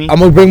 Like I'm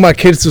gonna bring my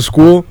kids to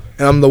school,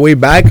 and on the way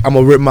back, I'm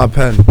gonna rip my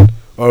pen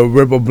or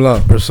rip a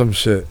blunt or some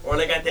shit. Or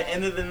like at the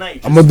end of the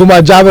night, I'm gonna do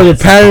my job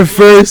as a parent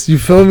first. You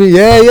feel me?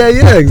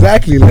 Yeah.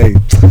 Exactly. Like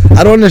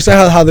I don't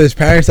understand how there's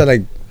parents that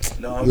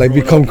like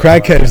become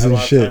crackheads and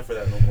shit.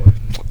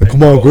 Like,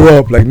 come on, grow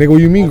up. Like, nigga,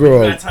 what you mean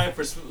grow up? Time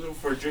for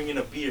drinking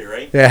a beer,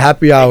 right? Yeah,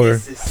 happy hour.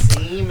 It's the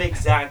same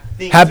exact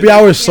thing. Happy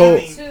hour is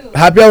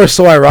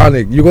so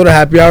ironic. You go to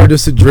happy hour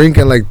just to drink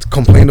and like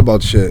complain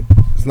about shit.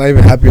 It's not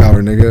even happy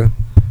hour, nigga.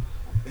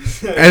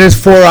 And it's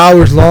 4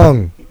 hours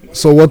long.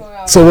 So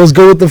what? So what's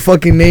good with the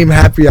fucking name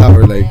happy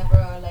hour? Like, yeah,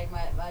 bro. Like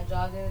my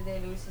job the other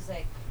day, Luis was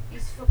like,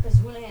 these fuckers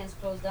Houlihan's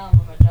closed down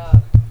for my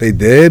job. They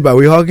did by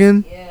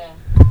Weehawken? Yeah.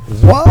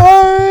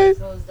 What?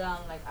 Closed down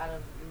like out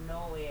of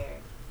nowhere.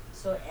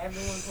 So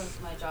everyone comes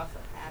to my job for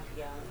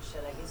happy hour and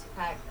shit. Like it's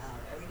packed now.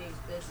 Every day's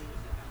busy.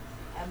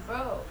 And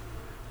bro,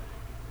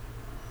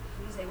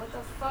 he's like, what the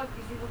fuck?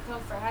 These people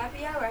come for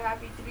happy hour,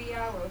 happy 3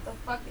 hour. What the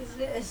fuck is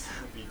this?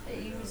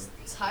 He was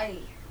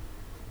tight.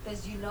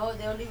 Cause you know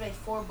they'll leave like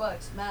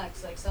 $4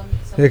 max. Like some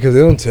yeah, cause they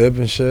don't tip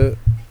and shit.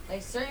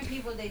 Like certain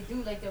people they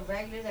do. Like the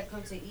regulars that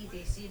come to eat,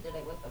 they see it, they're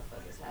like, what the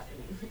fuck is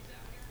happening?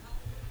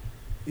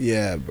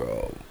 Yeah,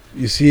 bro.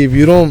 You see, if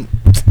you don't,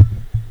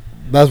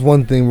 that's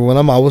one thing. But when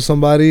I'm out with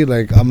somebody,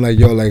 like I'm like,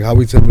 yo, like how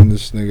we tipping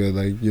this nigga?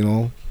 Like, you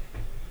know,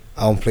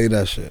 I don't play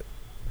that shit.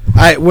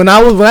 When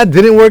I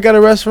didn't work at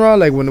a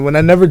restaurant, like when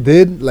I never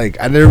did, like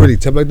I never really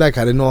tipped like that.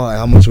 Cause I didn't know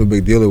how much of a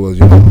big deal it was.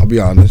 You know, I'll be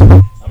honest.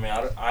 I mean,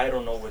 I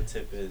don't know what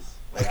tip is.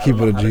 Like, I keep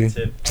it a G.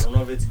 I don't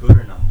know if it's good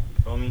or not.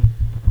 You feel me?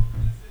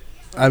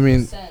 I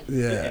mean, 20%.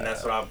 yeah. And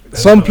that's what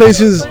Some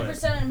places.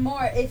 20% and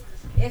more.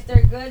 If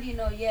they're good, you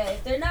know, yeah.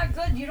 If they're not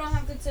good, you don't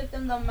have to tip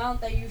them the amount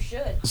that you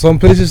should. Some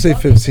places say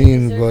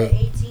 15, but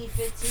 18,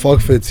 15. fuck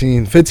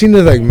 15. 15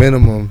 is like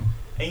minimum.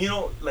 And you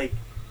know, like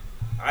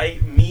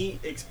me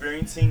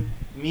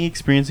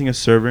experiencing a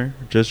server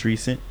just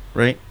recent,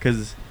 right?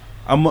 Because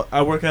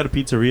I work at a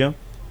pizzeria.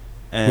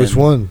 And which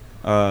one?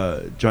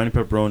 Johnny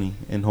Pepperoni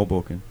in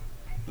Hoboken,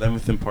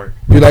 Leamington Park.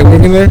 You like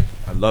working there?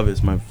 I love it.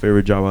 It's my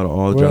favorite job out of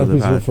all the jobs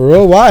I've had. For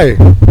real? Why?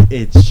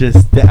 It's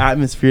just the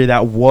atmosphere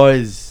that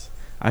was.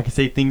 I can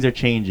say things are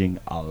changing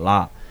a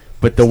lot,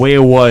 but the way it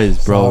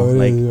was, bro,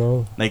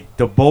 like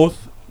the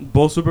both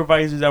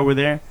supervisors that were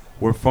there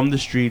were from the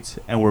streets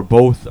and were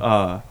both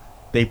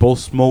they both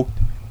smoked.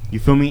 You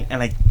feel me? And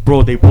like,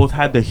 bro, they both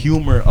had the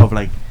humor of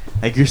like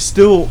you're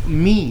still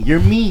me. You're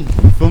me.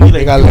 You feel me?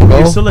 Like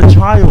you're still a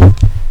child.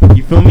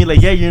 You feel me?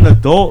 Like, yeah, you're an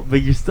adult,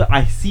 but you're still.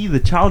 I see the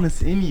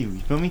childness in you. You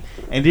feel me?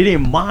 And they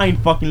didn't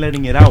mind fucking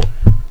letting it out.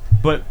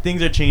 But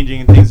things are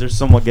changing and things are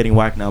somewhat getting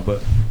whack now.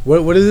 But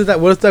what is it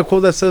what is that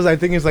quote that says? I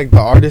think it's like the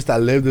artist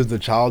that lived is the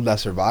child that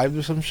survived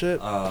or some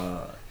shit.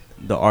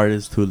 The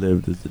artist who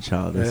lived is the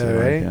child that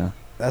survived. Right? Yeah,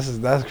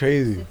 that's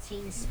crazy. The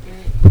teen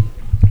spirit.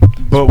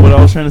 But what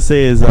I was trying to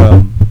say is,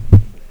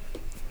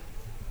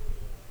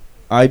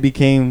 I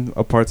became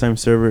a part-time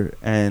server,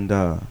 and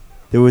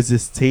there was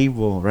this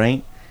table,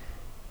 right,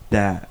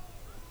 that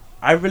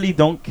I really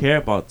don't care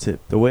about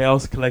tip. The way I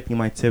was collecting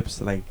my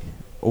tips, like,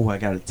 oh, I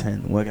got a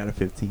 10. Oh, I got a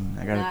 15.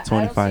 I got a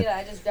 25. I don't see that.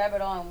 I just grab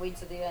it all and wait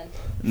till the end.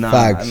 Nah,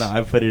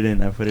 I put it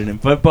in.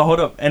 But hold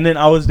up. And then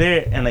I was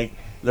there, and, like,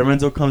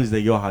 Lorenzo comes. He's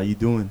like, yo, how you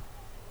doing?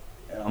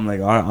 And I'm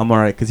like, all right, I'm all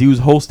right. Because he was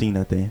hosting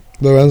that day.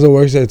 Lorenzo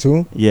works there,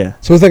 too? Yeah.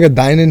 So it's like a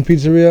dine-in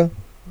pizzeria?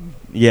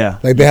 Yeah.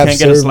 Like they have You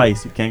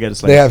can't get a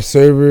slice. They have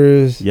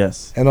servers.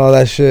 Yes. And all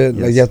that shit.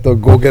 Yes. Like, you have to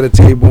go get a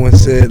table and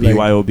sit.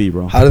 BYOB,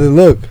 bro. How does it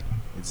look?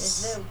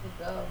 It's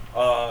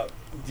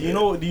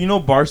Do you know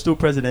Barstool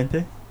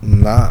Presidente?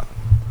 Nah.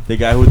 The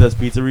guy who does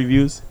pizza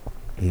reviews?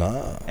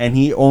 Nah. And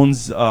he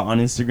owns on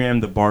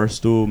Instagram the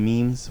Barstool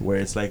memes, where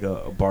it's like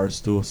a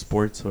Barstool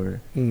Sports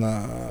or...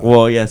 Nah.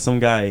 Well, yeah, some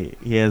guy,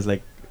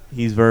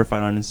 he's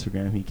verified on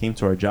Instagram. He came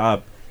to our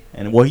job,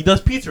 and, well, he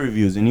does pizza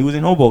reviews, and he was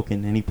in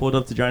Hoboken, and he pulled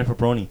up to Johnny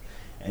Pepperoni.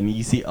 And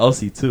you see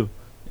Elsie, too,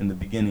 in the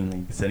beginning,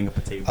 like, setting up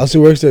a table. Elsie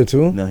works there,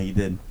 too? No, he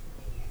did.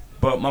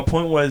 But my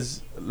point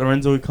was,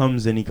 Lorenzo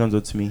comes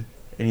up to me,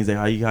 and he's like,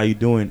 how you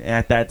doing? And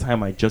at that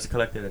time, I just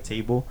collected a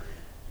table,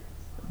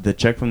 the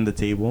check from the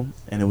table,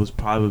 and it was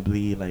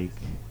probably like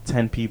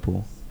 10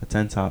 people, a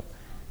 10 top,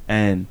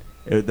 and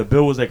the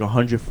bill was like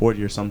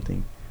 140 or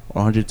something,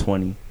 or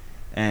 120,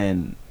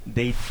 and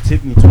they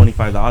tipped me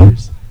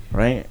 $25,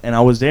 right? And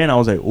I was there, and I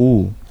was like,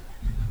 ooh.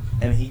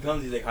 And he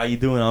comes, he's like, how you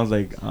doing? I was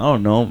like, I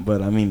don't know,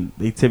 but I mean,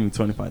 they tipped me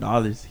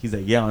 $25. He's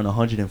like, yeah, on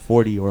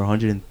 140 or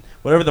 100,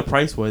 whatever the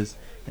price was.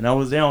 And I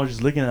was there, I was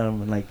just looking at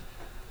him, and like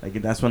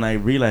that's when I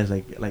realized,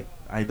 like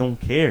I don't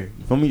care.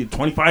 You feel me?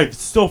 25 is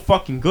still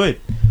fucking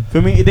good.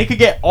 Feel me?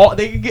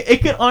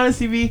 It could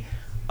honestly be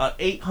a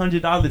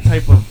 $800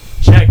 type of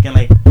check, and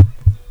like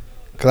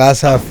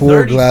glass half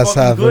full, glass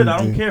half good. empty.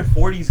 I don't care.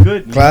 40's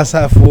good. Glass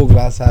half full,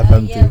 glass half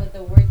empty. Yeah, with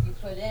the work you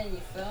put in, you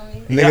feel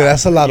me? Nigga,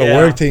 that's a lot of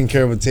work taking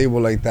care of a table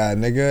like that,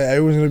 nigga.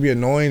 Everyone's gonna be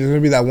annoying. There's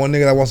gonna be that one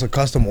nigga that wants a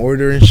custom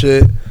order and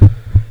shit.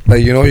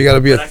 Like, you know, you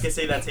gotta be. But I can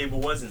say that table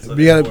wasn't. So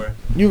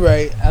you're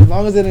right. As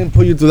long as they didn't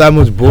put you through that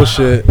much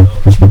bullshit.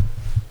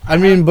 I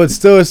mean, but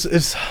still, it's.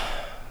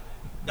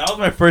 That was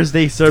my first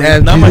day serving.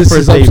 Damn, not Jesus my first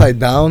is day. Upside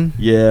down.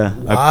 Yeah.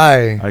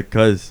 Why?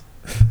 Cause.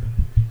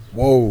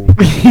 Whoa.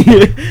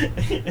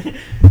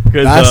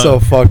 That's a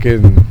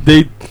fucking.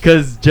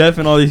 Because Jeff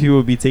and all these people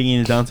would be taking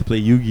it down to play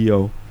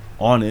Yu-Gi-Oh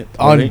on it.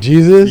 On right?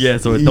 Jesus. Yeah.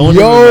 So it don't.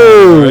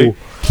 Yo. Right?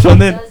 So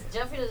then.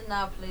 Jeffrey does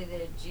not play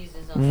the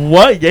Jesus on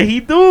What? Yeah,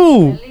 he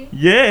do. Really?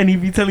 Yeah, and he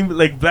be telling me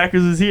like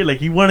Blackers was here, like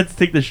he wanted to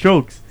take the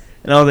strokes,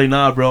 and I was like,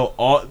 nah, bro.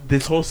 All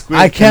this whole square.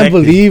 I can't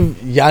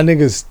believe y'all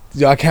niggas.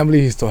 I can't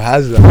believe he still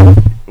has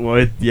that.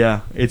 Well,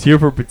 it's here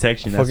for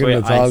protection. That's fucking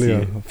why Natalia.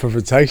 I see it. For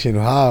protection.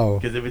 How?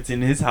 Because if it's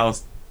in his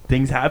house,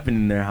 things happen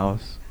in their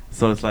house.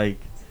 So it's like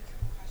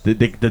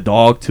the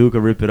dog too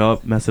could rip it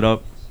up, mess it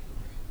up.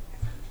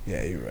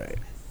 Yeah, you're right.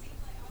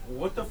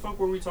 What the fuck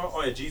were we talking?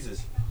 Oh yeah,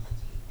 Jesus.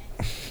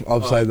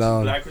 Upside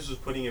down. Blackers was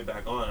putting it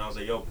back on. And I was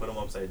like, yo, put him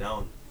upside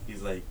down.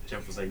 He's like,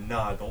 Jeff was like,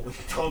 nah, don't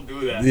do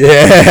that.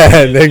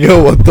 Yeah,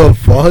 nigga, what the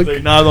fuck?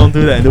 Like, nah, don't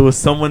do that. And there was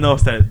someone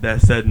else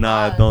that said,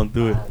 nah, don't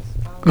do it.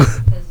 Because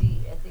I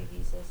think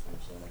he said some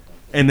shit like that.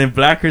 And then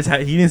Blackers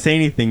he didn't say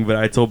anything, but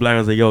I told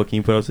Blackers, like, yo, can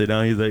you put it upside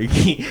down? He's like,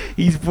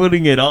 he's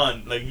putting it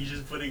on. Like, he's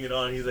just putting it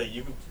on. He's like,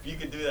 you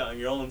can do that on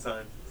your own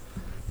time.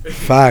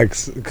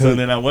 Facts. So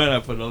then I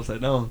put it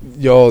upside down.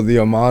 Yo, the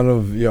amount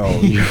of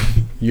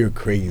you're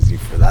crazy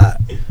for that.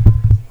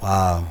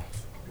 Wow.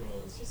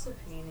 It's just a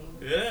painting.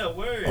 Yeah,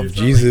 word. Of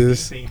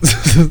Jesus.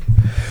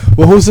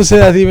 Well, who's to say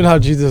that's even how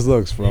Jesus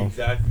looks, bro?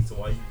 Exactly. So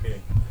why you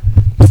care?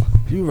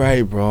 You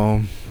right,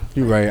 bro.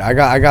 You right.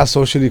 I got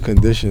socially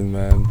conditioned,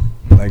 man.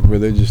 Like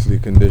religiously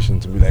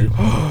conditioned to be like,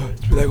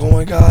 oh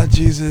my God,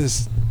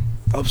 Jesus,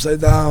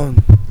 upside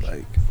down.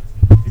 Like,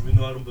 even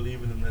though I don't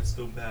believe in him, that's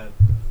still bad.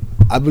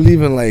 I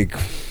believe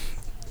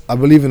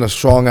in a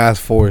strong ass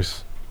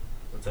force.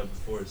 What type of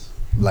force?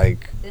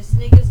 Like this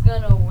nigga's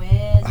gonna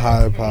win.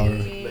 Higher power.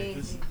 Like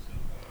this.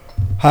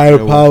 Higher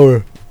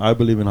power. I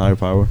believe in higher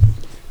power.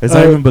 It's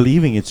not even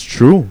believing. It's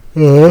true.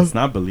 It's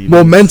not believing.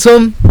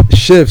 Momentum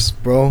shifts,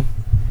 bro.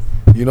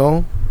 You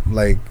know,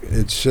 like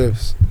it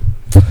shifts.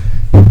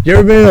 You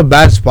ever been in a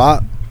bad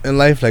spot in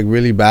life, like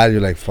really bad?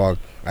 You're like, fuck,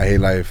 I hate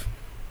life.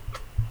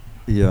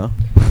 Yeah.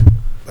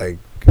 Like,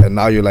 and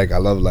now you're like, I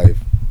love life,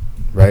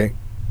 right?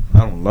 I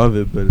don't love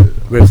it, but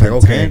it's like,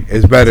 okay,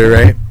 it's better,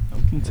 right?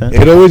 I'm content.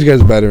 It always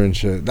gets better and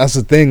shit. That's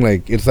the thing.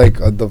 Like, it's like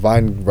a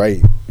divine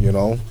right, you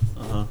know?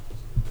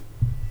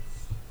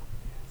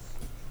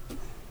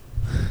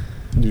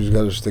 You just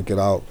gotta stick it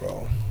out,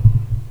 bro.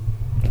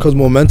 Because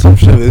momentum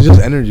shift, it's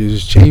just energy.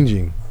 It's just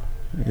changing.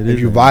 If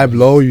you vibe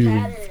low, you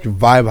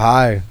vibe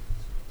high.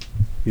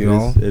 You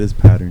know? It is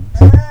patterns.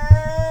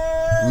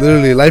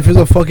 Literally, life is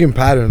a fucking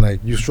pattern. Like,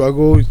 you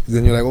struggle,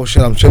 then you're like, oh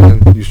shit, I'm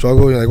chilling. You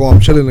struggle, you're like, oh, I'm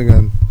chilling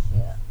again.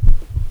 Yeah.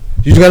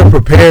 You just gotta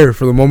prepare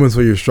for the moments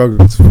where you're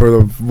struggling,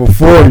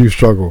 before you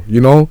struggle,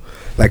 you know?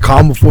 Like,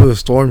 calm before the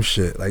storm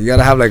shit. Like, you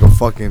gotta have like a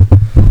fucking,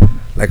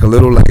 like a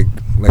little like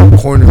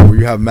corner where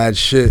you have mad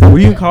shit. What are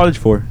you in college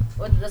for?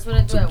 That's what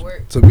I do at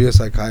work. To be a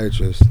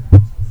psychiatrist.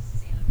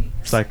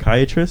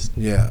 Psychiatrist?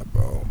 Yeah,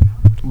 bro.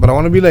 But I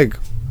want to be like,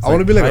 I want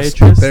to be like a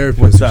therapist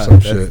What's or that? some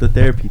That's shit. the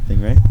therapy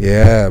thing, right?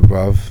 Yeah,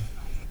 bruv.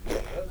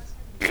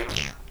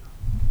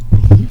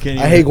 You can't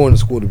I hate going to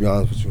school, to be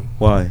honest with you.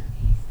 Why?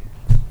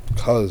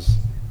 Cause,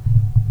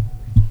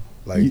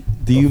 like,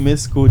 Do you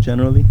miss school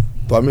generally?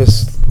 do I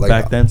miss like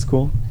Back then,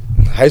 school?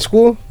 high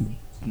school?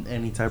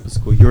 Any type of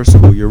school. Your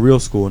school, your real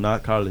school,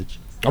 not college.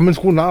 I'm in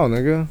school now,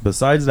 nigga.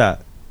 Besides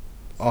that,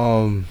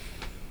 Um,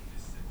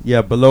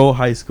 yeah, below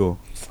high school.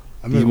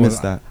 I Do you miss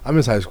that? I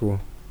miss high school.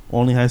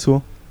 Only high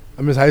school?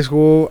 I miss high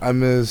school. I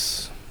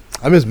miss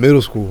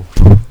middle school.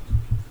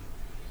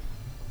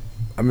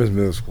 I miss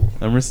middle school.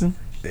 Emerson?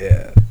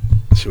 Yeah,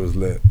 she was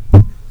lit.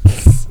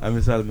 I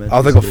miss elementary. I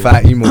was like a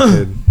fat emo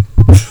kid.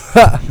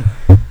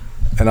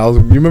 And I was.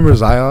 You remember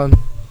Zion?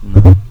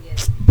 No.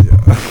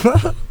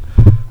 Yeah.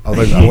 I was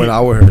like, I went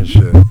out with her and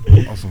shit.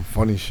 On some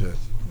funny shit.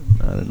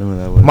 I don't know what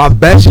that was. My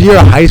best year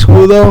of high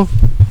school though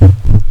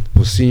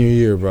was senior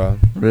year, bro.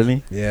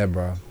 Really? Yeah,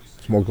 bro.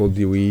 Smoked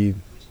OD weed,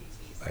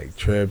 like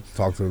tripped,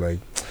 talked to like.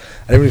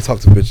 I didn't really talk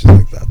to bitches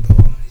like that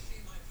though.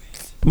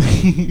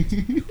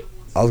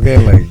 I was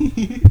getting like,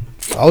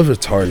 I was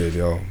retarded,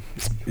 yo.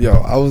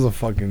 I was a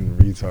fucking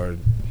retard.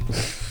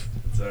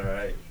 It's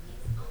alright.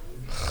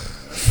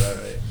 It's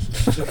alright.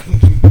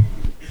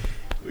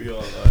 We all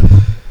are.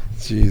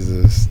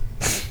 Jesus.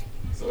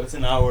 So it's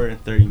an hour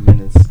and 30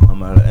 minutes. I'm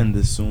gonna end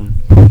this soon.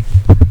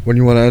 When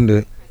you want to end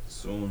it?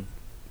 Soon.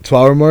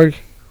 2-hour mark?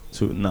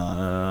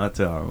 Nah, not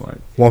 2 hour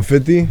mark.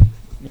 150?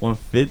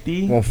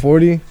 150?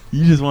 140?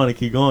 You just want to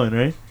keep going,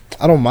 right?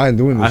 I don't mind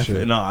doing this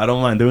shit. No, I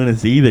don't mind doing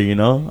this either, you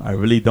know? I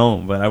really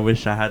don't, but I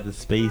wish I had the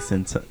space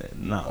and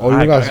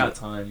I got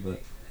time, but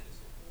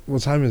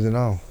What time is it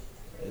now?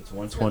 it's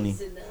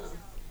 1:20.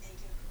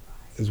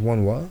 It's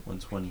 1 what?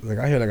 1:20. Like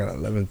I hear like at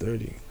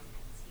 11:30.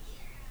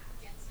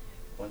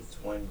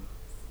 1:20.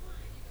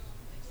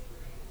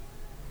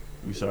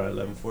 We start at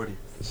 11:40.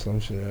 Some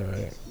shit,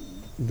 alright.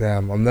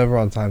 Damn, I'm never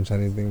on time to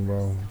anything,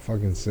 bro. I'm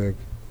fucking sick.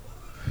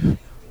 Who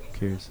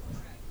cares?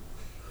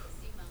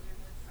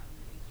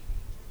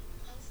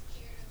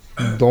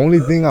 The only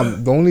thing I'm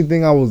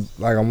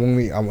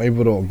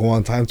able to go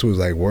on time to is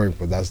like work,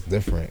 but that's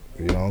different,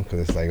 you know,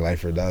 because it's like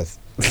life or death.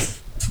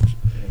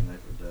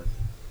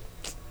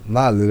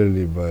 Not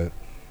literally, but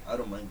I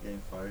don't mind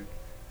getting fired.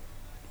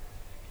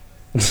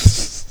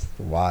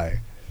 why?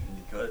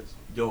 Because,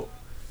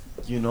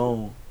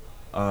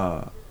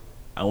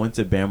 I went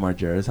to Bam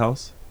Margera's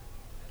house.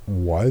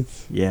 What?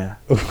 Yeah.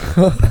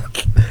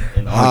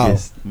 In How?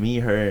 August. Me,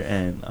 her,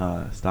 and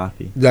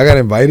Staffy. Y'all got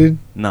invited?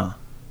 Nah.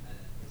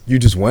 You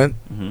just went?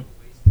 Mm-hmm.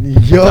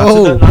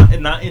 Yo!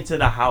 Not into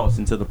the house,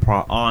 onto the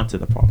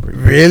property.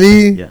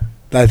 Really? Yeah.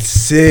 That's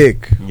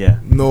sick. Yeah.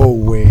 No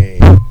way.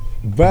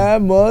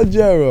 Bam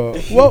Margera.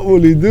 What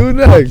will he do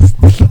next?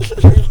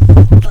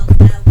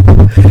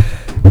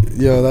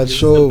 Yo, that This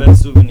show. is the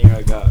best souvenir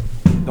I got.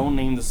 Don't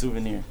name the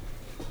souvenir.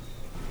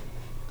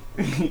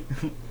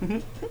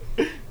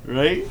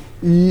 Right?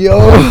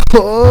 Yo,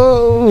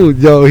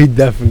 he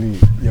definitely,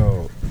 he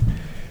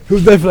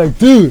was definitely like,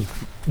 dude,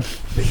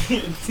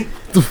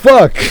 the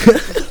fuck?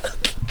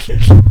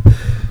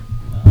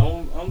 I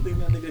don't think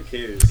that nigga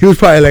cares. He was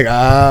probably like,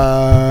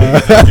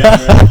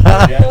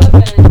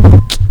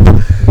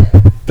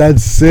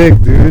 that's sick,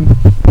 dude.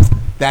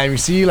 Damn, you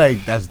see,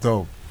 like, that's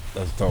dope.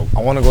 That's dope.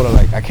 I want to go to,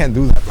 like, I can't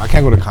do that. I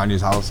can't go to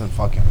Kanye's house and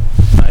fucking.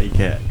 Nah, you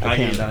can't. I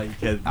can't. Nah, you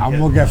can't. I'm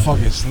gonna get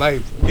fucking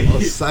sniped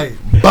on sight.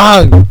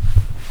 Bang!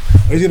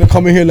 He's gonna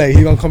come in here like,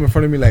 he's gonna come in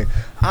front of me like,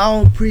 I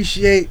don't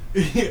appreciate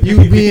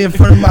you being in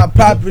front of my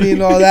property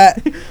and all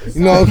that.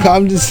 You know, 'cause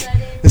I'm just.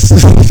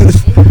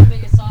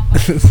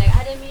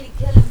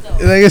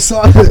 Like it's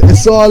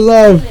all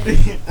love.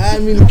 I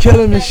didn't mean to kill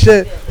him and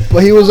shit,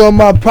 but he was on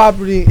my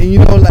property, and you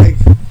know, like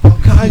I'm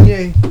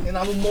Kanye, and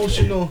I'm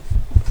emotional,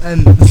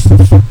 and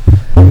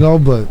you know,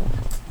 but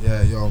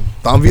yeah, yo,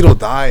 Don Vito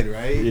died,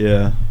 right?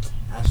 Yeah.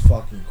 That's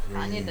fucking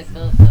I need crazy. the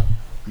ghost though.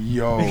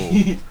 Yo,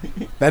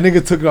 that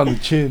nigga took it on the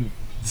chin.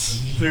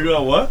 Figure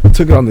out what?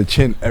 Took it on the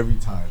chin every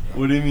time. Bro.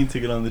 What do you mean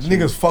take it on the chin?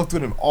 Niggas fucked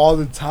with him all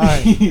the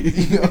time.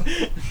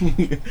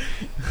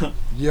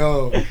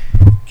 Yo,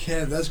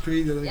 Ken, that's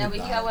crazy. That Yeah, nigga but he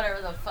died. got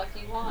whatever the fuck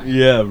he wanted.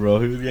 Yeah, bro,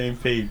 he was getting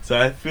paid. So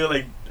I feel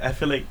like,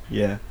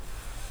 yeah.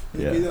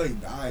 He Yeah.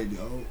 like died,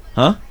 yo.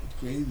 Huh?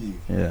 Crazy.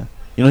 Yeah.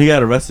 You know he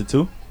got arrested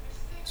too?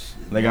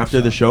 Like after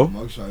the show?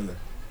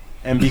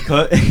 And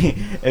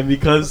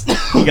because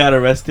he got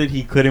arrested,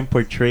 he couldn't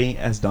portray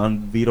as Don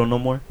Vito no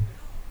more.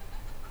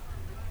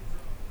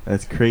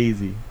 That's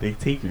crazy. They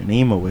take your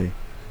name away.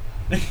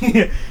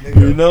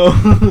 You know?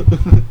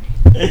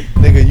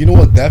 Nigga, you know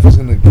what death is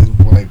gonna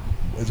like?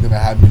 It's gonna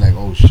have me like,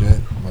 oh shit,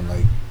 when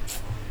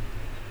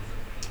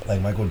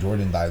like Michael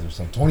Jordan dies or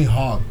something. Tony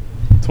Hawk.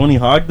 Tony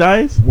Hawk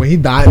dies? When he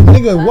died,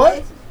 nigga,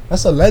 what?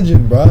 That's a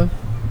legend, bro.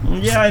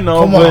 Yeah, I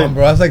know. Come on,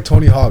 bro. That's like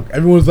Tony Hawk.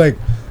 Everyone's like,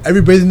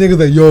 every basic nigga's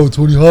like, yo,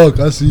 Tony Hawk,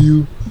 I see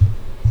you.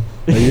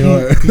 Like, you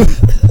know,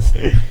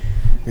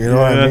 you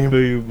know what I mean?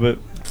 feel you, but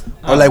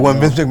Or like when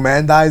Vince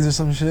McMahon dies or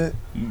some shit.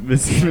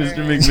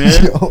 Mr.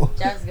 McMahon? Yo.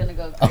 Jeff's gonna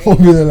go crazy. I'm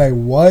gonna be like,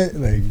 what?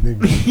 Like,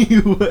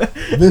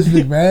 nigga. Vince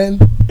McMahon,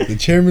 the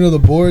chairman of the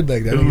board,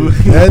 like that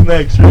nigga's dead.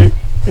 Next, right?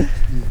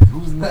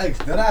 Who's next?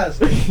 Deadass.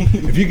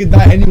 If you could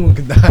die, anyone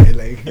could die.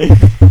 Like,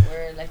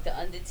 where like the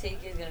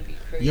Undertaker is gonna be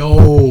crazy.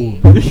 yo,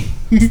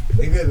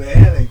 nigga,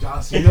 man, like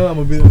John Cena, I'm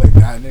gonna be like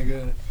that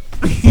nigga.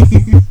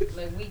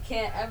 Like we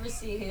can't ever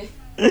see him.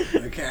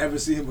 I can't ever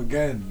see him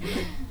again.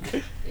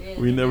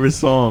 We never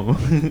saw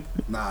him.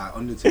 Nah,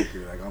 Undertaker.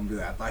 Like I'm gonna be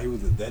like, I thought he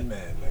was a dead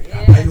man. Like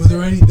Yeah, I thought he was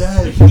already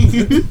dead.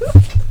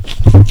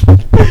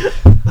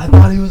 I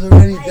thought he was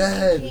already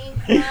dead. He came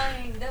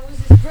crying. That was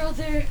his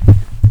brother.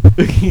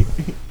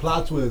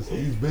 Plot twist.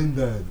 He's been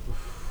dead.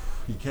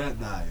 He can't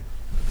die.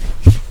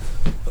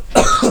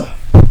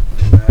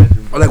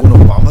 Or like when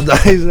Obama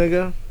dies,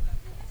 nigga.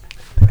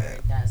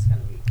 That's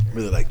gonna be crazy.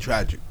 Really like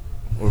tragic.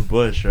 Or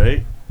Bush,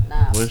 right?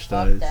 Nah, Bush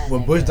fuck dies. that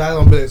When nigga. Bush dies,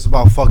 I'm be like, it's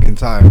about fucking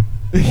time.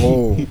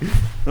 Oh.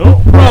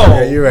 Oh, bro.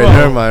 Yeah, you're right.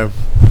 Never mind.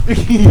 I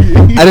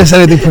didn't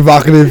say anything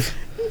provocative.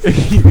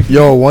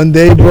 Yo, one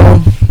day, bro,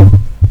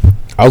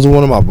 I was with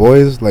one of my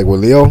boys, like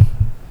with Leo.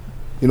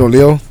 You know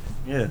Leo?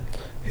 Yeah.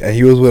 And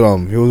he was with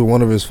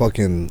one of his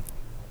friends'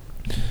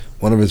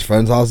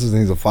 houses,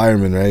 and he's a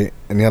fireman, right?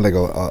 And he had like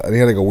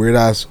a weird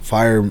ass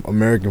fire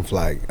American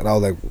flag, and I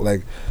was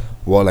like,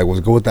 well, like, what's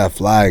good with that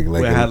flag?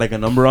 Like, Wait, it had like a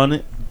number on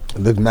it?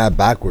 It looked mad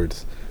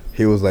backwards.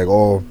 He was like,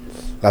 oh,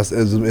 it's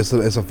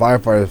a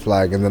firefighter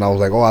flag, and then I was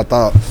like, oh, I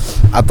thought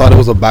it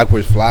was a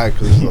backwards flag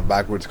because it's a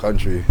backwards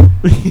country.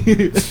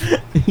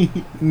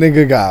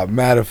 Nigga got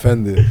mad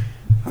offended.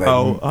 Like,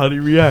 How do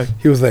you react?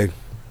 he was like,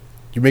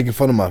 you making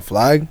fun of my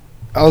flag?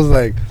 I was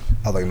like,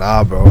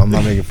 nah, bro, I'm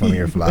not making fun of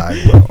your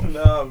flag, bro.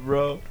 Nah,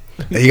 bro.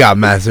 And he got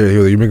mad serious. He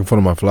was like, you making fun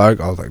of my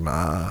flag? I was like,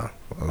 nah.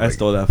 I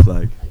stole that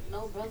flag. Like,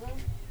 no, brother.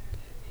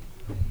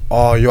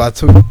 Oh, yo, I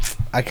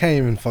can't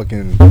even say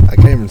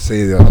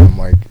that on the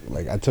mic.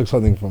 Like, I took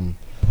something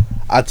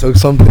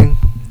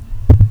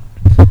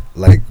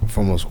like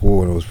from a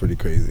school, and it was pretty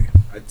crazy.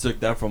 I took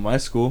that from my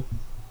school.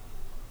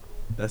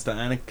 That's the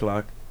Anik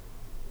clock.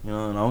 You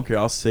know, and I don't care.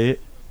 I'll say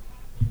it.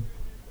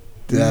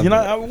 Yeah, you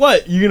know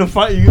what? You gonna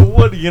fight? You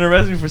gonna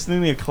arrest me for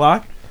stealing a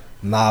clock?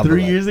 Nah,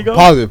 3 years ago?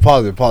 Pause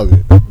it.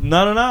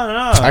 No.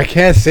 I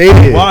can't say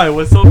it. Why?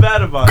 What's so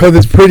bad about it? Cause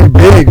it's pretty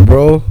big,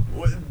 bro.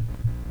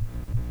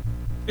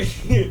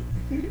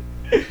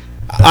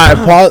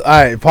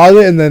 Alright, pause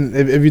it, and then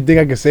if you think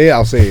I can say it,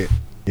 I'll say it.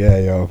 Yeah,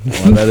 yo.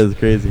 Wow, that is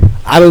crazy.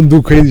 I don't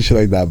do crazy shit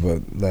like that,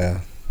 but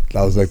yeah,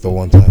 that was like the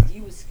one time.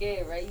 You was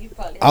scared, right? You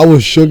probably. I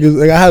was shook as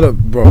like I had a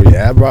bro.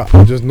 Yeah, bro.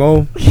 Just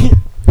know. Yeah,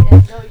 no,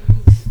 you.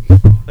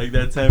 Like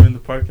that time in the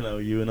parking lot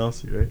with you and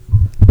Elsie, right?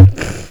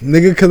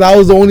 Nigga, cause I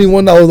was the only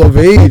one that was of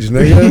age,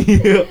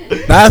 nigga.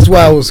 That's why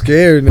I was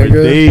scared, For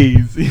nigga.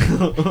 days.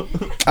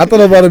 I thought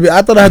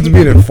I had to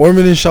be an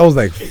informant and shit. I was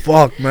like,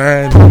 fuck,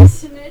 man.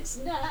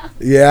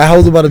 Yeah, I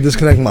was about to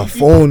disconnect my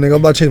phone, nigga. I was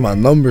about to change my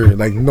number.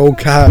 Like, no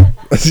cap.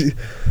 I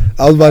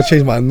was about to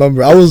change my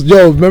number.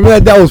 Remember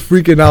that day I was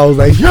freaking out. I was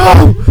like,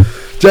 yo.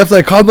 Jeff,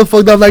 like, calm the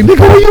fuck down. Like, nigga,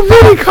 what you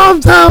mean? Calm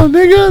down,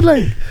 nigga.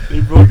 Like, they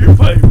broke your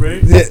pipe,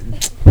 right? Yeah.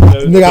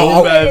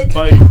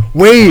 Nigga,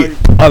 wait,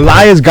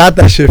 Elias got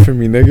that shit for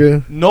me,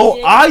 nigga.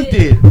 No, I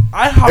did.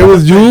 I hopped. It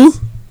was you?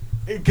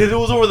 Because it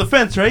was over the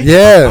fence, right?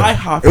 Yeah. I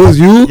hopped. It was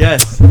you?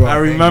 Yes. Bro, I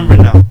remember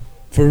now.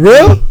 For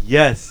real?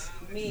 Yes.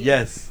 Me.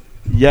 Yes.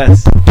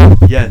 Yes.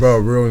 Yes. Bro,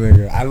 real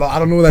nigga. I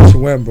don't know where that shit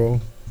went, bro.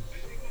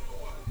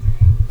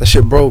 That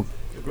shit broke.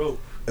 It broke.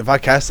 If I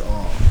cast,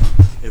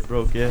 It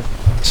broke, yeah.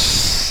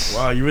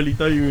 Wow, you really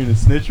thought you were gonna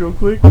snitch real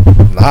quick?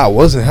 Nah, I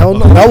wasn't. Hell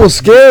no. I was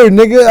scared,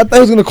 nigga. I thought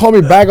he was gonna call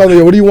me back. I was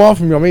like, what do you want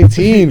from me? I'm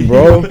 18,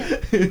 bro.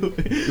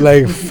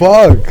 Like,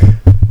 fuck.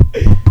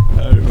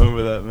 I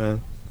remember that,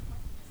 man.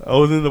 I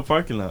was in the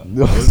parking lot. I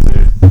was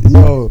there.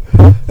 Yo.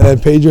 And then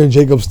Pedro and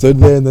Jacob stood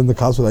there, and then the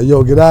cops were like,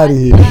 yo, get out of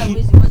here.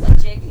 It wasn't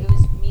Jake. It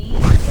was me.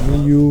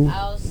 Me, you,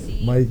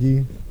 Elsie,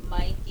 Mikey.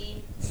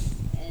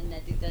 and I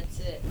think that's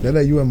it. They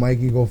let you and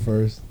Mikey go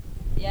first.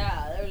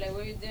 Yeah, they were like,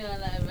 what are you doing?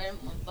 I ran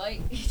my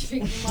bike.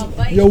 Drinking my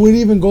bike. Yo, we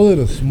didn't even go there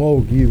to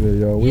smoke either,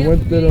 yo. We Yeah,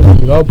 went there to we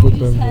meet up with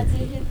just them. had to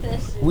hit that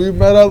shit. We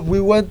met up. We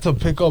went to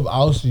pick up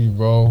Elsie,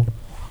 bro,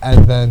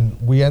 and then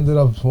we ended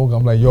up smoking.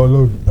 I'm like, yo,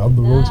 look, I'm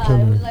the roach It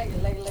killer. was like a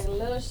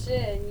little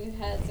shit, and you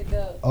had to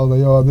go. I was like,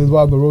 yo, this is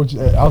why I'm the roach.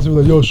 Elsie was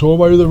like, yo, show him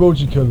why you're the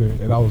roachy killer,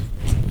 and I was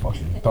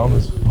fucking dumb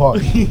as fuck.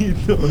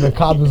 And the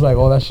cop was like,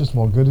 oh, that shit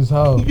smell good as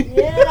hell.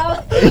 Yeah,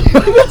 that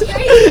was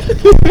crazy.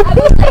 I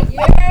was like,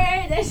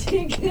 yeah, that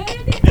shit good.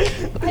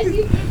 As you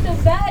get the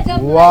badge,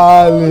 I'm like, oh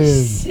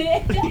Wildin'.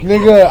 shit.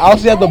 Nigga,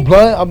 Elsie had the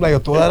blunt. I'm like, yo,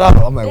 throw that out.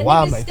 I'm like,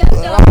 why? I'm like,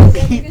 throw that out.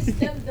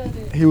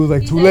 He was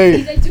like, too late.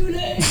 He's like, too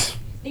late.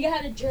 Nigga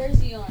had a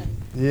jersey on.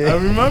 Yeah. I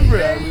remember.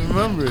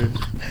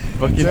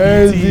 Fucking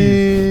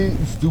Jersey,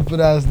 stupid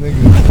ass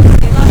nigga.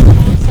 Came out the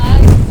whole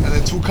side. And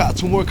then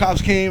two more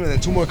cops came, and then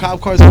 2 more cop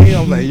cars came.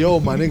 I'm like, yo,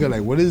 my nigga,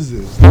 like, what is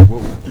this? Like,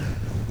 what?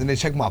 Then they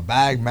checked my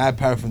bag, mad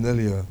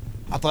paraphernalia.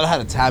 I thought I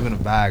had a tab in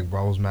the bag,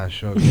 bro. I was mad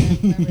shook.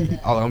 I'm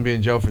gonna be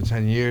in jail for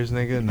 10 years,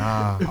 nigga.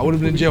 Nah, I would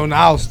have been in jail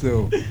now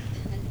still.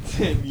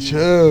 10 years.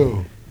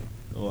 Chill.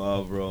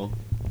 Wow, bro.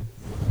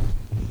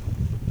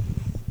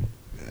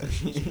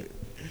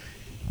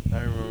 I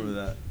remember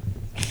that.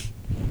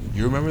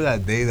 You remember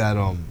that day that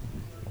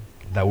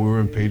that we were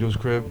in Pedro's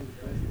crib,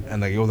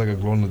 and like it was like a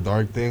glow in the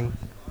dark thing.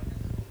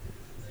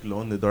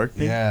 Glow in the dark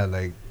thing. Yeah,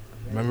 like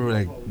remember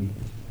like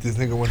this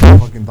nigga went to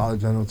fucking Dollar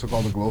General, took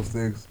all the glow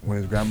sticks when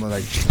his grandma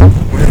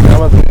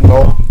didn't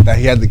know that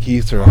he had the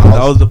keys to her house.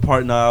 That was the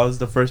part. No, that was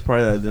the first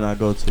party that I did not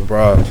go to.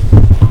 Bro,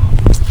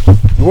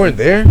 you weren't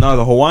there? No,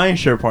 the Hawaiian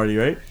shirt party,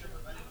 right?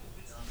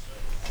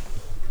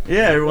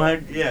 Yeah,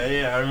 everyone had,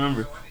 yeah, I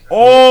remember.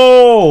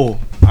 Oh,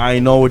 I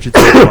know what you're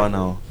talking about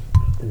now.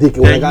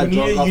 Yeah,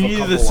 you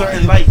needed a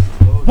certain light.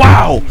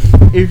 Wow!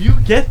 If you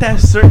get that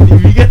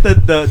if you get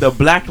the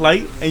black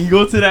light and you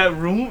go to that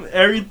room,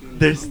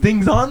 there's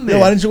things on there.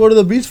 Yo, why didn't you go to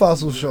the Beach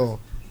Fossil show?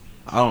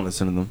 I don't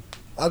listen to them.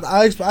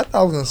 I thought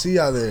I was gonna see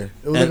y'all there.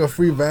 It was like a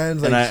free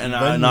Vans. Like,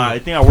 I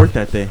think I worked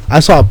that day. I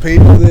saw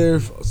Pedro there,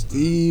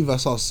 Steve. I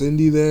saw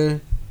Cindy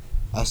there.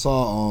 I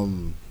saw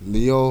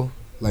Leo,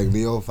 like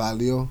Leo, Fat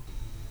Leo.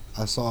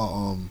 I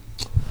saw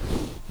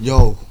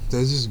yo,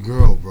 there's this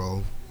girl,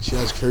 bro. She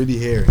has curly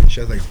hair and she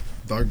has like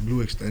dark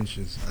blue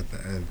extensions at the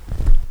end,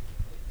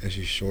 and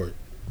she's short.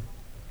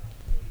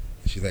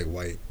 She's like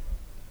white.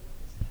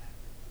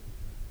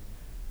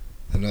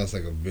 I know that's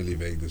like a really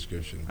vague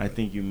description. I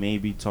think you may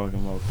be talking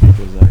about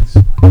Pico's ex.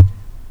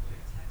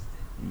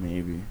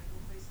 Maybe.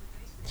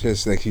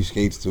 Just like she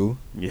skates too.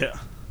 Yeah,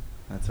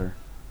 that's her.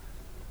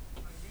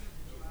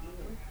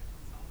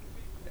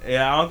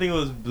 Yeah, I don't think it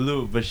was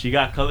blue, but she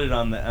got colored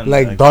on the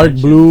like dark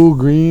blue,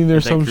 green, or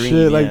some green,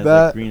 shit like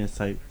that. Like green is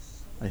type,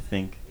 I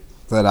think.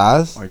 That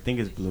ass? Or I think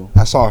it's blue.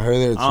 I saw her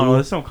there too. I don't know,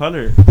 there's some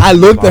color. I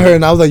looked at her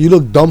and I was like, "You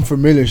look dumb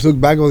familiar." She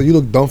looked back and was like, "You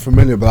look dumb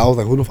familiar," but I was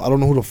like, I don't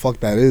know who the fuck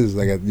that is.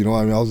 Like, you know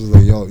what I mean? I was just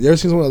like, "Yo, you ever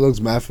seen someone that looks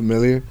mad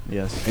familiar?"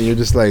 Yes. And you're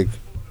just like,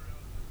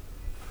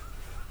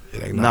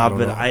 nah,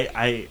 but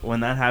I when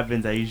that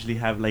happens, I usually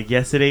have like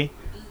yesterday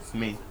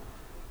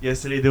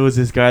there was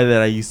this guy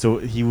that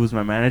he was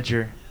my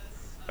manager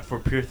for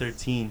Pier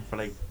 13 for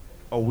like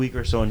a week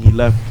or so, and he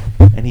left,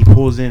 and he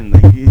pulls in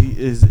like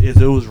it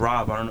was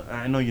Rob.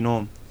 I know you know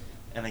him,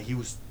 and like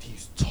he's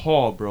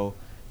tall, bro,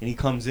 and he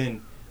comes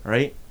in,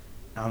 right?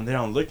 I'm there,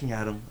 I'm looking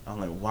at him, I'm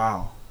like,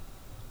 wow,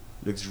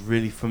 looks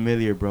really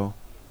familiar, bro.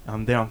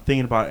 I'm there, I'm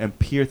thinking about it, and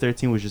Pier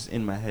 13 was just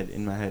in my head.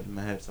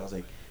 So I was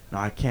like, no,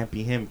 I can't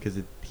be him because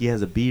he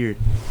has a beard.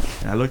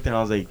 And I looked and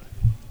I was like,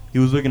 he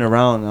was looking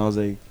around, and I was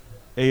like,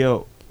 hey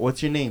yo,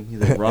 what's your name? He's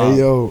like, Rob. Hey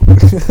yo.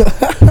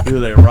 He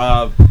was like,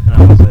 Rob, and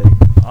I was like,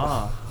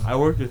 I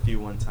worked with you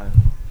one time.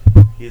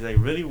 He's like,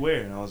 really,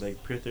 where? And I was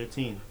like, Pier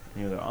 13.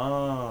 And he was like,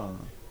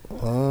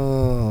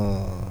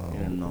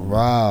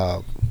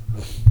 Rob.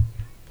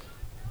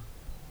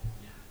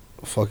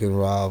 Fucking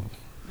Rob.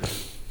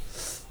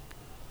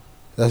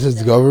 That's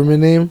his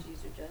government name?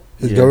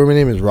 His government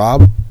name is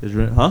Rob?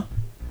 Huh?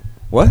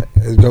 What?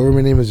 His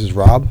government name is just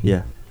Rob?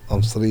 Yeah.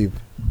 I'm sleep.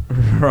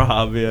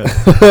 Rob, yeah.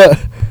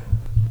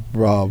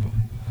 Rob.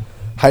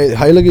 How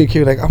you look at your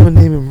kid like, I'm gonna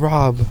name him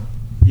Rob?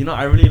 You know,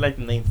 I really like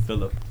the name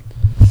Philip.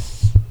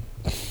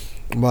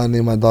 I'm gonna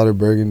name my daughter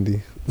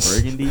Burgundy.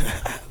 Burgundy?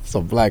 It's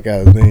a black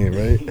ass name,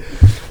 right?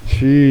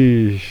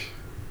 Sheesh.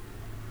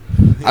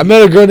 I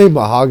met a girl named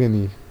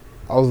Mahogany.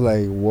 I was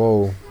like,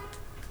 whoa.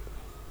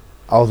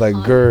 I was like,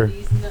 girl.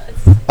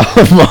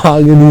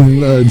 Mahogany's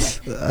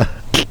nuts.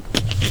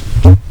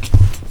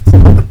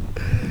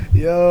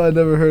 Yo, I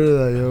never heard of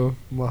that, yo.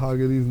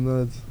 Mahogany's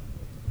nuts.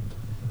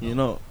 You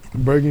know.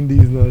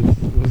 Burgundy's nuts.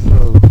 What's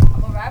up?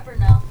 I'm a rapper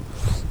now.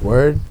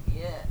 Word?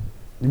 Yeah.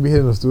 You be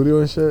hitting the studio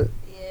and shit?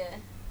 Yeah.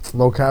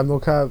 No cap? No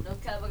cap, I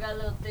got a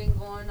little thing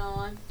going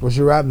on. What's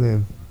your rap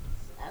name?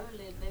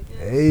 Average, nigga.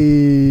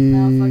 Hey.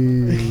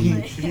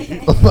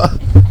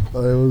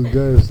 Oh, it was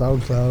good.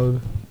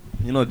 SoundCloud.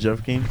 You know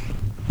Jeff came?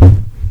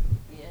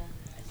 Yeah.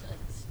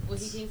 What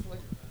he came for?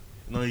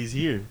 No, he's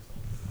here.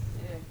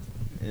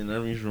 Yeah. In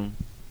Irving's room.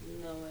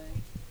 No way.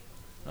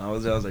 I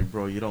was like,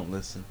 bro, you don't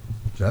listen.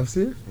 Jeff's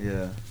here?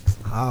 Yeah.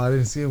 I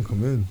didn't see him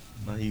come in.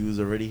 No, he was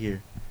already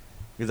here.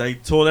 Because I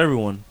told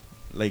everyone,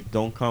 like,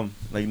 don't come.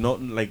 Like, no,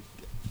 like,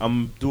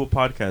 I'm do a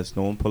podcast.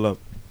 No one pull up.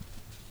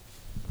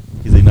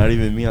 He's like, not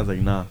even me. I was like,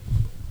 nah.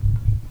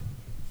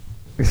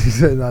 He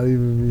said, not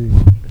even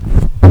me.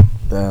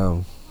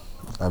 Damn.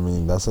 I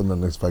mean, that's an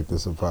unexpected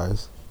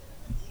surprise.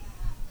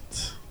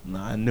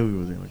 Nah, I knew he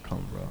was going to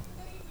come, bro.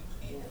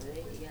 Yeah,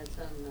 you got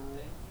something now,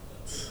 right?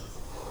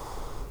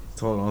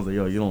 Told him, I was like,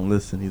 yo, you don't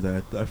listen. He's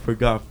like, I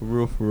forgot, for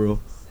real, for real.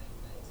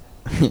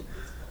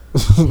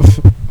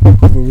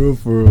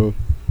 For real.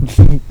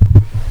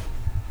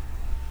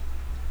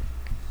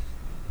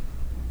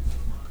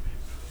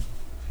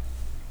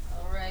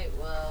 Alright,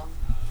 well.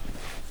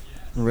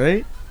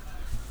 Right?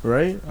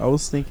 I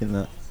was thinking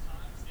that.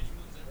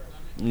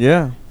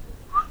 Yeah.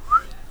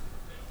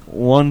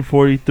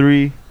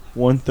 1:33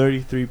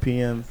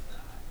 p.m.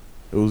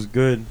 It was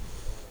good.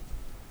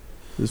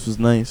 This was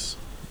nice.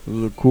 It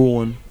was a cool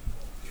one.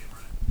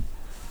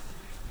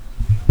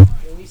 Yeah,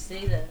 we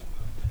say that.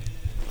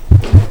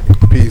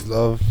 Peace,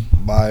 love,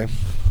 bye.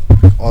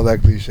 All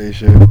that cliche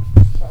shit.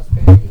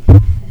 Prosperity.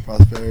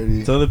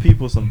 Prosperity. Tell the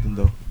people something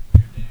though.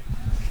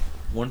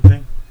 One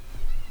thing.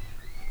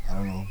 I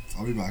don't know.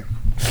 I'll be back.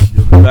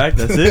 You'll be back.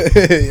 That's it.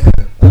 Yeah.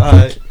 All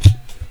right.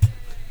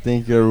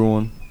 Thank you,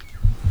 everyone.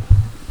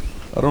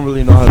 I don't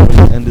really know how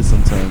to end it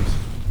sometimes.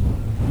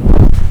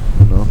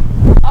 You know.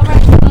 All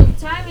right,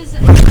 so time is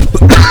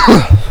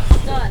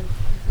done.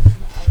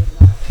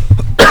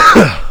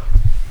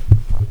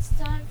 It's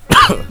time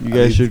for You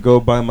guys should go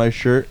buy my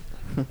shirt.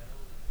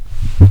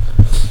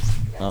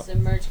 got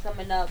some merch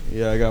coming up.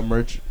 Yeah, I got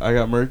merch.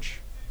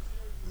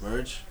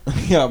 Merch?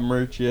 I got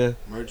merch. Yeah.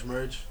 Merch.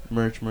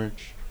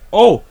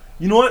 Oh,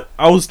 you know what?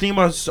 I was thinking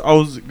about. I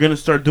was gonna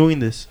start doing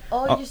this.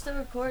 Oh, you're still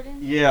recording?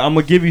 Yeah, I'm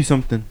gonna give you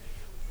something.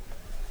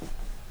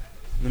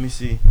 Let me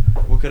see.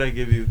 What could I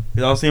give you?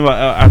 'Cause I was thinking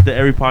about after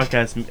every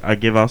podcast, I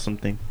give out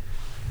something.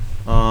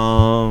 Here.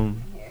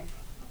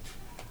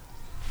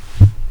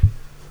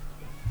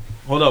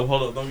 Hold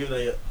up. Don't give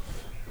that yet.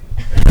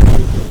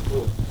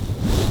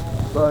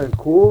 Something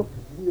cool?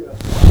 I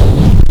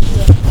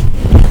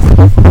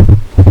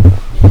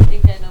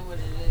think I know what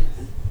it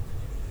is.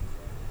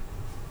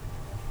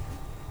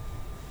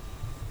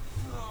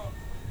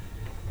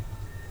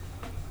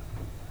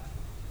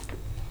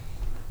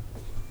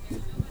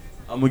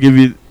 I'm gonna give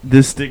you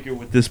this sticker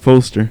with this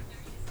poster.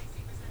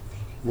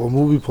 What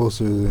movie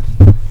poster is it?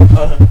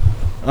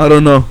 I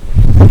don't know.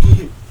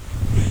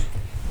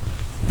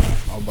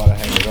 I'm about to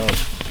hang it up.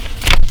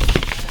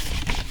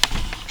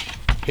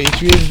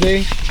 Patriots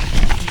Day?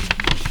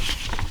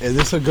 Is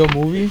this a good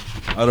movie?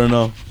 I don't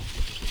know.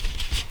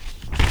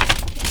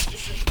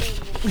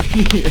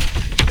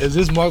 Is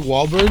this Mark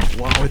Wahlberg?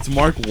 Wow, it's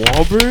Mark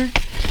Wahlberg.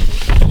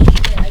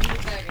 Yeah, I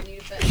need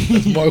it back.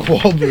 That's Mark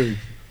Wahlberg.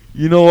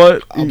 You know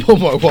what? I'll put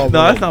Mark Wahlberg.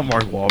 No, that's not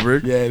Mark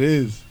Wahlberg. Yeah, it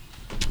is.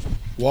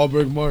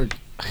 Wahlberg Mark.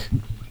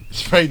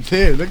 It's right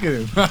there. Look at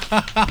him.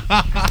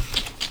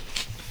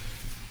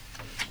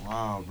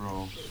 Wow,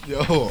 bro.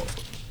 Yo,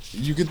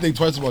 you can think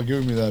twice about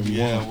giving me that if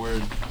you want.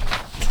 Word.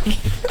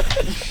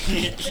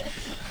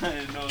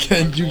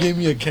 Can you give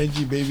me a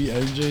Kenji Baby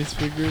NJ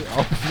figure?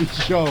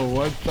 Yo,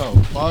 what the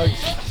fuck?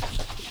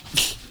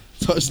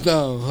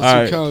 Touchdown, Hudson All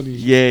right. County.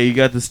 Yeah, you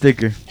got the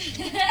sticker.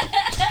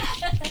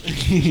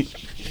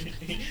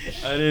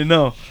 I didn't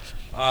know.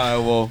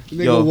 Alright, well,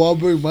 Nigga, yo.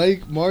 Wahlberg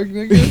Mark,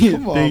 nigga?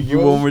 Come on, Thank you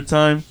bro. one more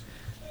time.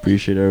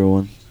 Appreciate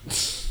everyone.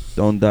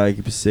 Don't die.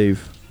 Keep it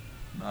safe.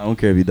 I don't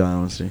care if you die,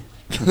 honestly.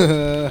 I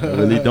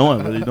really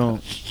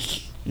don't.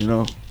 You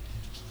know?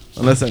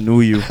 Unless I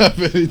knew you. I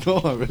really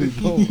don't.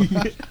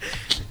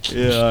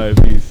 Yeah,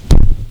 alright, peace.